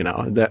hooked,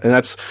 and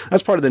that's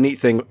part of the neat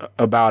thing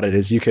about it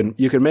is you can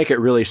make it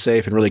really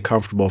safe and really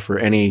comfortable for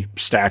any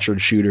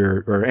statured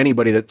shooter or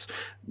anybody that's,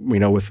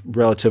 with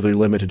relatively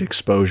limited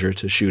exposure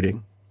to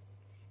shooting.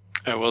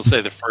 I will say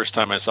the first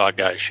time I saw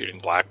guys shooting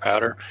black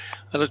powder,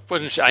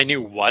 I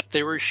knew what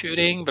they were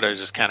shooting, but I was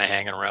just kind of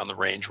hanging around the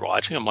range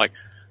watching. I'm like,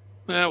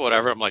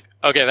 whatever. I'm like,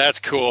 okay,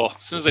 that's cool.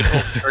 As soon as they pull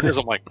the triggers,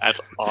 I'm like,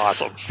 that's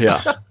awesome.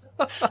 Yeah.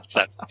 It's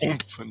that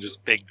oomph and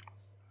just big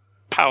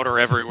powder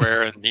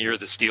everywhere, and you hear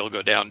the steel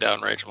go down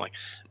range. I'm like,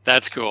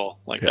 that's cool.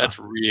 That's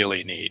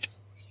really neat.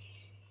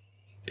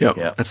 Yep.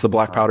 Yeah. That's the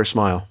black powder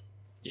smile.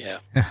 Yeah.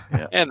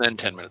 And then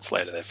 10 minutes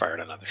later, they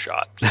fired another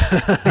shot. So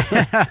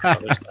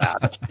there's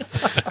that.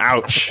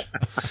 Ouch.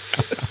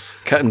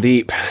 Cutting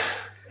deep.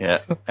 Yeah.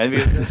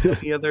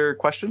 Any other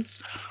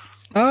questions?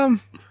 Yeah,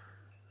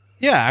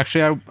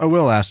 actually, I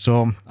will ask.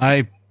 So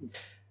I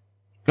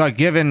got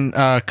given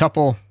a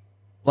couple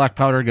black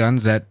powder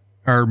guns that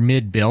are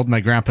mid-build.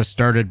 My grandpa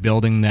started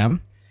building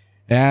them.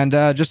 And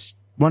just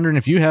wondering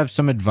if you have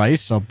some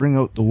advice. I'll bring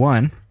out the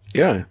one.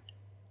 Yeah.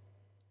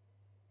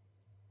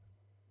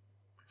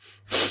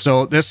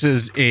 So this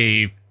is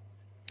a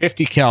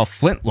 50 cal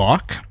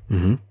flintlock,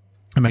 and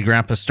my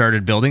grandpa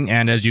started building.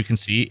 And as you can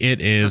see,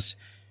 it is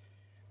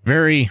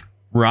very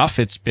rough.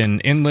 It's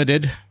been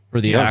inletted for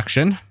the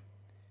action.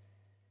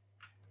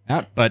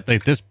 But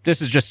this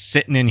is just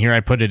sitting in here. I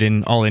put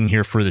it all in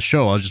here for the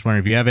show. I was just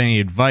wondering if you have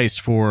any advice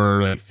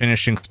for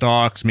finishing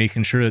stocks,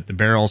 making sure that the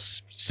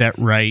barrel's set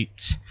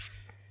right,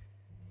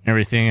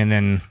 everything. And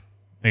then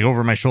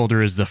over my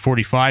shoulder is the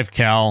 45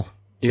 cal.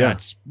 Yeah,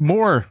 it's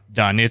more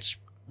done. It's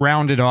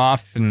rounded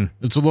off, and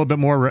it's a little bit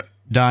more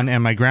done,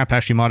 and my grandpa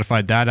actually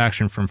modified that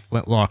action from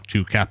flintlock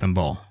to cap and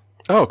ball.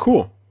 Oh,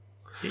 cool.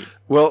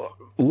 Well,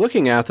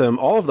 looking at them,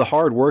 all of the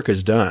hard work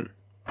is done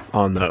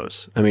on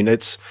those. I mean,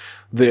 it's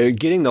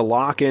getting the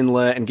lock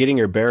inlet and getting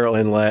your barrel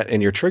inlet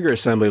and your trigger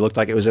assembly looked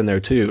like it was in there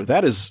too.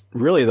 That is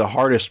really the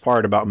hardest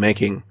part about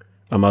making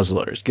a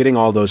muzzleloader, is getting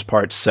all those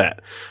parts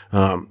set.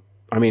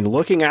 I mean,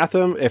 looking at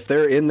them, if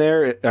they're in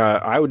there,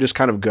 I would just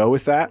kind of go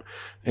with that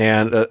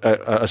and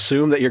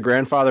assume that your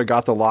grandfather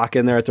got the lock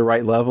in there at the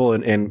right level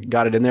and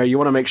got it in there. You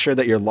want to make sure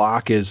that your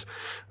lock is,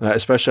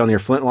 especially on your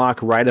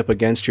flintlock, right up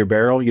against your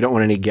barrel. You don't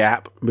want any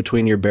gap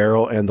between your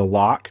barrel and the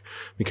lock,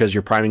 because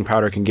your priming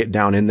powder can get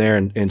down in there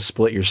and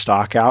split your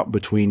stock out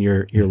between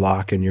your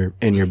lock and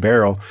your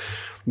barrel.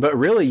 But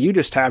really, you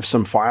just have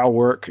some file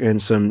work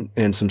and some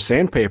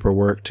sandpaper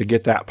work to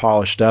get that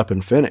polished up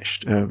and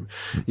finished.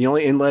 The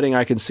only inletting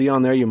I can see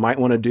on there you might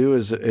want to do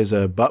is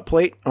a butt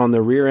plate on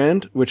the rear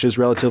end, which is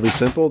relatively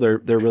simple. They're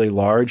really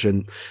large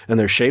and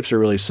their shapes are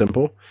really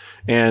simple,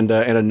 and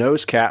a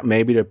nose cap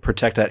maybe to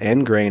protect that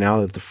end grain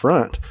out at the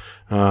front.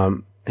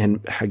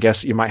 And I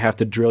guess you might have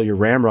to drill your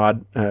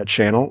ramrod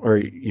channel, or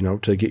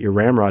to get your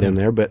ramrod in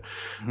there. But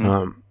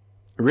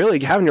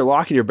really, having your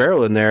lock and your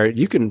barrel in there,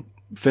 you can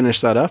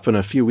finish that up in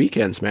a few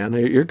weekends, man.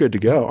 You're good to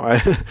go.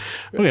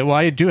 Okay, well,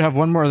 I do have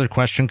one more other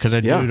question, because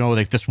I do know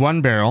this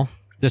one barrel,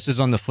 this is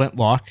on the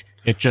flintlock,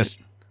 it just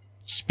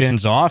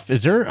spins off.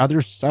 Is there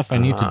other stuff I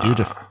need to do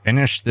to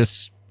finish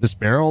this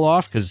barrel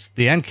off? Because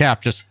the end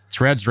cap just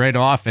threads right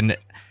off, and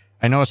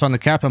I notice on the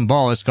cap and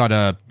ball it's got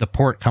the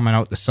port coming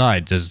out the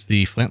side. Does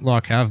the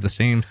flintlock have the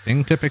same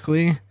thing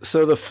typically?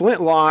 So the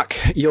flintlock,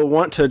 you'll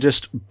want to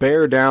just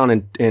bear down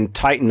and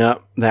tighten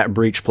up that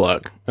breech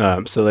plug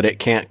so that it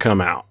can't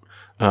come out.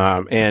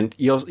 And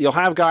you'll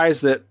have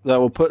guys that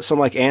will put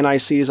some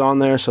anti-seize on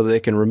there so that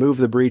they can remove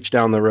the breech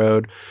down the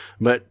road.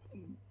 But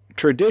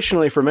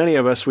traditionally, for many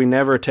of us, we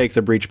never take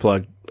the breech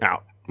plug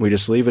out. We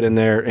just leave it in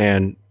there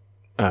and,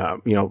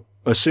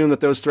 assume that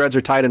those threads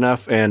are tight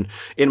enough. And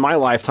in my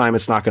lifetime,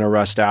 it's not going to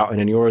rust out.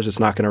 And in yours, it's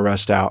not going to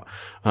rust out.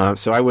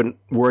 So I wouldn't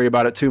worry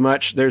about it too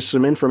much. There's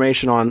some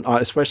information on,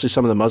 especially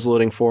some of the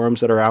muzzleloading forums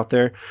that are out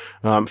there,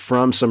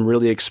 from some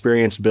really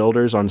experienced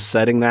builders on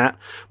setting that,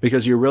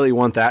 because you really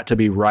want that to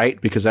be right,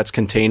 because that's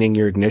containing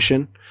your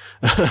ignition.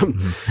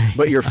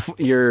 But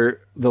the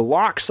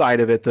lock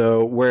side of it,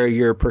 though, where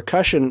your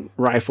percussion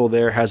rifle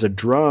there has a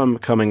drum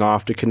coming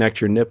off to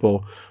connect your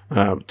nipple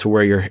to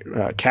where your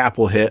cap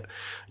will hit,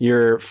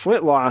 your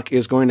flintlock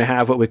is going to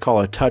have what we call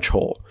a touch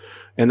hole.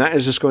 And that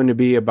is just going to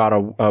be about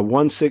a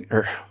 1/6,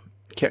 or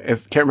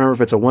can't remember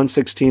if it's a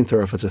 1/16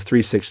 or if it's a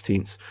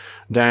 3/16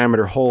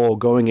 diameter hole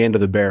going into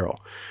the barrel.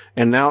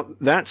 And now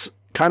that's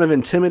kind of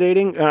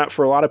intimidating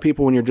for a lot of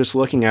people when you're just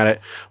looking at it,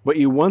 but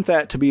you want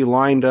that to be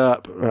lined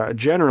up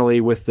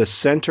generally with the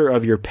center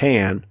of your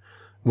pan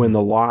when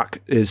the lock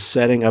is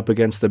setting up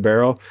against the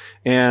barrel.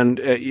 And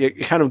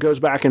it kind of goes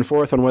back and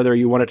forth on whether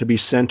you want it to be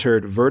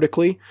centered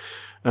vertically,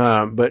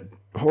 but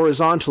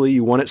horizontally,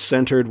 you want it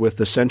centered with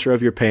the center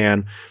of your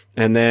pan.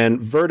 And then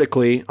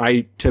vertically,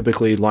 I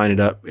typically line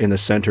it up in the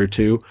center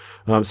too.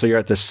 So you're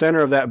at the center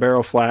of that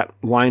barrel flat,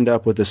 lined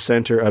up with the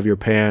center of your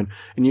pan,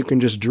 and you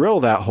can just drill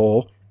that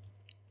hole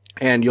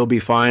and you'll be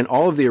fine.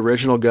 All of the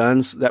original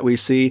guns that we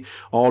see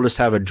all just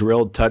have a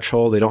drilled touch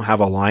hole. They don't have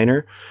a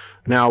liner.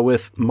 Now,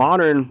 with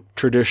modern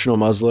traditional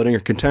muzzleloading or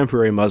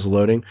contemporary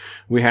muzzleloading,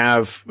 we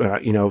have,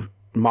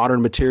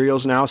 modern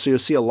materials now. So you'll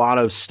see a lot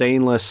of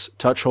stainless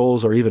touch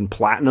holes or even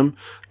platinum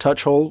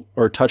touch hole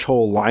or touch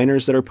hole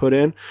liners that are put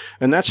in.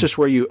 And that's just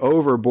where you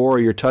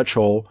overbore your touch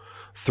hole,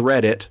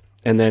 thread it,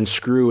 and then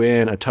screw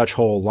in a touch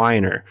hole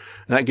liner.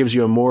 And that gives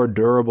you a more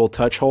durable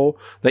touch hole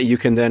that you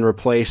can then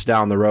replace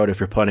down the road if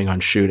you're planning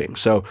on shooting.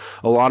 So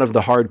a lot of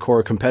the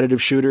hardcore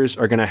competitive shooters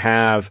are going to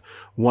have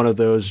one of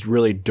those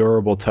really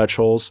durable touch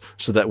holes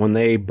so that when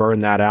they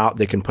burn that out,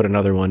 they can put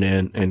another one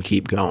in and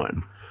keep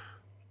going.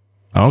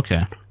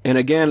 Okay. And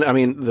again, I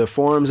mean, the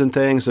forums and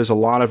things, there's a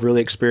lot of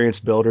really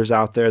experienced builders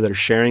out there that are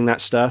sharing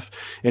that stuff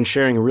and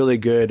sharing really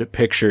good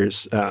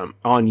pictures. On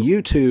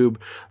YouTube,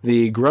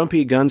 the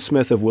Grumpy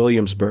Gunsmith of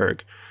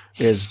Williamsburg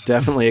is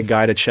definitely a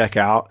guy to check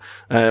out.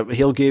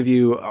 He'll give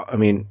you,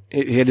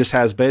 he just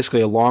has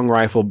basically a long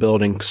rifle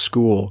building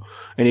school,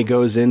 and he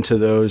goes into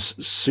those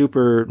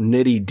super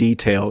nitty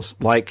details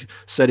like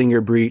setting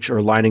your breech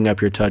or lining up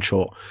your touch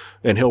hole.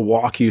 And he'll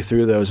walk you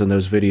through those in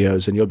those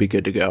videos, and you'll be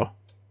good to go.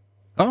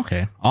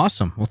 Okay,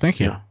 awesome. Well, thank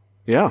you.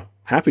 Yeah,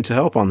 happy to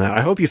help on that.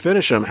 I hope you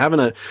finish them. Having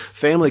a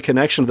family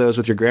connection to those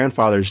with your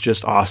grandfather is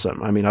just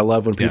awesome. I mean, I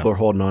love when people are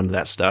holding on to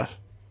that stuff.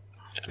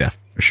 Yeah,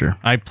 for sure.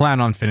 I plan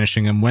on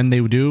finishing them. When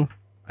they do,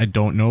 I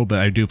don't know, but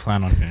I do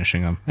plan on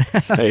finishing them.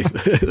 Hey,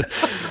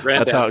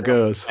 that's how it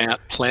goes. I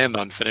planned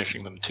on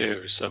finishing them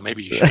too, so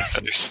maybe you should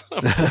finish them.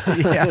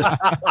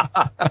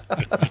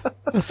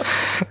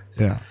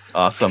 Yeah.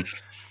 Awesome.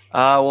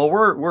 Well,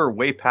 we're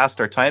way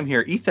past our time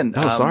here, Ethan.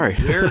 Oh, sorry.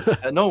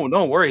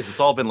 No worries. It's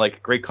all been like a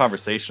great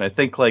conversation. I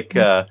think maybe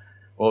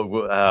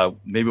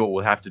what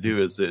we'll have to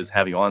do is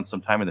have you on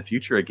sometime in the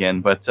future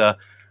again. But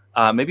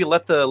maybe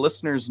let the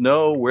listeners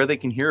know where they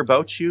can hear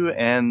about you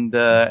and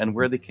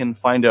where they can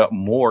find out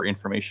more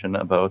information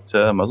about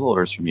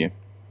muzzleloaders from you.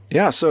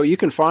 Yeah, so you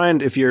can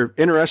find, if you're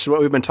interested in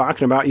what we've been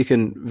talking about, you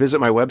can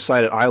visit my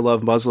website at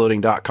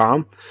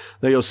ilovemuzzleloading.com.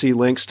 There you'll see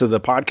links to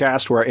the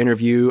podcast where I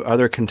interview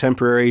other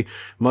contemporary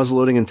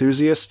muzzleloading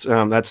enthusiasts.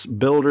 That's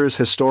builders,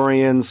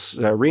 historians,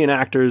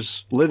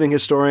 reenactors, living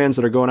historians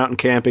that are going out and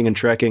camping and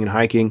trekking and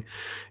hiking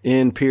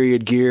in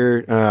period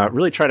gear.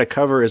 Really try to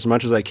cover as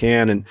much as I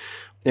can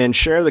and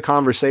share the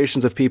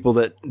conversations of people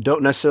that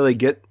don't necessarily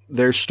get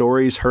their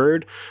stories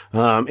heard.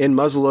 In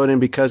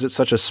muzzleloading, because it's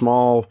such a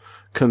small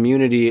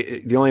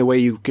community, the only way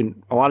you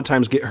can a lot of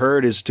times get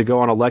heard is to go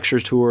on a lecture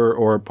tour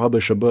or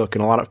publish a book.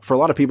 And for a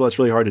lot of people, it's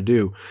really hard to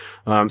do.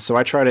 So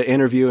I try to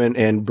interview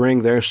and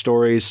bring their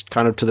stories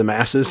kind of to the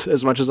masses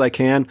as much as I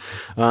can,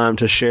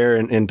 to share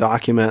and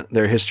document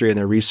their history and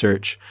their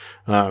research.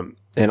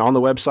 And on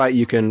the website,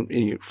 you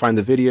can find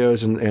the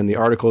videos and the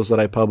articles that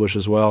I publish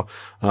as well.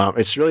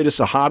 It's really just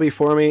a hobby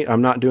for me.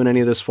 I'm not doing any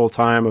of this full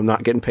time. I'm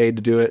not getting paid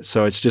to do it.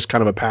 So it's just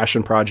kind of a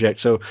passion project.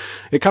 So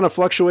it kind of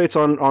fluctuates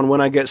on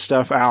when I get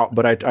stuff out,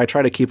 but I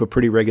try to keep a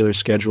pretty regular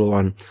schedule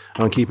on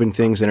keeping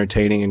things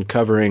entertaining and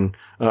covering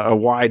a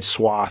wide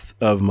swath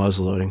of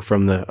muzzleloading,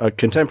 from the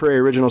contemporary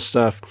original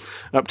stuff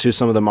up to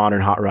some of the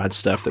modern hot rod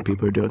stuff that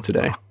people are doing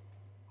today.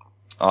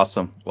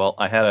 Awesome. Well,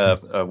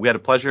 we had a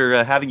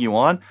pleasure having you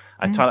on.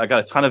 I got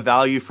a ton of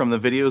value from the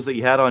videos that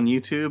you had on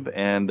YouTube,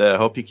 and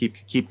hope you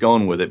keep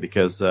going with it,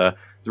 because they're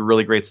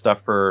really great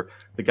stuff for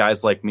the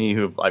guys like me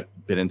I've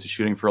been into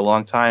shooting for a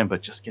long time,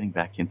 but just getting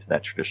back into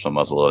that traditional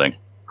muzzleloading.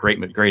 Great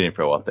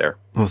info out there.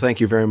 Well,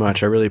 thank you very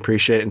much. I really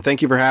appreciate it, and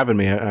thank you for having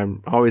me.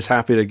 I'm always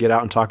happy to get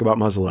out and talk about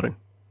muzzleloading.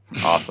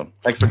 Awesome.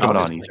 Thanks for coming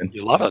on, Ethan.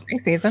 You love it.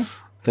 Thanks, Ethan.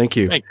 Thank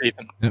you. Thanks,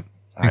 Ethan. Yep.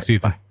 Thanks,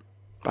 Ethan.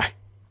 Bye.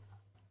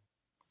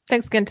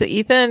 Thanks again to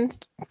Ethan.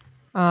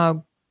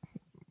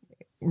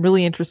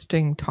 Really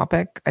interesting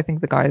topic. I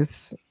think the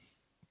guys,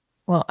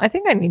 I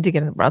think I need to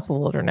get a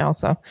muzzleloader now.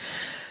 So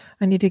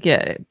I need to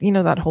get,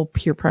 that whole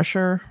peer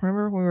pressure.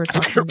 Remember we were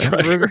talking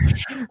about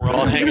We're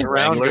all hanging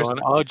around going,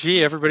 oh,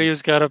 gee, everybody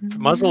who's got a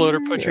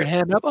muzzleloader, put your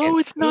hand up. Oh,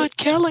 it's not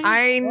Kelly.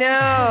 I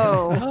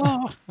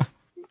know.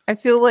 I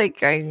feel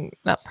like I'm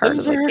not part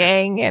of the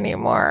gang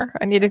anymore.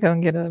 I need to go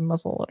and get a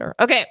muzzleloader.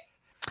 Okay.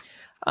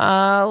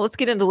 Let's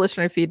get into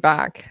listener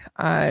feedback.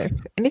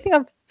 Anything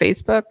on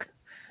Facebook?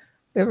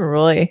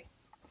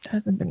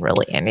 Hasn't been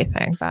really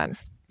anything bad.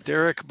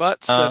 Derek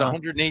Butt said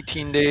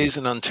 118 days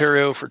in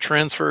Ontario for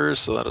transfers,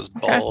 so that is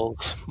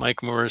balls. Okay.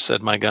 Mike Moore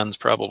said my gun's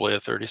probably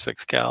a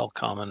 36 cal,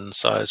 common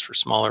size for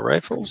smaller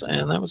rifles,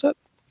 and that was it.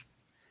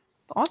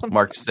 Awesome.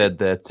 Mark said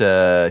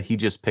that he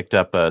just picked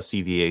up a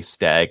CVA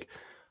Stag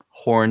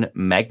Horn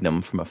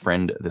Magnum from a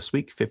friend this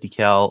week, 50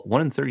 cal,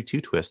 1 in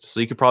 32 twist. So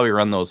you could probably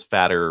run those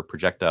fatter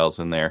projectiles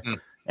in there,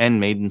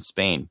 and made in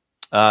Spain.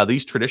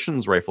 These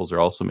Traditions rifles are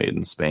also made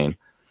in Spain.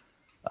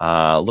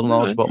 A little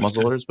knowledge about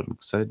muzzleloaders, but I'm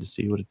excited to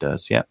see what it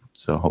does. Yeah,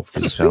 so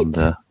hopefully we found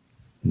the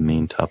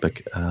main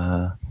topic.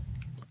 I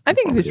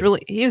think he was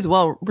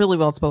really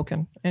well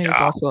spoken, and he's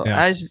also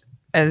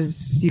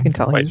as you can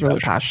tell, he's really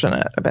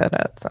passionate about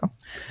it. So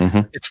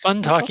it's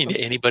fun talking to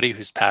anybody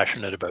who's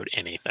passionate about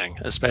anything,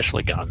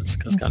 especially guns,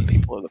 because gun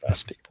people are the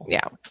best people.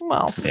 Yeah.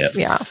 Well,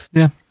 yeah.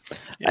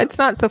 It's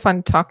not so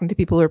fun talking to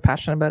people who are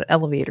passionate about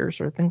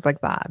elevators or things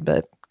like that,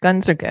 but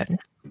guns are good.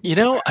 You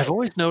know, I've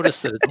always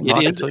noticed that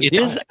it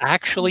is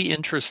actually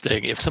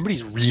interesting if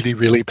somebody's really,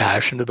 really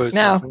passionate about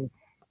something.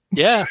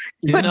 Yeah,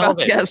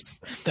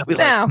 yes. They'll be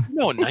like, in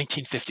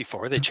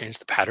 1954 they changed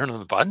the pattern on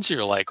the buttons.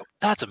 You're like,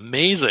 that's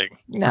amazing.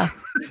 No,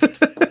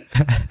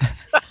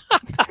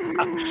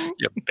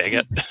 you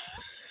bigot.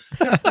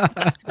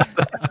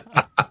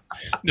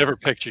 Never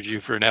pictured you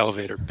for an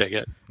elevator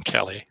bigot,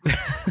 Kelly.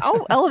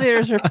 Oh,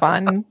 elevators are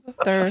fun.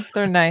 They're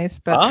nice,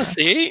 but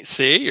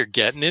see, you're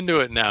getting into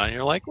it now, and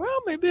you're like, well,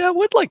 maybe I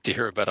would like to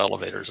hear about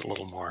elevators a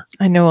little more.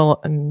 I know.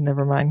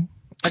 Never mind.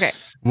 Okay.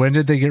 When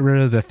did they get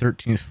rid of the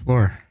 13th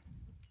floor?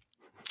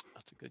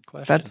 That's a good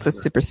question. That's a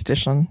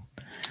superstition.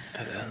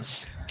 It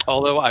is.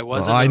 Although I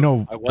wasn't. I know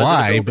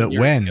why, but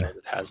when? It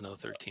has no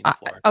 13th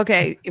floor.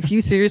 Okay, if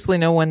you seriously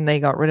know when they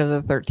got rid of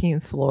the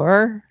 13th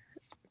floor,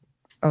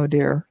 oh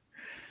dear.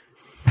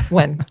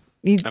 When?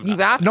 You've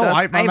asked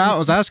us. I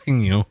was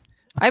asking you.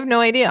 I have no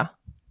idea.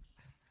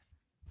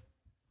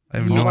 I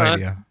have no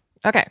idea.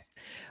 Okay.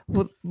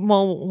 Well,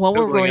 while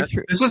we're going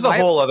through, this is a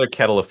whole other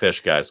kettle of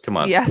fish, guys. Come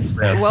on. Yes.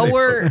 while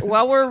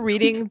we're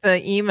reading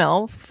the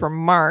email from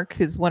Mark,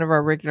 who's one of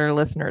our regular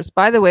listeners.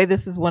 By the way,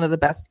 this is one of the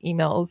best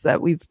emails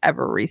that we've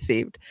ever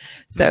received.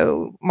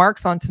 So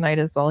Mark's on tonight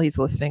as well. He's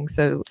listening.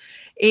 So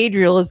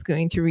Adriel is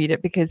going to read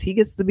it because he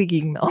gets the big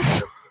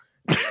emails.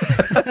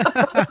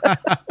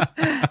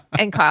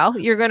 And Kyle,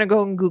 you're going to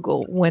go and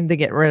Google when they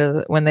got rid of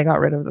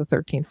the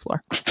 13th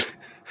floor.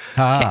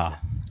 Okay.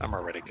 I'm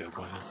already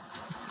Googling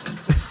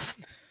it.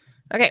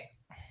 Okay.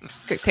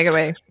 Take it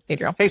away,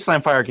 Adriel. Hey,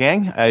 Slamfire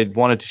gang. I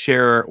wanted to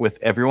share with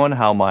everyone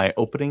how my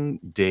opening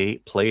day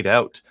played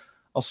out.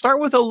 I'll start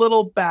with a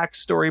little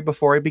backstory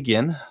before I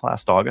begin.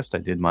 Last August, I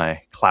did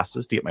my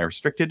classes to get my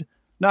restricted,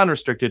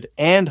 non-restricted,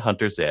 and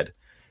Hunter's Ed.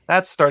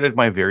 That started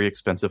my very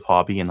expensive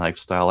hobby and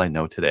lifestyle I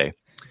know today.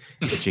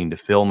 Itching to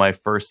fill my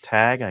first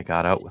tag, I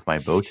got out with my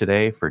bow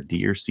today for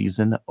deer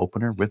season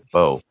opener with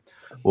bow.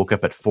 Woke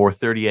up at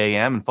 4:30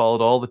 a.m. and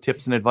followed all the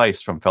tips and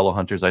advice from fellow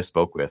hunters I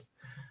spoke with.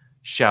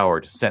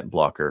 Showered, scent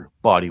blocker,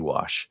 body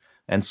wash,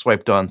 and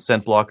swiped on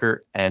scent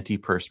blocker,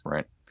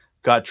 antiperspirant.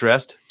 Got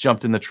dressed,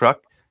 jumped in the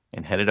truck,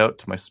 and headed out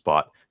to my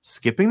spot,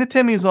 skipping the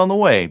Timmies on the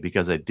way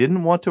because I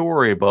didn't want to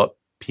worry about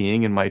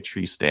peeing in my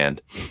tree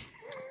stand.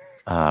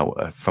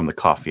 From the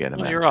coffee, I'd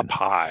imagine. You're up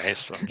high,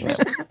 so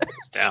just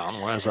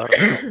down. Why is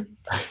that?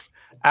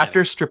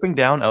 After stripping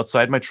down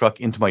outside my truck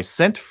into my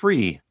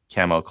scent-free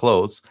camo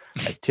clothes,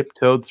 I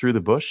tiptoed through the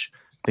bush,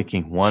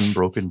 thinking one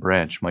broken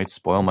branch might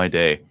spoil my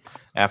day.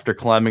 After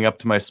climbing up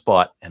to my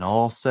spot and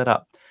all set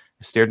up,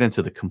 I stared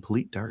into the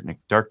complete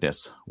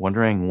darkness,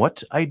 wondering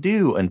what I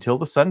do until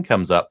the sun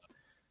comes up.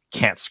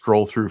 Can't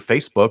scroll through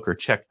Facebook or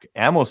check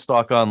ammo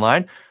stock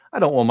online. I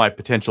don't want my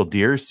potential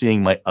deer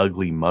seeing my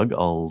ugly mug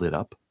all lit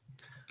up.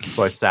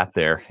 So I sat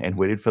there and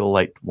waited for the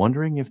light,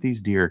 wondering if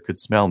these deer could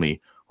smell me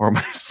or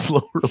my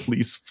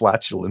slow-release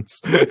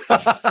flatulence.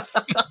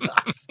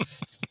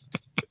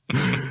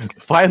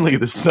 Finally,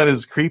 the sun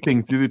is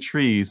creeping through the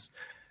trees,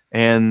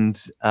 and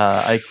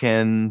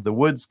the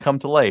woods come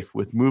to life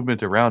with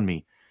movement around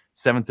me.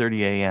 7:30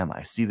 a.m.,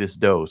 I see this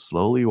doe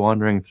slowly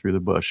wandering through the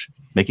bush,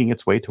 making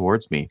its way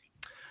towards me.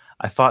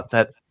 I thought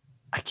that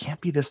I can't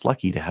be this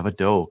lucky to have a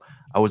doe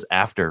I was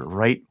after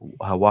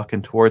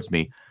walking towards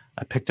me.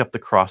 I picked up the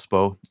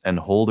crossbow and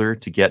hold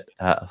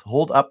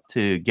up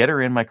to get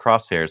her in my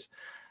crosshairs.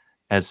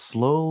 As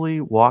slowly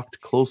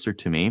walked closer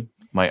to me,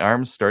 my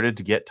arms started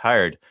to get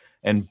tired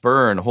and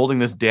burn holding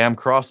this damn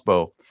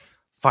crossbow.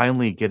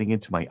 Finally getting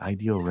into my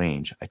ideal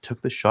range, I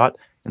took the shot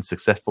and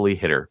successfully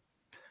hit her.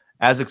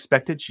 As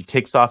expected, she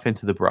takes off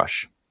into the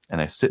brush, and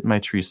I sit in my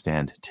tree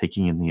stand,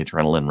 taking in the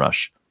adrenaline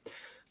rush.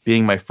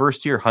 Being my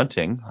first year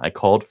hunting, I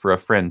called for a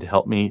friend to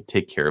help me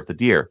take care of the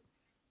deer.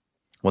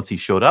 Once he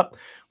showed up,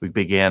 we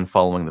began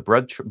following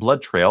the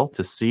blood trail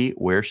to see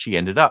where she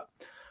ended up.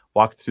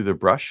 Walked through the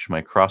brush.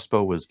 My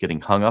crossbow was getting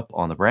hung up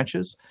on the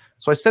branches,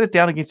 so I set it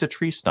down against a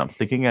tree stump,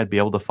 thinking I'd be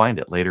able to find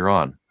it later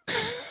on.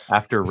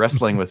 After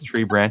wrestling with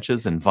tree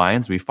branches and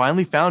vines, we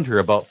finally found her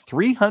about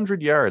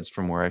 300 yards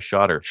from where I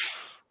shot her.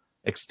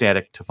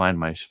 Ecstatic to find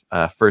my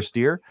first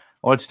deer,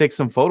 I wanted to take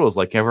some photos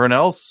like everyone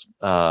else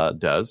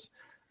does,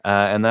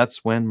 and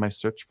that's when my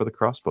search for the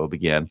crossbow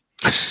began.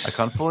 I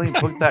confidently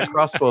put that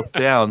crossbow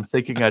down,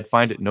 thinking I'd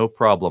find it no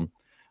problem.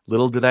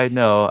 Little did I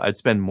know I'd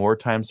spend more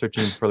time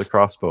searching for the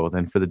crossbow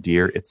than for the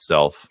deer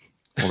itself.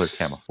 Well, they're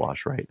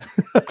camouflage, right?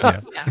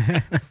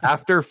 Yeah.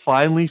 After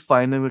finally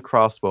finding the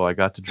crossbow, I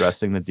got to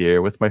dressing the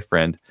deer with my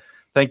friend.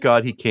 Thank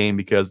God he came,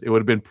 because it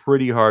would have been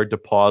pretty hard to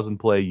pause and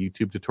play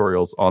YouTube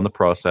tutorials on the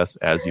process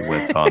as you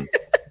went on.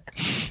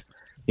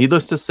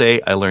 Needless to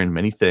say, I learned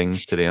many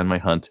things today on my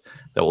hunt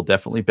that will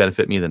definitely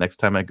benefit me the next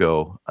time I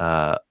go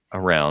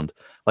around,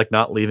 like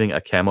not leaving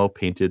a camo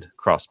painted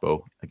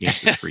crossbow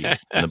against a tree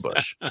in the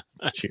bush.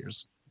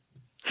 Cheers.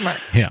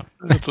 Yeah.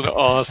 That's an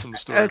awesome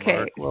story. Okay,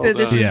 Mark. Well so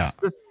this done. is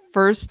the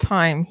first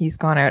time he's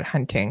gone out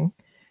hunting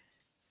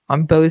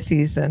on bow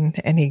season,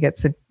 and he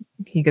gets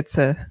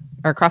a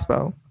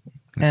crossbow,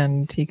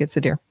 and he gets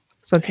a deer.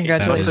 So He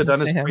congratulations must have done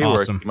to his him. pre-work.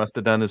 Awesome. He must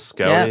have done his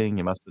scouting.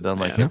 He must have done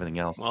like everything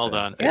else. Well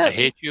done. Yeah. I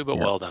hate you, but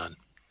Yeah. well done.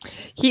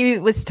 He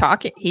was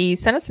talking. He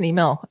sent us an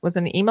email. It was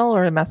an email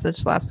or a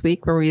message last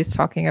week where he was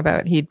talking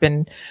about he'd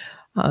been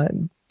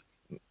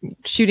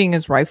shooting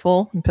his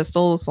rifle and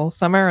pistols all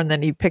summer, and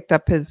then he picked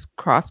up his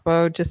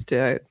crossbow just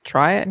to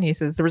try it. And he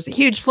says there was a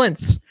huge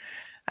flinch.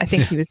 I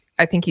think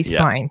he's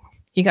fine.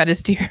 He got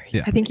his deer.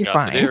 Yeah. I think you're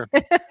Got the fine. deer.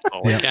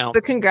 All that counts.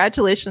 So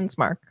congratulations,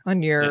 Mark,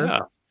 on your Yeah.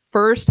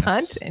 first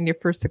hunt and your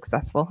first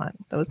successful hunt.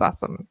 That was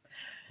awesome.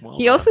 Well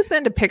He done. also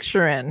sent a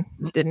picture in,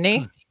 didn't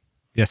he?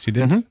 Yes, you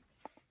did. Mhm.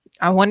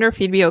 I wonder if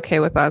he'd be okay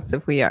with us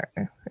if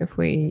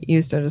we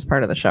used it as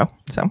part of the show.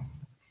 So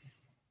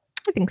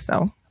I think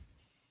so.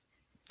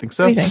 Think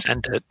so? What do you think?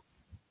 Sent it.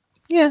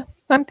 Yeah,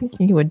 I'm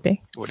thinking he would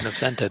be. Wouldn't have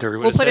sent it, or he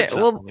would We'll have put said it.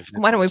 something if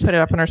Why don't we didn't. put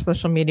it up on our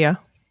social media?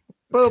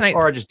 Well, Tonight's-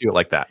 or I just do it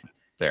like that.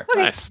 There.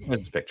 Okay. Nice. There's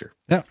his picture.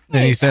 Yeah.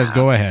 And he says,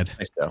 "Go ahead."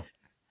 Nice though.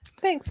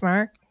 Thanks,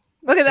 Mark.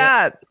 Look at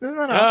that. Isn't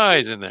that awesome? Oh,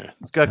 he's in there.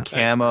 It's got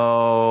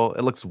camo.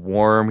 It looks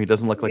warm. He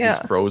doesn't look like Yeah.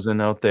 he's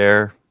frozen out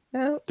there.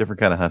 Yeah. Different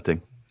kind of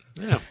hunting.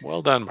 Yeah,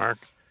 well done, Mark.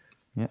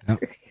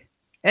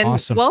 And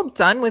Awesome. well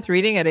done with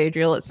reading it,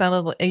 Adriel. It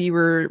sounded like you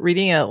were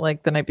reading it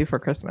like the night before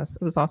Christmas.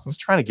 It was awesome. Just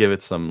trying to give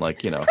it some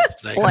Like Flash.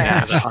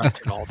 the hunt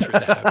and all through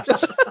the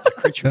house. The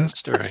creature was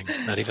stirring,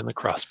 not even the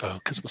crossbow,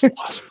 because it was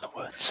lost in the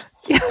woods.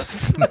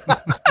 Yes.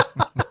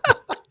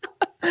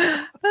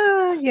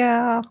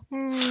 Yeah.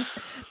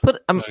 Put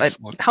a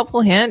Excellent.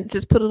 helpful hint.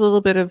 Just put a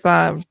little bit of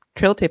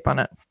trail tape on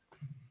it,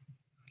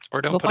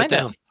 Or don't We'll put it find it.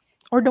 down.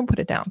 or don't put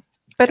it down.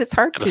 But it's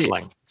hard Get a to.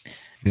 sling.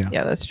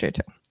 Yeah, that's true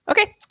too.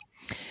 Okay.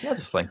 He has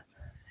a sling.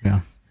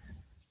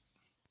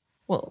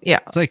 Well, yeah.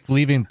 It's like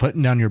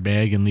putting down your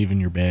bag and leaving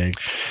your bag.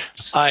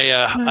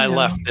 I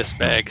left this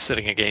bag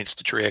sitting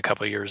against a tree a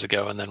couple of years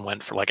ago, and then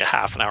went for like a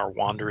half an hour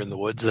wander in the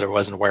woods that I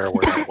wasn't aware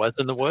where I was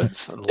in the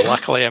woods. And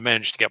luckily, I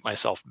managed to get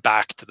myself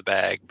back to the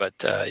bag, but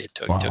it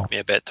took me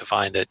a bit to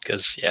find it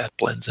because it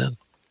blends in.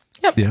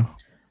 Yeah.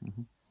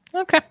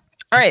 Okay.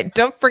 All right.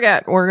 Don't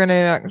forget, we're going to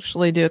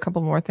actually do a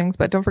couple more things,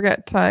 but don't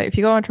forget, if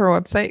you go onto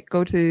our website,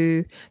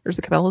 there's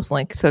a Cabela's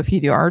link. So if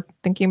you are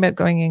thinking about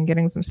going and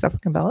getting some stuff at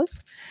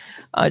Cabela's,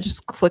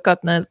 just click on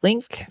the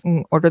link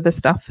and order the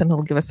stuff, and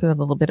it'll give us a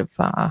little bit of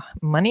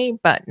money.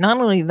 But not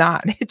only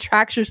that, it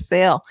tracks your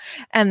sale.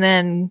 And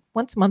then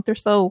once a month or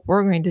so,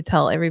 we're going to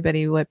tell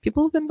everybody what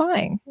people have been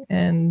buying.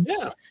 And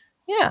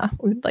yeah,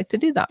 we'd like to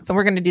do that. So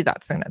we're going to do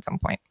that soon at some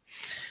point.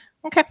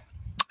 Okay.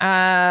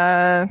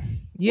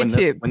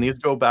 YouTube. When these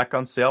go back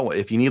on sale,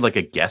 if you need like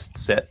a guest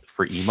set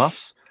for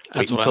emuffs, wait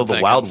That's what until I'm the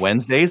thinking. Wild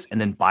Wednesdays and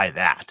then buy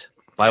that.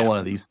 Buy one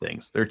of these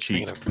things. They're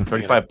cheap. I'm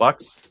gonna-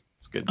 $35.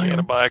 It's good. I deal. got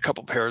to buy a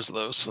couple pairs of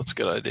those. So that's a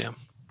good idea.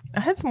 I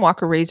had some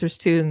Walker razors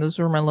too, and those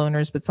were my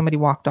loaners, but somebody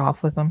walked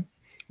off with them.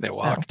 They So,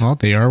 walked. Well,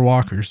 they are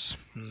walkers.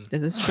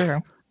 this is true.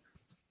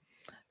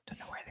 Don't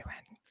know where they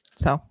went.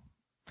 So,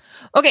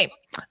 okay.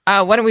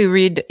 Why don't we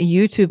read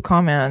YouTube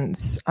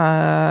comments?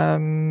 Kyle,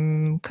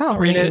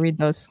 read it. read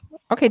those.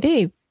 Okay,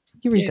 Dave,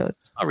 you read Yeah.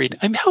 those. I'll read.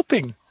 I'm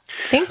helping.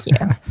 Thank you.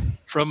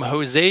 From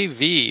Jose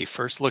V.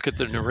 First look at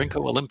the Norinco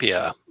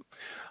Olympia.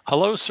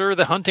 Hello, sir,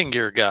 the hunting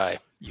gear guy.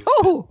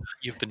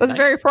 You've been That's nice.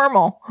 very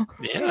formal.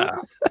 Yeah.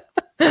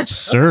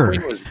 Sir. He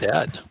was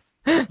dead.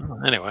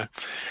 Anyway,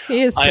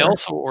 He is. I sir.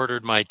 also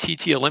ordered my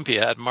TT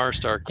Olympia at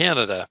Marstar,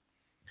 Canada.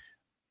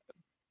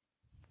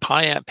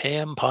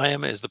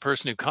 Pam is the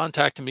person who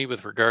contacted me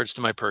with regards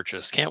to my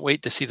purchase. Can't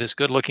wait to see this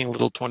good-looking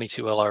little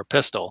 22 LR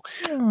pistol.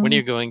 When are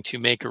you going to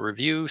make a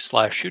review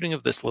 / shooting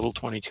of this little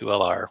 22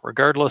 LR?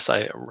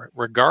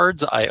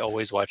 Regards, I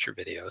always watch your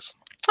videos.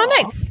 Oh,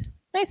 nice.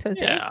 Nice,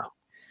 Jose. Yeah.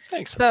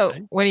 Thanks. So,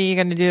 Jose. what are you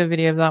going to do a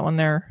video of that one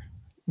there,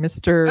 I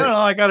Mr. don't know.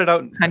 I got it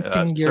out.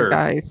 Hunting Gear sir.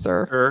 Guy,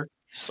 sir? Sir.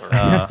 Sorry.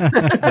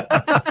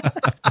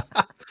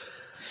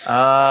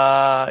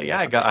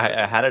 Yeah,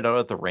 I had it out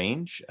at the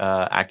range.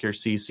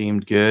 Accuracy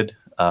seemed good.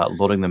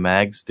 Loading the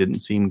mags didn't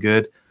seem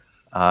good.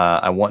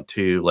 I want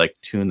to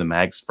tune the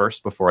mags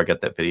first before I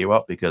get that video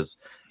up, because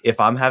if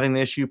I'm having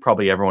the issue,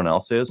 probably everyone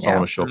else is. So I Yeah.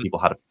 want to show people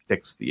how to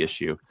fix the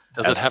issue.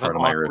 Does as it have an part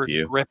of my awkward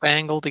review. grip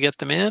angle to get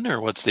them in,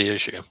 or what's the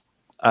issue?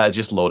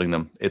 Just loading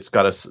them. It's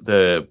got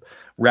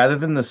rather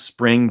than the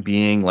spring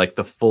being like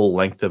the full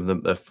length of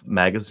the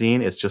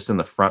magazine, it's just in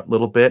the front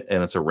little bit,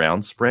 and it's a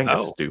round spring.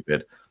 It's Oh.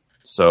 stupid.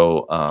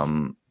 So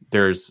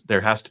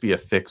there has to be a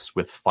fix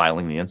with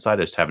filing the inside.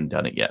 I just haven't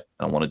done it yet.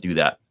 I want to do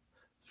that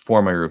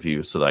for my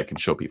review so that I can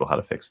show people how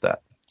to fix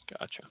that.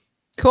 Gotcha.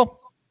 Cool.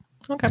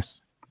 Okay.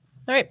 Yes.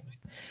 All right.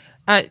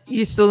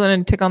 You still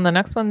going to tick on the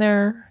next one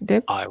there,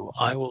 Dave? I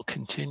will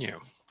continue.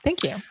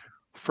 Thank you.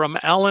 From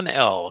Alan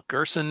L.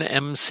 Gerson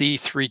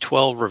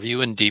MC312 review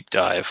and deep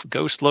dive.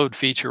 Ghost load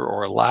feature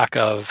or lack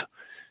of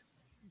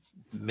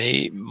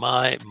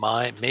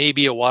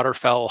maybe a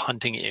waterfowl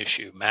hunting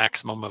issue.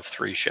 Maximum of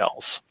 3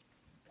 shells.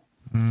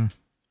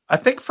 I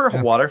think for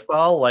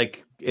waterfowl,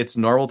 like it's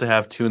normal to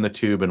have 2 in the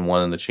tube and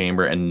 1 in the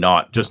chamber, and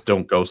just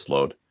don't ghost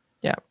load.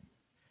 Yeah.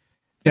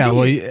 Yeah.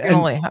 Well, you can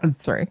only have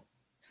 3.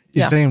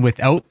 You're saying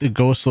without the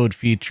ghost load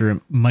feature,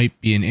 it might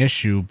be an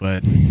issue,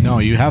 but no,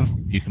 you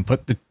can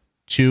put the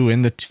 2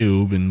 in the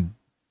tube and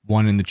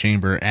 1 in the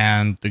chamber,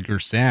 and the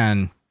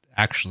Gersan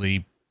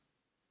actually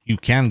you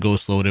can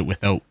ghost load it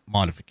without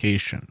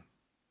modification.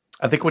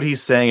 I think what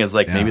he's saying is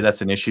maybe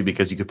that's an issue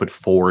because you could put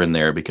 4 in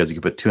there because you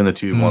could put 2 in the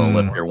tube, 1 in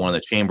the lifter, 1 in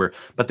the chamber,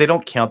 but they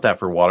don't count that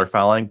for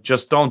waterfowling.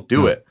 Just don't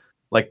do it.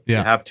 You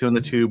have 2 in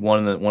the tube,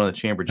 1 in the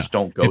chamber. Just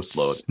don't ghost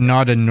load. It's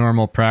not a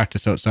normal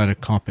practice outside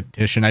of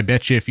competition. I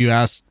bet you if you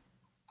ask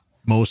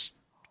most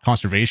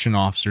conservation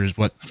officers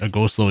what a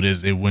ghost load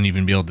is, they wouldn't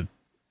even be able to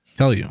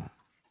tell you.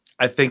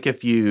 I think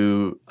if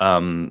you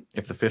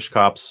if the fish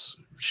cops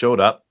showed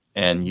up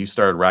and you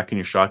started racking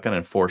your shotgun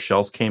and 4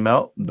 shells came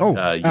out, you'd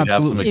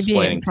have some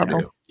explaining to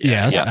do.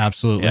 Yes,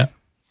 absolutely. Yeah.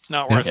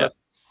 Not worth it.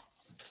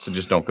 So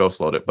just don't ghost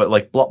load it.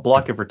 But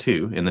block it for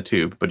 2 in the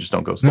tube, but just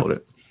don't ghost load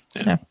it.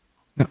 Yeah.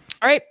 All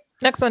right.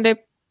 Next one, Dave.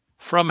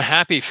 From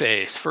Happy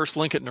Face, first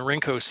link at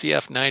Norinco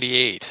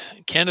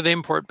CF98. Canada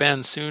import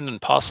ban soon and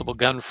possible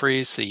gun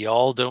freeze, so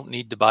y'all don't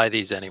need to buy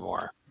these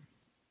anymore.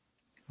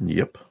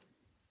 Yep.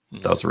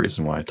 That was the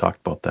reason why I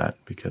talked about that,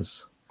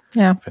 because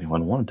if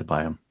anyone wanted to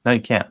buy them. Now you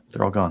can't.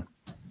 They're all gone.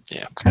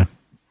 Yeah.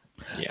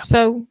 Yeah.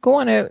 So go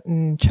on out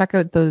and check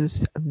out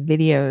those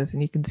videos,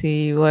 and you can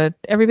see what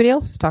everybody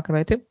else is talking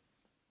about too.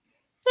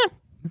 Yeah.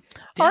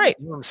 All right.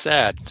 I'm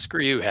sad.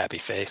 Screw you, Happy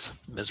Face.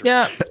 Miserable.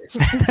 Yeah. Face.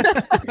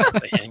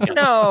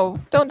 No,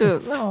 don't do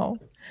it. No.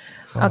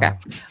 Okay.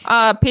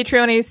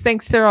 Patreonies,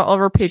 thanks to all of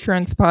our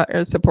Patreon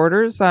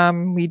supporters.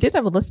 We did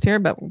have a list here,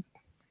 but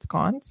it's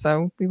gone,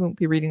 so we won't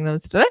be reading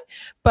those today.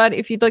 But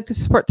if you'd like to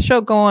support the show,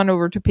 go on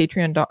over to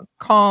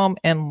patreon.com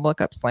and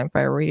look up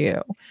Slamfire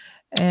Radio.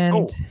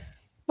 And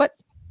what?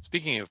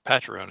 Speaking of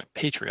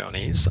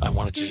Patreonies, I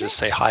wanted to just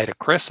say hi to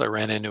Chris. I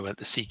ran into him at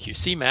the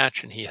CQC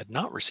match, and he had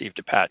not received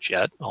a patch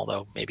yet,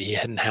 although maybe he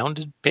hadn't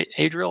hounded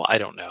Adriel. I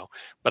don't know.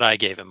 But I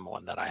gave him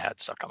one that I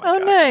had stuck on my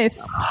jacket.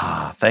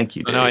 Nice. Thank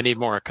you, Dave. No, I need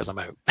more because I'm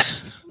out.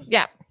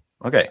 Yeah.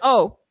 Okay.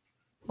 Oh,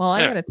 well,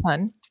 I got a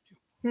ton.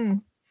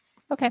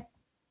 Okay.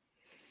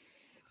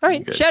 All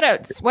right. Shout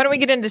outs. Why don't we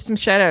get into some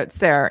shout outs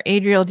there?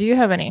 Adriel, do you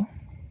have any?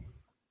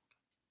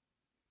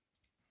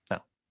 No.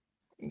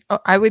 Oh,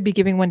 I would be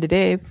giving one to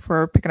Dave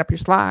for picking up your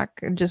slack.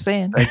 I'm just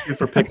saying. Thank you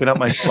for picking up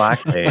my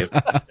slack, Dave.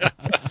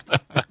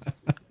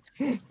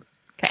 Okay.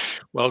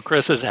 Well,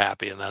 Chris is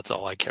happy, and that's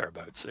all I care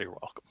about. So you're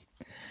welcome.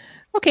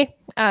 Okay.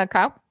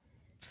 Kyle?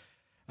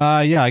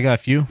 Yeah, I got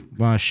a few.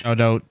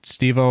 Shout out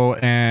Steve-O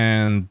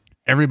and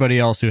everybody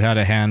else who had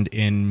a hand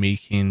in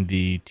making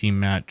the team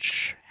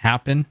match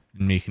happen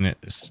and making it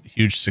a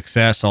huge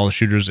success. All the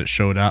shooters that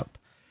showed up.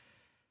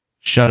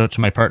 Shout out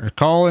to my partner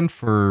Colin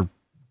for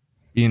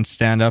being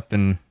stand up,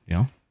 and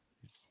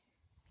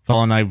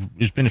Colin and I,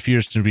 it's been a few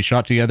years since we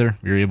shot together.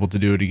 We were able to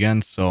do it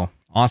again, so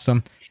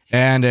awesome.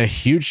 And a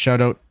huge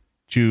shout out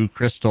to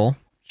Crystal.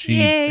 She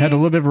had a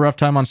little bit of a rough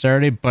time on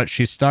Saturday, but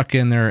she stuck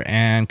in there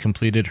and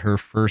completed her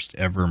first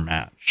ever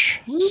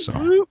match.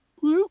 So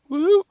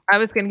I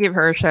was going to give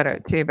her a shout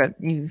out too, but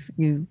you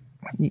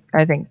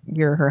I think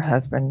you're her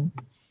husband.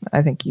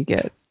 I think you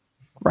get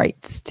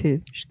rights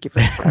to give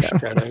her a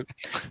shout out.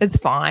 It's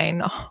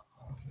fine.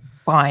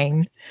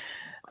 Fine.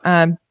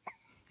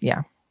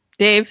 Yeah.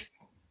 Dave?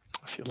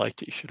 If you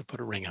liked it, you should have put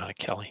a ring on it,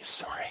 Kelly.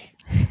 Sorry.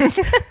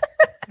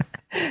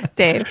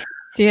 Dave,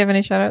 do you have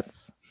any shout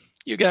outs?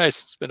 You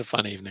guys, it's been a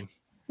fun evening.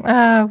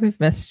 We've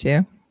missed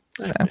you.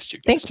 So. I missed you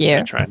guys. Thank you.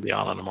 I try and be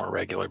on a more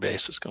regular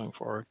basis going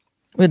forward.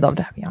 We'd love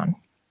to have you on.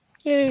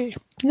 Yay.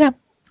 Yeah.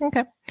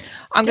 Okay.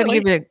 I'm going to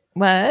give you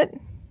what?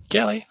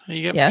 Kelly,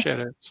 you got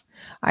shout outs?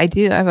 I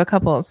do. I have a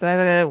couple. So I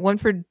have one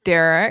for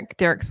Derek.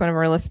 Derek's one of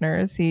our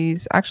listeners.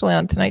 He's actually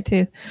on tonight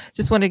too.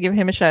 Just wanted to give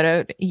him a shout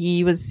out.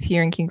 He was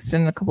here in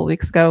Kingston a couple of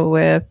weeks ago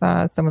with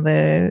some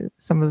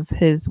of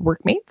his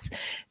workmates.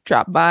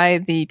 Dropped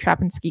by the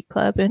Trap and Skeet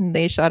Club, and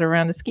they shot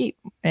around a skeet.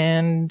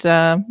 And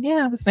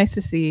it was nice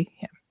to see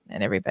him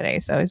and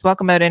everybody. So he's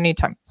welcome out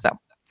anytime. So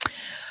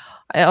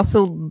I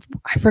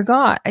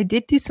forgot. I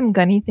did do some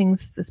gunny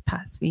things this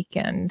past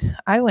weekend.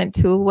 I went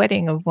to a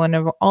wedding of one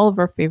of all of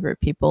our favorite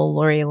people,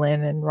 Lori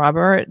Lynn and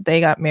Robert. They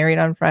got married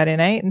on Friday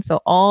night. And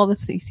so all the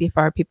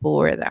CCFR people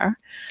were there.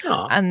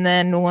 Aww. And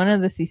then one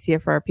of the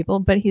CCFR people,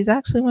 but he's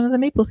actually one of the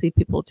Maple Seed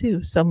people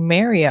too. So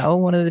Mario,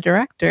 one of the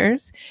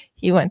directors,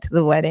 he went to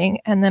the wedding.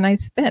 And then I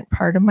spent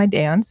part of my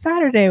day on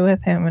Saturday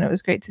with him. And it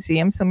was great to see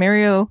him. So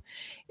Mario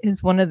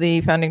is one of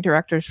the founding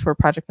directors for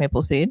Project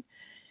Maple Seed.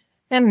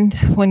 And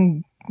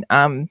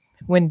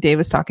when Dave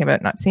was talking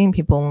about not seeing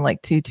people in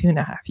like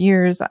 2.5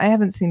 years, I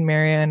haven't seen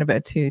Mario in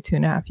about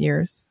 2.5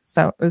 years.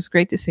 So it was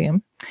great to see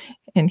him.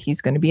 And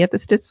he's going to be at the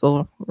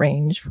Stittsville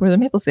range for the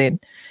Maple Seed.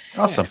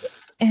 Awesome.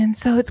 And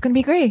so it's going to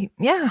be great.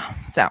 Yeah.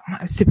 So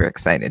I'm super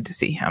excited to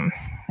see him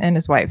and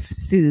his wife,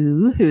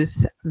 Sue,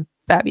 who's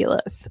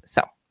fabulous.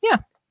 So, yeah.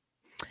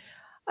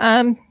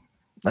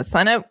 let's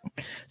sign out.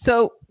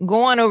 So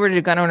go on over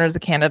to Gun Owners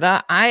of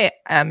Canada. I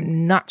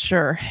am not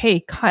sure.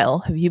 Hey, Kyle,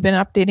 have you been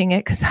updating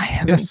it? Because I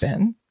haven't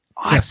been.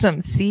 Awesome.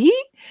 Yes.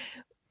 See?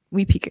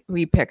 We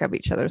pick up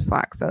each other's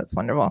slack, so it's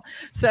wonderful.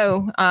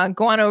 So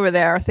go on over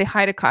there, say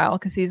hi to Kyle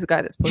because he's the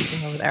guy that's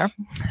posting over there.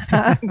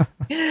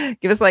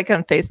 Give us a like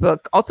on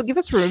Facebook. Also, give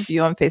us a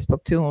review on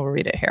Facebook too, and we'll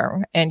read it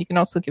here. And you can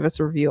also give us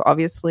a review,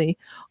 obviously,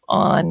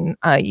 on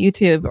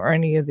YouTube or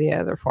any of the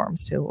other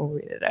forums too. We'll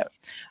read it out.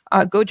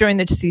 Go join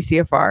the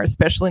CCFR,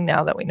 especially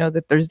now that we know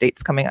that there's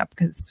dates coming up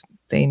because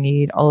they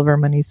need all of our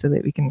money so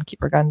that we can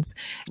keep our guns.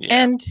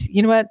 Yeah. And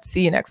you know what?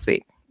 See you next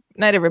week.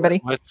 Night,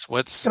 everybody.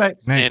 What's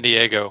San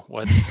Diego?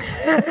 Why does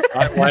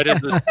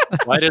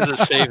it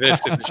say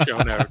this in the show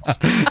notes?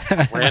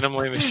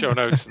 Randomly in the show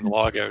notes and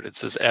log out, it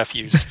says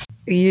FU's.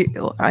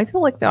 I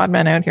feel like the odd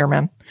man out here,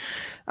 man.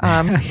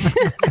 I'm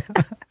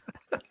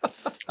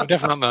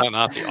definitely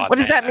not the odd man. What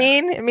does that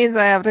mean? It means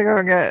I have to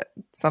go get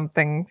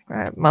something,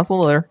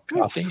 muzzle or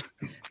coffee.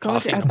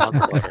 Some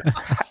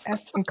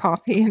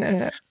coffee in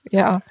it.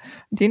 Yeah.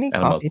 Do you need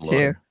coffee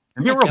too?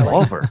 Give me a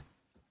revolver.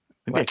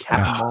 Maybe a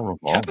Captain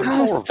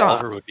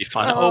revolver would be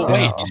fun. Oh,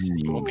 wait.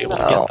 You won't be able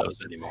to get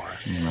those anymore.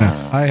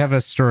 I have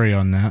a story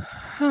on that.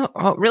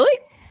 Oh, really?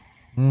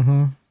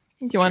 Mm-hmm.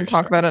 Do you want to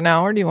talk about it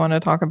now or do you want to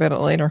talk about it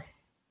later?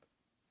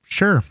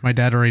 Sure. My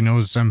dad already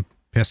knows I'm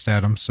pissed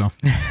at him, so.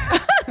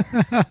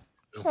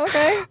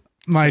 Okay.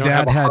 My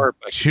dad had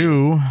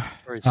two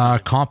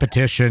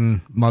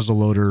competition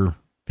muzzleloader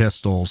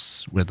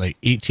pistols with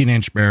like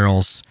 18-inch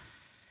barrels.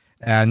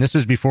 And this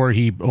is before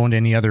he owned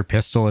any other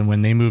pistol. And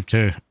when they moved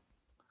to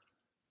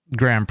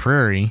Grand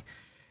Prairie,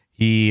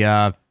 he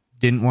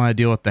didn't want to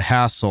deal with the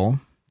hassle,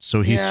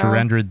 so he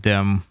surrendered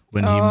them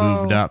when he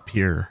moved up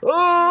here.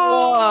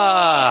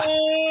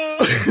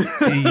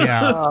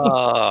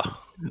 Yeah.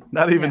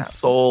 Not even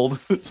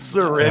sold.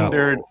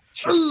 Surrendered.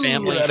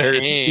 Family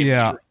name.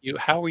 Yeah.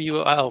 How were you?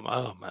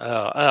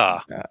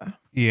 Yeah.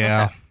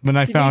 Okay. When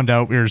I found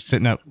out, we were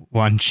sitting at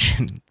lunch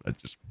and I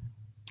just.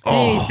 Do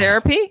you need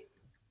therapy?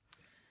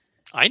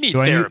 I need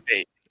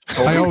therapy.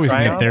 I always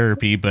need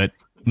therapy, but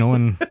no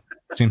one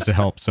seems to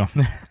help. So. All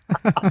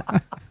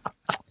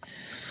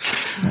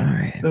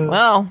right.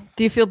 Well,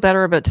 do you feel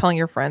better about telling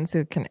your friends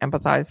who can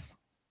empathize?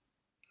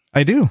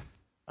 I do.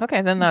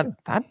 Okay, then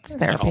that's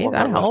therapy.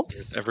 That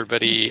helps.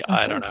 Everybody,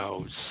 I don't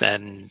know,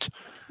 send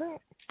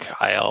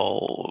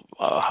Kyle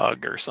a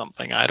hug or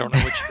something. I don't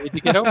know what you need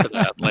to get over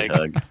that. Like,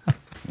 it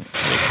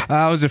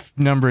was a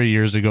number of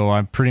years ago.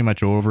 I'm pretty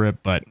much over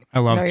it, but I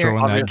love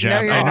throwing that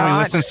jab. I know he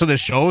listens to the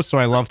show, so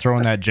I love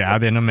throwing that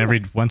jab in him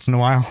every once in a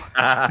while.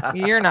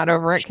 You're not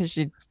over it because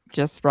you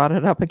just brought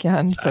it up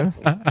again. So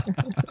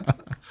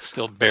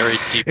still buried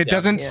deep. It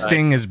doesn't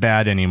sting as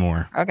bad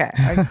anymore. Okay,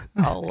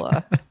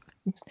 I'll.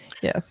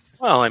 Yes.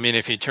 Well, I mean,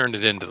 if you turned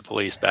it into the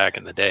police back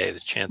in the day, the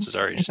chances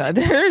are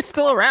they're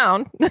still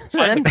around.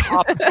 Find the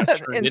cop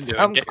in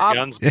some get your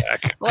guns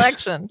back.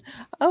 Collection.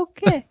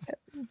 Okay.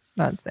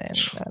 Not saying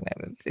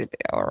no,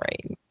 all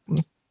right.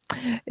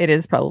 It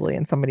is probably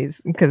in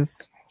somebody's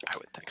because I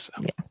would think so.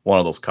 Yeah. One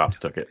of those cops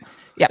took it.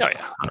 Yeah. Oh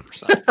yeah,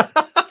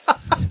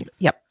 100%.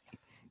 Yep.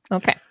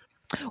 Okay.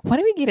 Why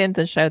don't we get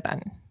into the show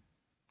then?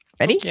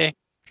 Ready? Okay.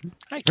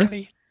 Hi,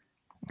 Kelly.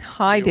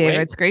 Hi, Dave.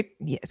 Awake? It's great.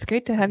 Yeah, it's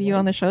great to have you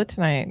on the show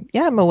tonight.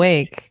 Yeah, I'm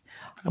awake.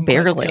 I'm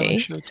barely.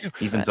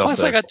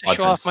 Plus, I got to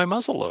show off my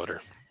muzzle loader.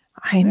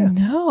 I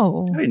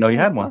know. I didn't know you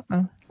had one.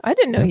 Awesome. I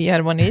didn't know you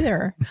had one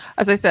either.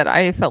 As I said,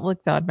 I felt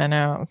like the odd man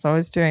out, so I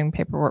was doing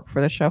paperwork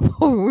for the show.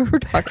 We were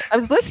talking. I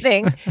was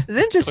listening. It was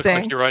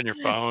interesting. Like you're on your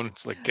phone.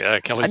 It's like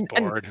Kelly's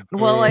bored.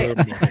 Well, I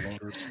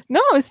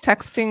was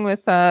texting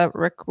with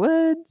Rick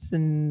Woods,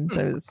 and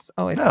I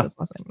was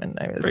listening, and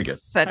I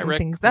was setting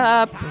things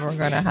up. And we're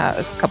going to have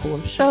a couple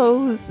of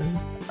shows. And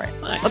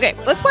right. Nice. Okay,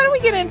 why don't we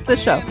get into the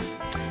show?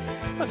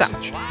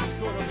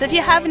 So if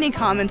you have any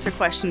comments or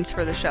questions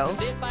for the show,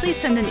 please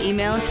send an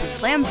email to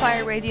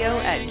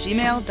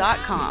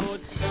slamfireradio@gmail.com.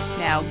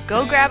 Now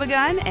go grab a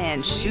gun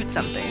and shoot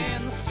something.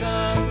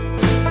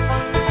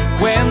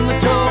 When the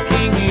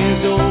talking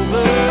is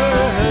over,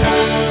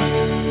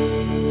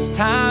 it's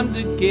time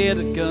to get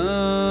a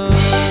gun.